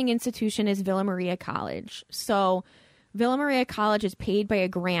partnering institution is Villa Maria College. So Villa Maria College is paid by a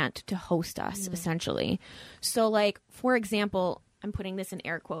grant to host us, essentially. So, like, for example, I'm putting this in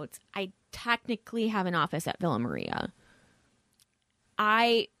air quotes, I technically have an office at Villa Maria.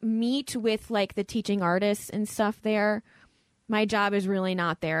 I meet with, like, the teaching artists and stuff there. My job is really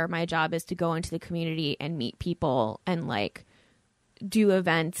not there. My job is to go into the community and meet people and, like, do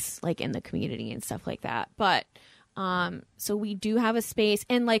events, like, in the community and stuff like that. But, so we do have a space.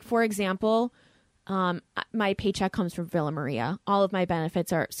 And, like, for example, my paycheck comes from Villa Maria. All of my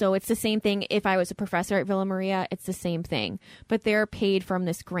benefits are, so it's the same thing. If I was a professor at Villa Maria, it's the same thing, but they're paid from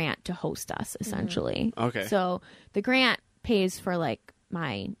this grant to host us, essentially. Okay. So the grant pays for, like,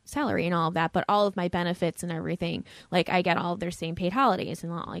 my salary and all of that, but all of my benefits and everything, like, I get all of their same paid holidays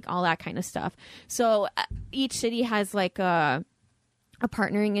and all that kind of stuff. So each city has, like, a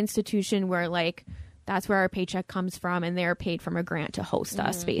partnering institution where, like, that's where our paycheck comes from, and they're paid from a grant to host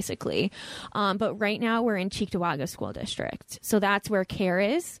us, basically. But right now we're in Cheektowaga School District. So that's where CARE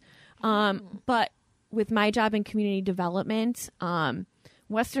is. But with my job in community development,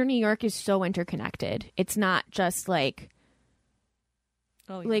 Western New York is so interconnected. It's not just, like,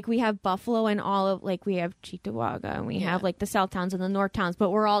 like, we have Buffalo and all of, like, we have Cheektowaga, and we have, like, the South Towns and the North Towns, but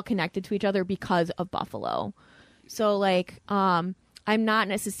we're all connected to each other because of Buffalo. So, like, I'm not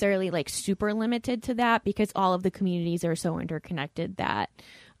necessarily, like, super limited to that because all of the communities are so interconnected that,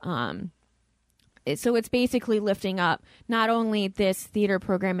 so it's basically lifting up not only this theater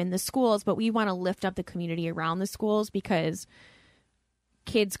program in the schools, but we want to lift up the community around the schools because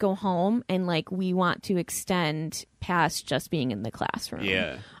kids go home and, like, we want to extend past just being in the classroom.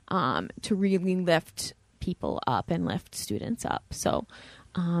 Yeah. To really lift people up and lift students up. So,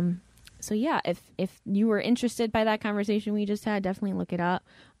 so yeah, if you were interested by that conversation we just had, definitely look it up.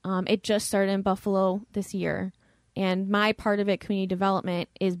 It just started in Buffalo this year, and my part of it, community development,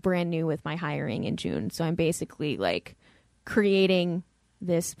 is brand new with my hiring in June. So I'm basically, like, creating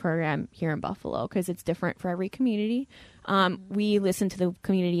this program here in Buffalo because it's different for every community. We listen to the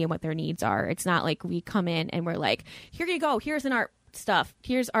community and what their needs are. It's not like we come in and we're like, here you go, here's an art stuff,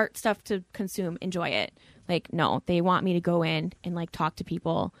 here's art stuff to consume, enjoy it. Like, no, they want me to go in and, like, talk to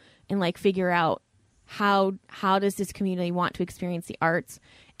people and, like, figure out how does this community want to experience the arts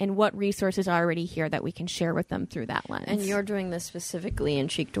and what resources are already here that we can share with them through that lens. And you're doing this specifically in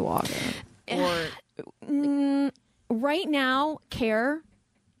Cheektowaga? Or right now, CARE,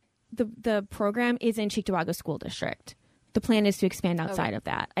 the program is in Cheektowaga School District. The plan is to expand outside of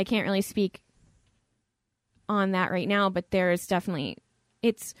that. I can't really speak on that right now, but there's definitely,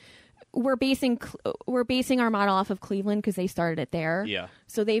 we're basing our model off of Cleveland because they started it there. Yeah.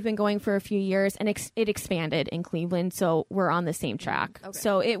 So they've been going for a few years, and it expanded in Cleveland. So we're on the same track. Okay.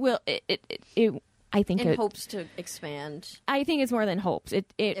 So it will. I think in hopes to expand. I think it's more than hopes.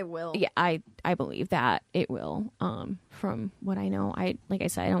 It will. Yeah, I believe that it will. From what I know, like I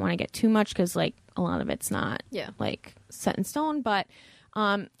said, I don't want to get too much because, like, a lot of it's not like set in stone. But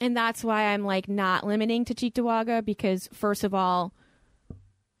and that's why I'm, like, not limiting to Cheektowaga because, first of all,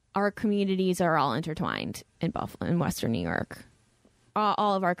 our communities are all intertwined in Buffalo, in Western New York.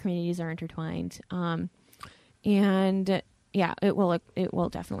 All of our communities are intertwined, and yeah, it will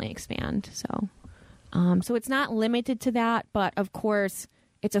definitely expand. So, so it's not limited to that, but of course,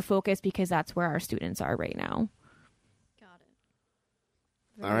 it's a focus because that's where our students are right now. Got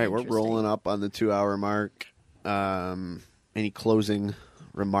it. All right, we're rolling up on the 2-hour mark. Any closing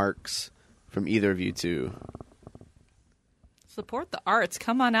remarks from either of you two? Support the arts.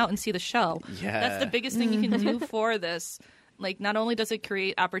 Come on out and see the show. Yeah. That's the biggest thing you can do for this. Like, not only does it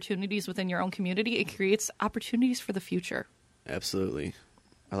create opportunities within your own community, it creates opportunities for the future. Absolutely.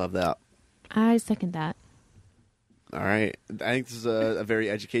 I love that. I second that. All right. I think this is a very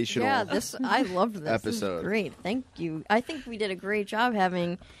educational I loved this episode. This is great. Thank you. I think we did a great job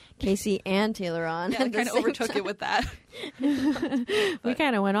having Casey and Taylor on. Yeah, I kind of overtook it with that. We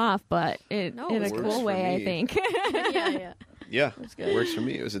kind of went off, but in a works cool for way, I me. think. Yeah. Yeah, it works for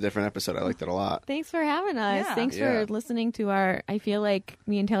me. It was a different episode. I liked it a lot. Thanks for having us. Yeah. Thanks for listening to I feel like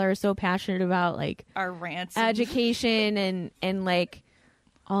me and Taylor are so passionate about, like, Our rants. education and like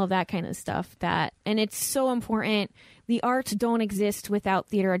all of that kind of stuff, and it's so important. The arts don't exist without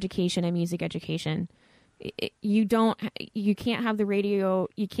theater education and music education. You can't have the radio,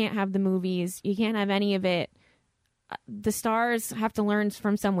 you can't have the movies, you can't have any of it. The stars have to learn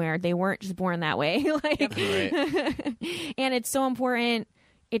from somewhere. They weren't just born that way. Like, Right. and it's so important.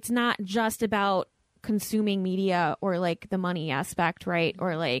 It's not just about consuming media or, like, the money aspect, right?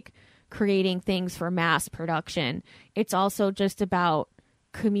 Or, like, creating things for mass production. It's also just about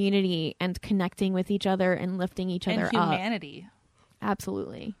community and connecting with each other and lifting each other and up. humanity.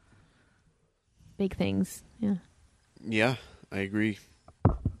 Absolutely. Big things. Yeah. Yeah, I agree.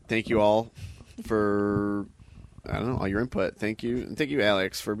 Thank you all for, I don't know, all your input. Thank you. And thank you,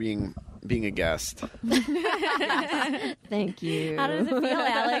 Alex, for being a guest. Thank you. How does it feel,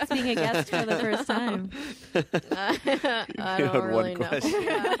 Alex, being a guest for the first time? I don't really know.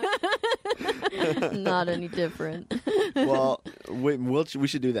 Not any different. Well, we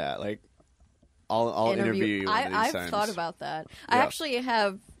should do that. Like, I'll interview you one of these I've times. thought about that. Yeah. I actually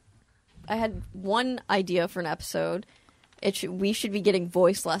I had one idea for an episode. We should be getting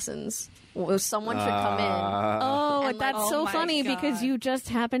voice lessons. Someone should come in. Oh, And, like, that's oh so my funny God. because you just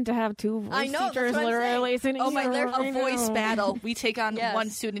happen to have two voice I know, that's teachers what I'm literally saying. sitting Oh my, here they're right A voice now. battle. We take on Yes. one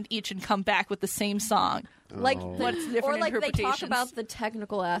student each and come back with the same song. Like, What's different or like they talk interpretations? about the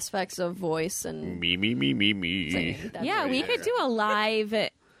technical aspects of voice and Me. singing. That's Yeah, what we it could is. do a live.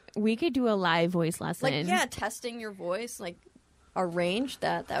 We could do a live voice lesson. Like, yeah, testing your voice, like arrange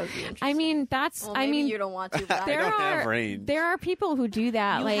that. That would be interesting. I mean, that's. well, I maybe mean, you don't want to. But there don't have are range. there are people who do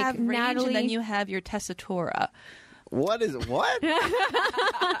that. You like have range, Natalie. and then you have your tessitura. What?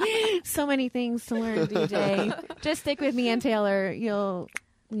 So many things to learn, DJ. Just stick with me and Taylor. You'll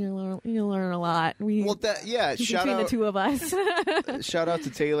learn a lot. Well, shout Between out the two of us. shout out to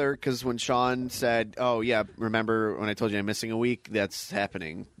Taylor, because when Sean said, "Oh yeah, remember when I told you I'm missing a week? That's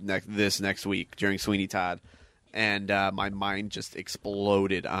happening next week during Sweeney Todd," and my mind just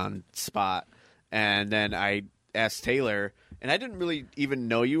exploded on spot. And then I asked Taylor, and I didn't really even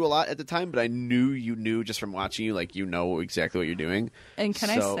know you a lot at the time, but I knew you knew just from watching you, like you know exactly what you're doing. And can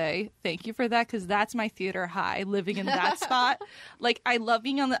I say thank you for that, because that's my theater high, living in that spot. Like I love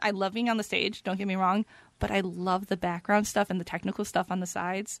being on the stage. Don't get me wrong, but I love the background stuff and the technical stuff on the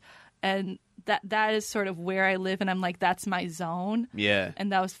sides, and that is sort of where I live. And I'm like, that's my zone. Yeah,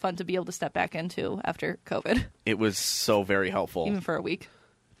 And that was fun to be able to step back into after COVID, it was so very helpful. even for a week.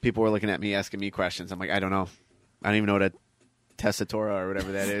 People were looking at me, asking me questions. I'm like, I don't know. I don't even know what a tessitura or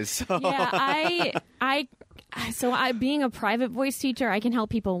whatever that is. So. Yeah, I being a private voice teacher, I can help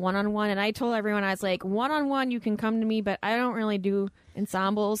people one-on-one, and I told everyone, I was like, one-on-one you can come to me, but I don't really do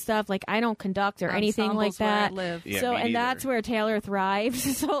ensemble stuff. Like I don't conduct or anything like Ensemble's where I that. live. Yeah, So me and neither. that's where Taylor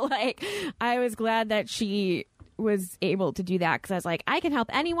thrives. So like I was glad that she was able to do that, because I was like, I can help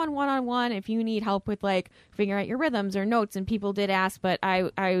anyone one-on-one if you need help with like figuring out your rhythms or notes. And people did ask, but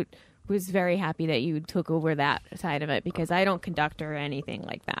I was very happy that you took over that side of it, because I don't conduct or anything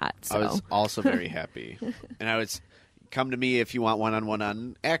like that. So I was also very happy. And I was, come to me if you want one-on-one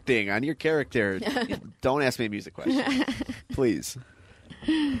on acting, on your character. Don't ask me a music question, please.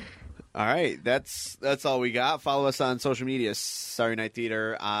 All right, that's all we got. Follow us on social media, Sorry Night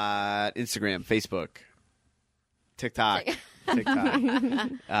Theater, on Instagram, Facebook, TikTok.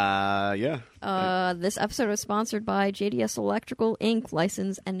 Yeah. This episode was sponsored by JDS Electrical Inc.,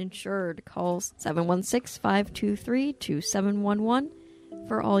 licensed and insured. Calls 716-523-2711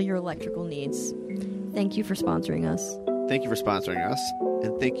 for all your electrical needs. Thank you for sponsoring us. Thank you for sponsoring us,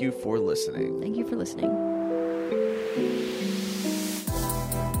 and thank you for listening. Thank you for listening.